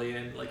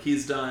chameleon. Like,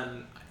 he's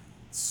done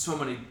so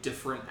many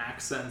different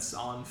accents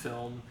on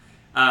film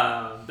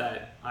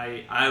that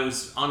I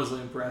was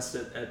honestly impressed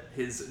at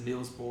his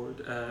Niels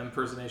Bohr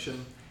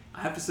impersonation. I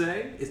have to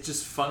say, it's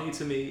just funny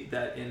to me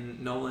that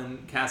in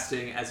Nolan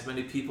casting as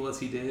many people as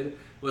he did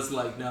was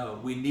like, no,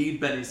 we need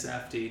Benny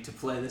Safdie to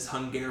play this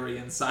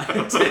Hungarian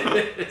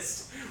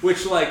scientist.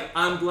 Which, like,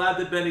 I'm glad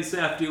that Benny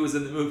Safdie was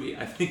in the movie.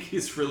 I think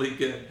he's really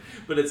good.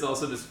 But it's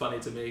also just funny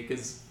to me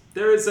because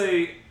this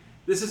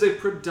is a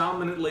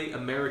predominantly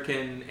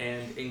American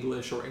and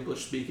English or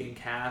English-speaking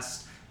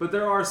cast. But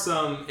there are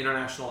some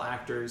international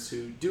actors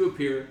who do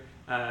appear,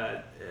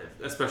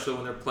 especially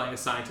when they're playing a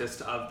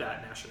scientist of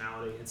that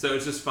nationality. And so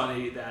it's just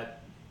funny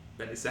that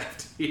Benny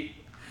Safdie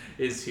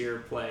is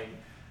here playing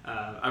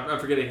I'm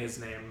forgetting his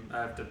name. I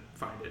have to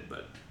find it,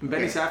 but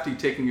Benny Safdie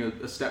taking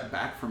a step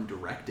back from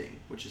directing,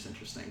 which is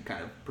interesting,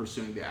 kind of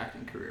pursuing the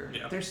acting career.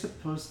 Yeah. They're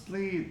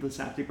supposedly, the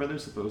Safdie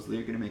brothers supposedly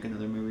are going to make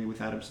another movie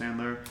with Adam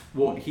Sandler.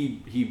 Well,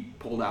 he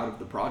pulled out of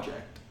the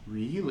project.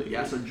 Really?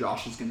 Yeah, so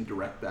Josh is going to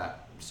direct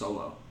that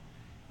solo.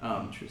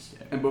 Interesting.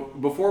 And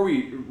before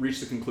we reach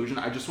the conclusion,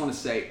 I just want to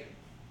say,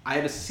 I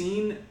had a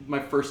scene my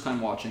first time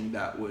watching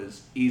that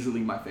was easily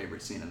my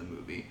favorite scene in the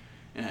movie.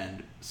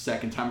 And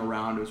second time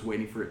around, I was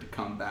waiting for it to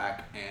come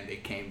back, and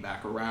it came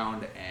back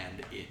around,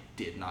 and it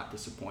did not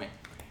disappoint.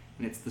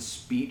 And it's the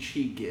speech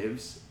he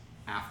gives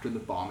after the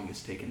bombing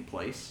has taken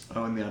place.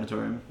 Oh, in the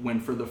auditorium?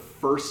 When for the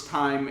first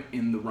time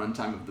in the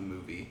runtime of the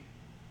movie,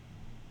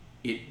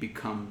 it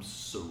becomes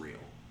surreal.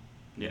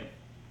 Yeah.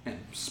 And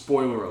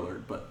spoiler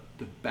alert, but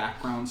the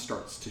background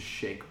starts to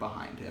shake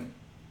behind him.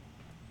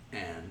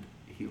 And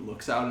he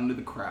looks out into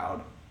the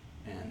crowd,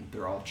 and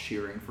they're all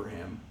cheering for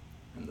him.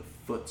 And the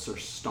foots are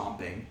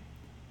stomping,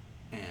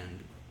 and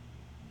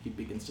he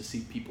begins to see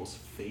people's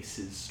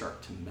faces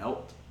start to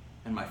melt.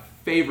 And my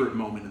favorite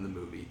moment in the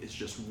movie is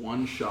just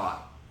one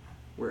shot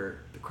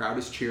where the crowd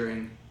is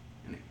cheering,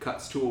 and it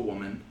cuts to a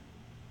woman,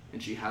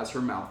 and she has her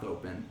mouth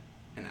open,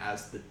 and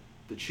as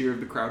the cheer of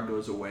the crowd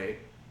goes away,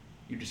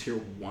 you just hear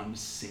one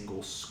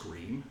single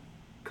scream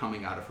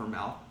coming out of her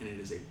mouth, and it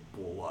is a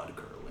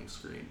blood-curdling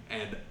scream.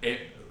 And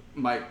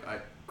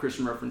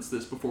Christian referenced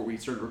this before we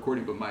started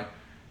recording, but my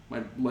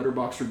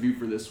Letterboxd review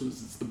for this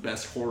was it's the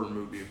best horror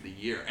movie of the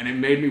year. And it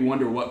made me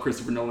wonder what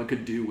Christopher Nolan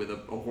could do with a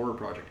horror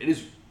project. It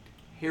is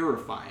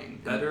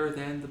terrifying. Better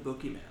than The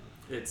Boogeyman,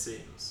 it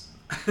seems.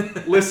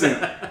 Listen,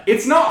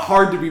 it's not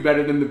hard to be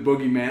better than The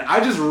Boogeyman. I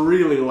just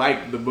really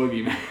like The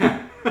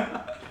Boogeyman.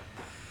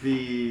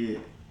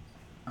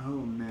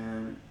 Oh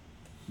man,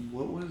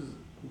 what was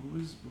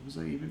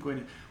I even going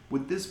to?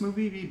 Would this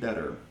movie be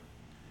better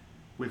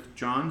with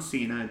John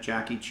Cena,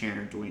 Jackie Chan,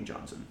 or Dwayne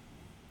Johnson?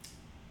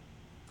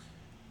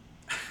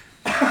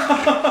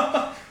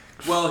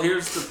 Well,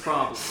 here's the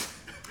problem.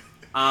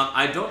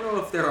 I don't know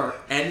if there are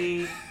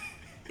any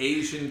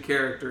Asian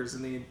characters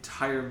in the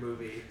entire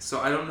movie,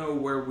 so I don't know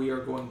where we are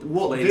going to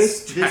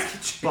place Jackie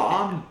this Chan.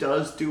 bomb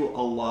does do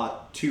a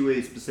lot to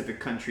a specific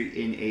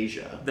country in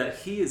Asia That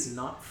he is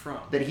not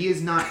from. but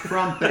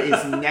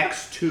is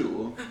next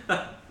to.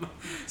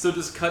 So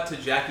just cut to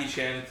Jackie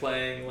Chan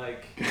playing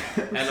like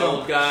an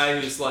old guy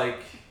who's like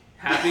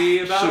happy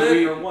about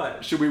or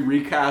what? Should we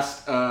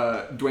recast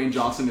Dwayne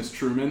Johnson as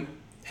Truman?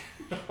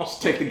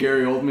 Just take the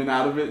Gary Oldman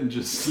out of it and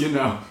just,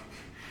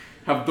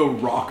 have The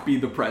Rock be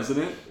the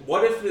president?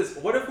 What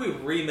if we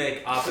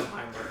remake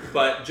Oppenheimer,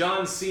 but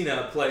John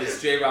Cena plays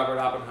J. Robert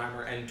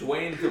Oppenheimer and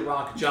Dwayne The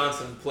Rock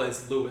Johnson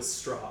plays Louis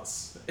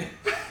Strauss?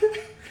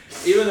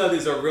 Even though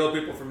these are real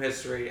people from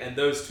history, and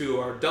those two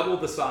are double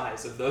the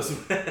size of those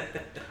men.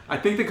 I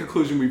think the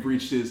conclusion we've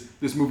reached is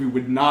this movie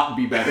would not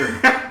be better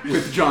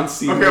with John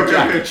Cena,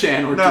 Jackie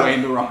Chan, or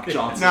Dwayne The Rock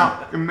Johnson.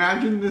 Now,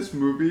 imagine this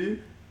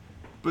movie,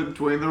 but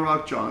Dwayne The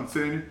Rock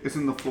Johnson is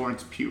in the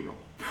Florence Pugh role.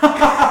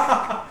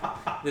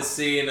 The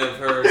scene of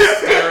her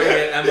staring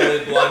at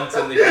Emily Blunt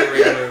in the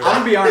hearing room. I'm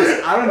gonna be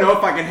honest, I don't know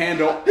if I can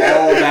handle all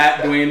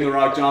that Dwayne The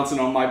Rock Johnson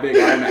on my big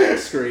IMAX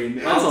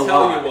screen. I'll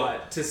tell you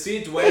what, to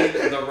see Dwayne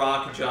The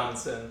Rock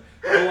Johnson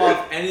pull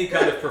off any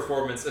kind of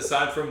performance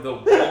aside from the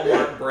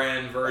Walmart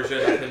brand version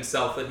of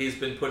himself that he's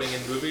been putting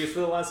in movies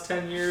for the last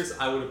 10 years,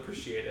 I would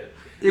appreciate it.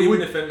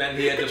 Even if it meant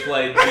he had to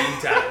play Gene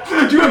Talon.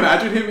 Could you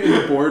imagine him in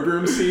the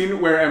boardroom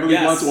scene where Emily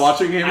Blunt's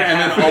watching him and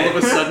then all of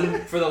a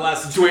sudden for the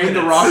last Dwayne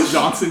The Rock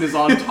Johnson is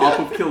on top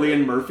of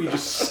Cillian Murphy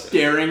just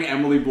staring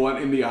Emily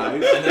Blunt in the eyes?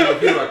 And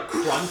then you hear a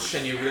crunch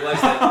and you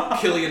realize that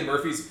Cillian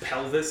Murphy's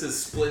pelvis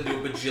is split into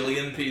a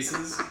bajillion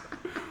pieces.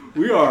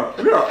 We are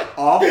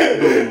off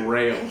the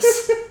rails.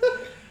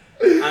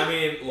 I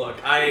mean, look,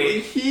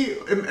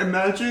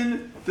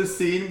 Imagine the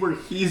scene where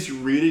he's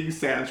reading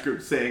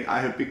Sanskrit saying, "I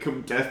have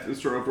become death,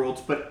 destroyer of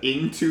worlds," but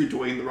into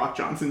Dwayne The Rock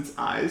Johnson's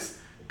eyes.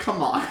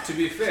 Come on. To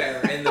be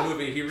fair, in the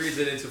movie, he reads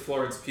it into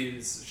Florence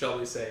Pugh's, shall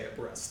we say,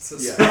 breasts.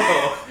 Yeah.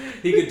 So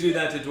he could do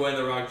that to Dwayne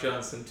The Rock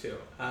Johnson, too.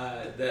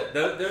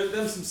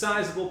 There's some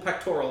sizable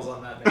pectorals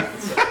on that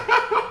man. So.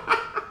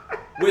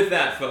 With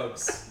that,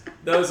 folks,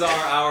 those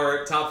are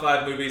our top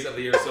 5 movies of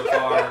the year so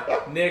far.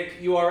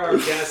 Nick, you are our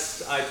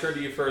guest. I turn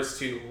to you first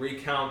to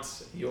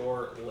recount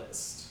your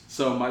list.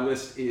 So my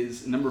list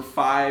is number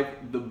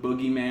 5, The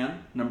Boogeyman.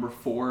 Number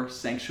 4,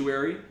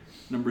 Sanctuary.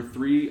 Number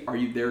 3, Are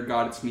You There,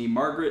 God? It's Me,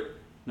 Margaret.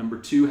 Number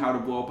 2, How to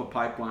Blow Up a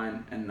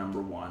Pipeline. And number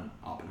 1,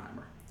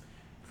 Oppenheimer.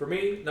 For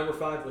me, number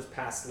 5 was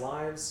Past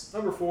Lives.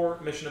 Number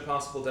 4, Mission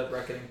Impossible Dead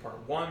Reckoning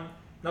Part 1.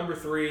 Number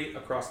 3,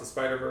 Across the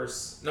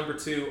Spider-Verse. Number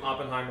 2,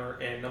 Oppenheimer.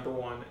 And number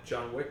 1,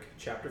 John Wick,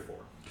 Chapter 4.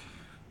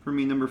 For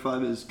me, number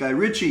 5 is Guy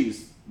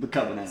Ritchie's The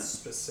Covenant.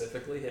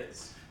 Specifically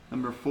his.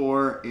 Number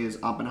 4 is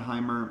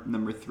Oppenheimer.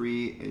 Number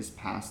 3 is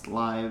Past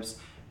Lives.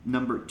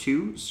 Number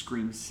 2,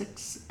 Scream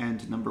 6.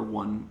 And number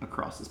 1,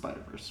 Across the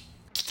Spider-Verse.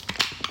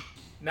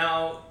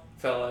 Now,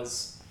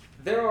 fellas,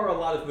 there are a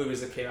lot of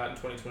movies that came out in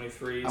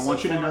 2023. I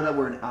want you to know that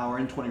we're an hour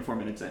and 24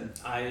 minutes in.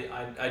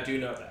 I do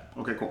know that.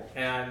 Okay, cool.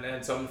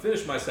 And so I'm going to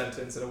finish my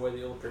sentence in a way that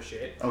you'll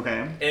appreciate.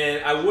 Okay.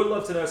 And I would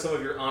love to know some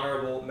of your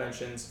honorable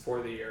mentions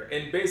for the year.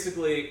 And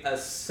basically a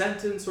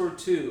sentence or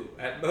two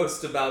at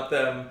most about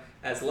them,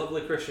 as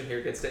lovely Christian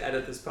here gets to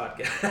edit this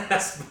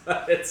podcast.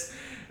 But it's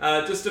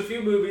just a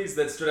few movies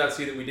that stood out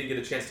to you that we didn't get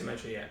a chance to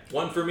mention yet.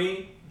 One for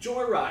me,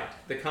 Joyride,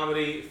 the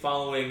comedy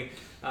following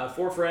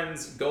 4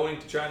 friends going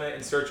to China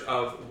in search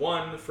of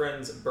one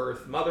friend's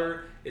birth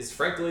mother, is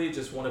frankly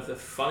just one of the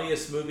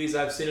funniest movies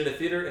I've seen in a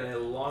theater in a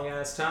long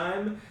ass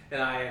time,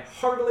 and I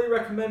heartily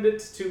recommend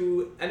it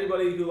to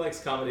anybody who likes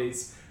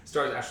comedies.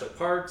 Stars Ashley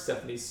Park,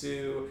 Stephanie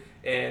Sue,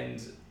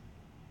 and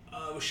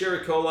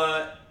Sherry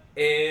Cola,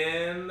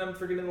 and I'm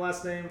forgetting the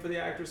last name for the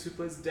actress who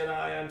plays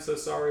Deadeye. I'm so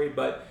sorry,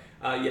 but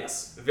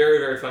yes, very,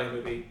 very funny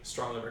movie.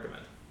 Strongly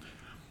recommend.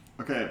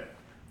 Okay,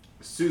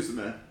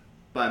 Suzume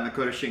by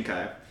Makoto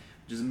Shinkai,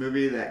 which is a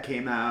movie that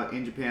came out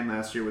in Japan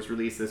last year, was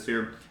released this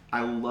year.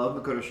 I love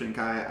Makoto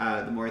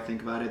Shinkai. The more I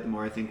think about it, the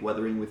more I think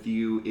Weathering with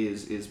You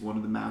is one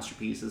of the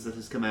masterpieces that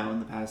has come out in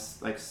the past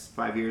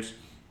 5 years.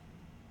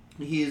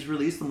 He has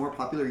released the more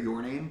popular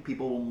Your Name.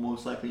 People will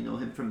most likely know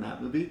him from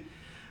that movie.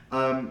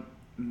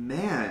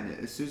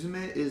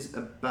 Suzume is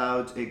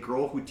about a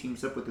girl who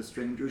teams up with a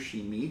stranger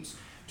she meets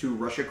to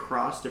rush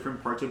across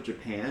different parts of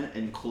Japan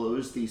and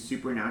close these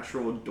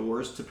supernatural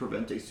doors to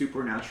prevent a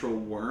supernatural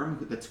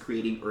worm that's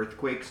creating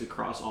earthquakes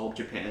across all of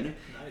Japan.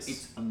 Nice.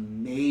 It's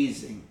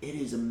amazing. It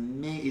is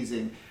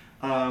amazing.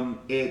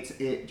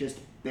 It just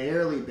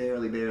barely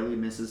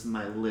misses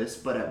my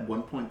list, but at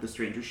one point the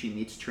stranger she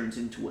meets turns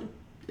into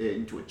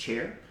a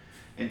chair.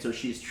 And so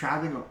she's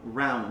traveling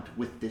around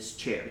with this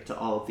chair to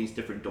all of these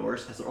different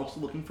doors as they're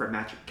also looking for a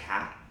magic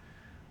cat.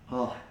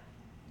 Oh,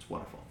 it's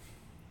wonderful.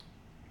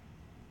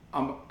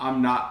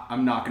 I'm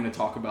not going to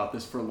talk about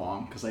this for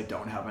long because I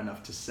don't have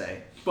enough to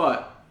say.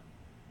 But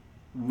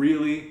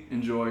really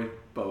enjoyed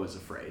Beau is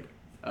Afraid.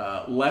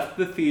 Left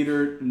the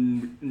theater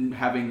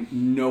having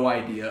no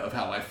idea of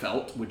how I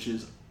felt, which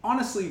is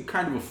honestly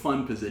kind of a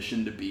fun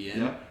position to be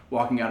in. Yeah.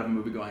 Walking out of a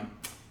movie going,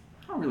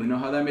 I don't really know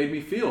how that made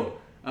me feel.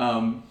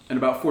 And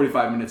about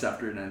 45 minutes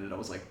after it ended, I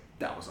was like,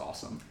 that was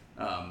awesome.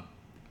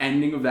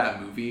 Ending of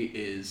that movie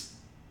is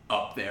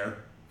up there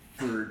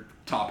for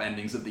top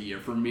endings of the year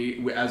for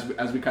me.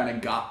 As we kind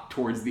of got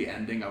towards the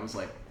ending, I was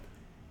like,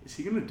 is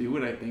he gonna do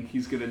what I think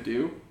he's gonna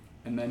do?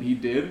 And then he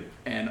did,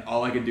 and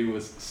all I could do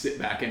was sit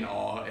back in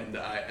awe, and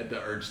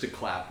the urge to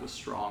clap was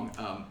strong.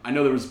 I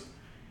know there was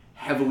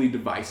heavily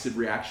divisive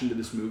reaction to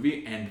this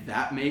movie, and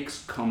that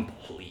makes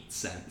complete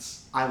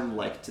sense. I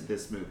liked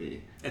this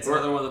movie. It's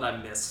another one that I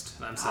missed,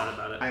 and I'm sad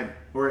about it.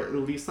 Or at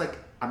least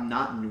I'm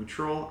not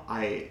neutral.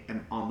 I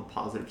am on the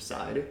positive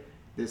side.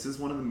 This is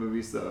one of the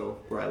movies though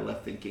where I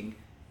left thinking,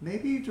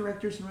 maybe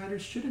directors and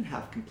writers shouldn't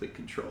have complete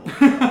control.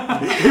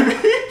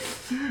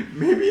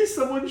 maybe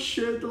someone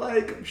should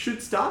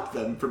stop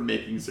them from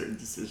making certain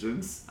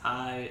decisions.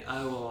 I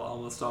will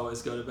almost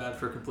always go to bat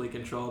for complete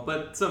control,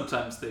 but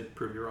sometimes they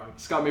prove you wrong.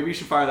 Scott, maybe you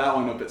should fire that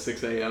one up at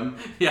 6 a.m.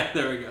 Yeah,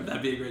 there we go.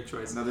 That'd be a great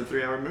choice. Another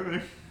 3-hour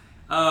movie.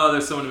 Oh,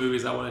 there's so many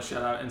movies I want to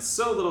shout out in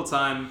so little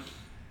time.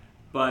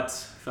 But,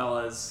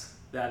 fellas,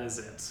 that is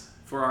it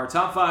for our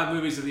top 5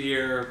 movies of the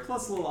year,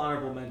 plus little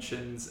honorable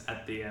mentions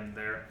at the end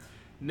there.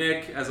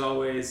 Nick, as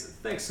always,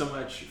 thanks so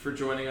much for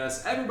joining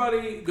us.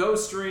 Everybody, go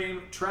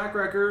stream Track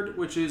Record,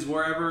 which is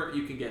wherever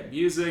you can get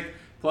music.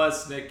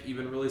 Plus, Nick, you've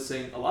been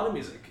releasing a lot of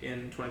music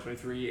in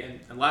 2023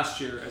 and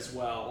last year as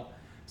well.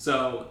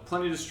 So,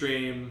 plenty to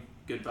stream.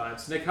 Good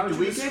vibes. Nick, how would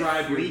you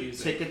describe your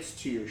music? Tickets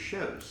to your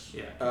shows?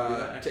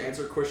 Yeah. To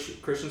answer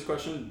Christian's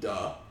question,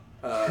 duh.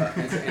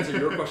 And to answer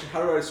your question,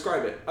 how do I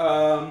describe it?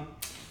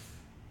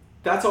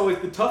 That's always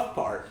the tough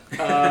part.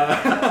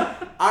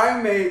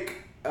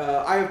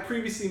 I have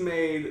previously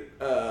made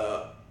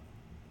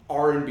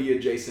R&B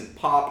adjacent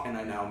pop, and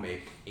I now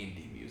make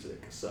indie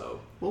music. So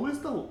what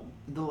was the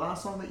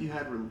last song that you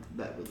had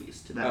that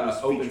released? That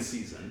was Open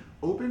Season.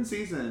 Open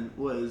Season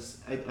was,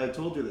 I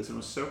told you this and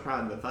was so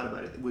proud that I thought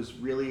about it. It was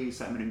really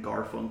Simon and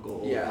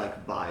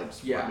Garfunkel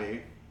vibes for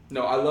me.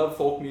 No, I love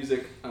folk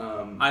music.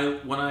 When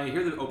I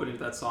hear the opening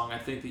of that song, I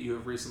think that you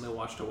have recently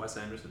watched a Wes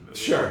Anderson movie.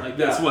 Sure.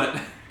 That's what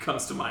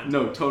comes to mind.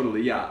 No,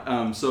 totally, yeah.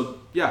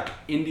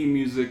 Indie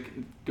music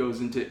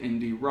goes into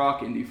indie rock,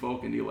 indie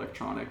folk, indie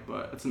electronic,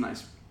 but it's a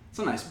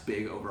nice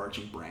big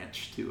overarching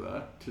branch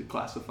to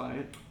classify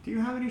it. Do you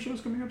have any shows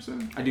coming up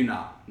soon? I do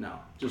not. No,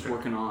 just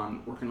working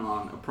on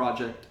a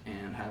project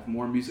and have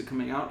more music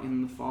coming out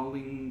in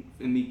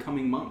the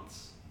coming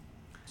months.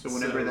 So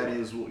whenever that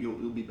is,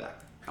 you'll be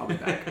back. I'll be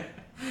back.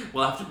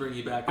 We'll have to bring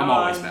you back. I'm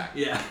always back.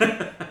 Yeah.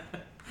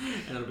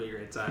 And it'll be a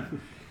great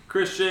time.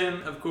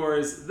 Christian, of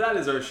course, that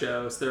is our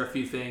show. So there are a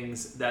few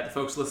things that the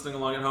folks listening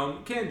along at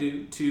home can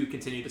do to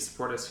continue to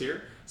support us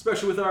here,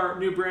 especially with our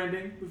new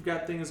branding. We've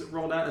got things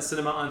rolled out, a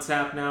Cinema on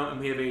Tap now, and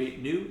we have a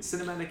new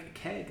cinematic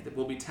keg that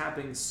we'll be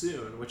tapping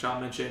soon, which I'll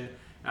mention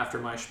after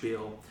my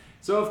spiel.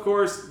 So, of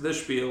course, the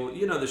spiel.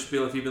 You know the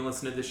spiel if you've been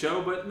listening to the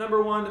show. But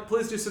number one,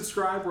 please do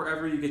subscribe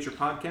wherever you get your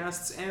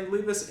podcasts and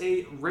leave us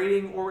a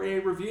rating or a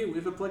review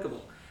if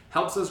applicable.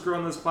 Helps us grow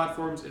on those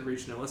platforms and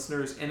reach new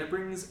listeners, and it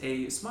brings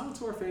a smile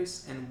to our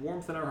face and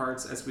warmth in our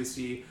hearts as we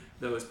see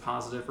those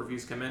positive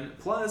reviews come in.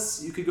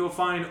 Plus, you could go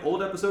find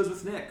old episodes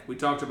with Nick. We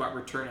talked about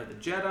Return of the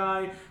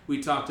Jedi.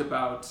 We talked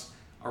about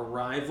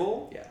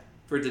Arrival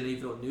for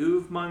Denis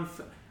Villeneuve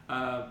month.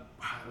 Wow,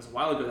 that was a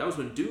while ago. That was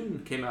when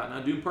Dune came out.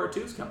 Now Dune Part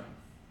 2 is coming.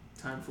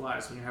 Time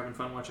flies when you're having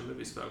fun watching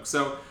movies, folks.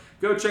 So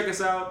go check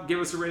us out. Give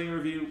us a rating and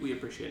review. We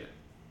appreciate it.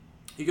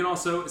 You can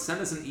also send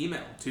us an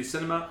email to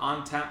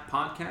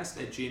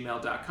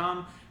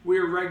cinemaontappodcast@gmail.com. We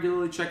are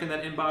regularly checking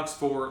that inbox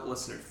for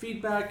listener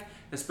feedback,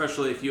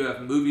 especially if you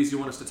have movies you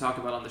want us to talk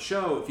about on the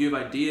show, if you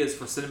have ideas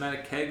for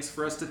cinematic kegs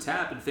for us to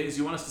tap, and things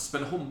you want us to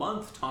spend a whole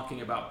month talking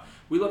about.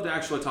 We love to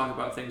actually talk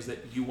about things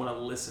that you want to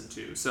listen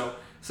to. So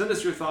send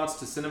us your thoughts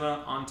to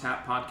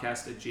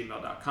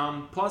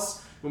cinemaontappodcast@gmail.com.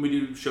 Plus, when we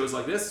do shows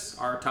like this,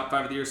 our top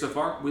 5 of the year so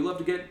far, we love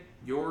to get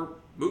your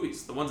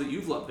movies, the ones that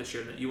you've loved this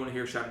year that you want to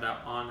hear shouted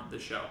out on the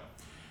show.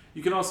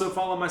 You can also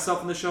follow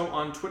myself on the show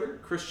on Twitter,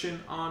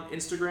 Christian on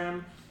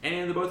Instagram,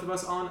 and the both of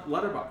us on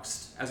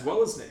Letterboxd, as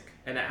well as Nick,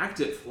 an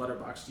active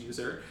Letterboxd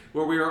user,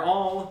 where we are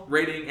all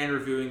rating and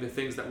reviewing the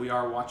things that we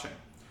are watching.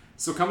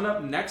 So coming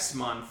up next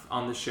month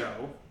on the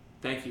show,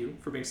 thank you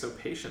for being so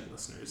patient,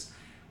 listeners,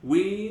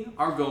 we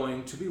are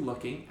going to be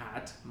looking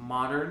at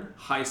modern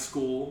high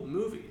school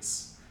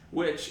movies,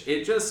 which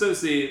it just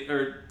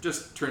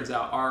turns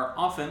out are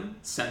often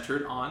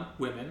centered on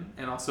women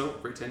and also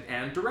written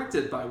and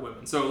directed by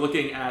women. So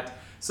looking at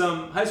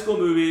some high school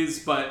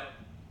movies, but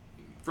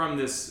from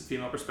this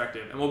female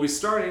perspective. And we'll be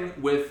starting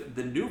with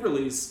the new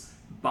release,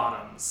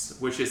 Bottoms,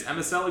 which is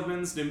Emma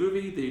Seligman's new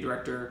movie, the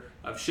director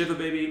of Shiva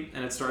Baby,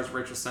 and it stars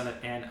Rachel Sennett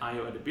and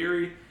Ayo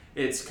Edebiri.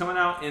 It's coming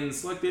out in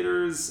select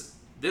theaters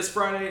this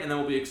Friday, and then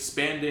we'll be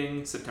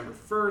expanding September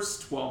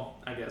 1st.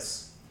 Well, I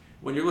guess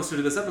when you're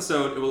listening to this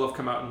episode, it will have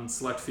come out in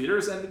select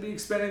theaters, and it'll be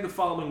expanding the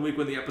following week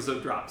when the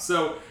episode drops.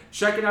 So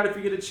check it out if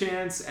you get a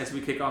chance as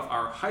we kick off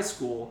our high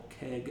school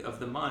keg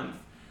of the month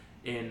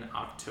in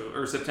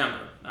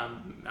September.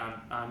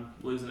 I'm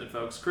losing it,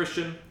 folks.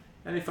 Christian,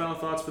 any final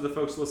thoughts for the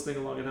folks listening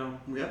along at home?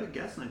 We have a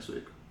guest next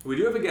week. We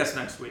do have a guest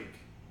next week.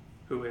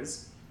 Who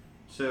is?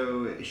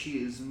 So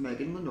she is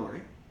Megan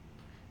Lenore.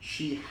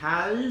 She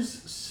has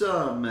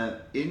some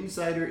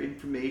insider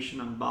information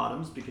on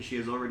Bottoms because she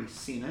has already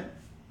seen it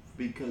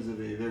because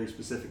of a very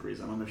specific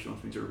reason. I don't know if she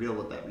wants me to reveal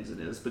what that reason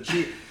is, but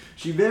she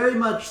very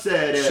much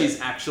said... she's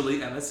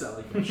actually Emma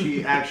Seligman.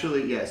 She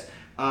actually, yes.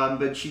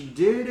 But she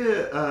did...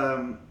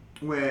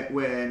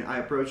 When I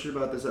approached her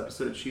about this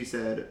episode, she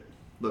said,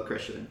 "Look,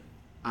 Christian,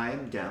 I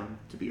am down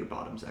to be your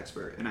Bottoms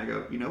expert." And I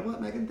go, "You know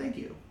what, Megan? Thank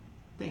you.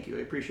 I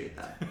appreciate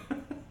that."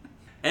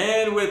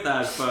 And with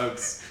that,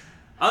 folks,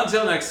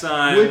 until next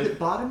time. Would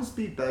Bottoms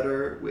be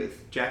better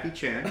with Jackie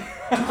Chan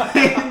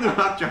playing The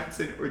Rock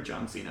Johnson or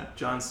John Cena?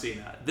 John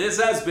Cena.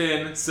 This has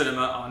been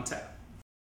Cinema on Tap.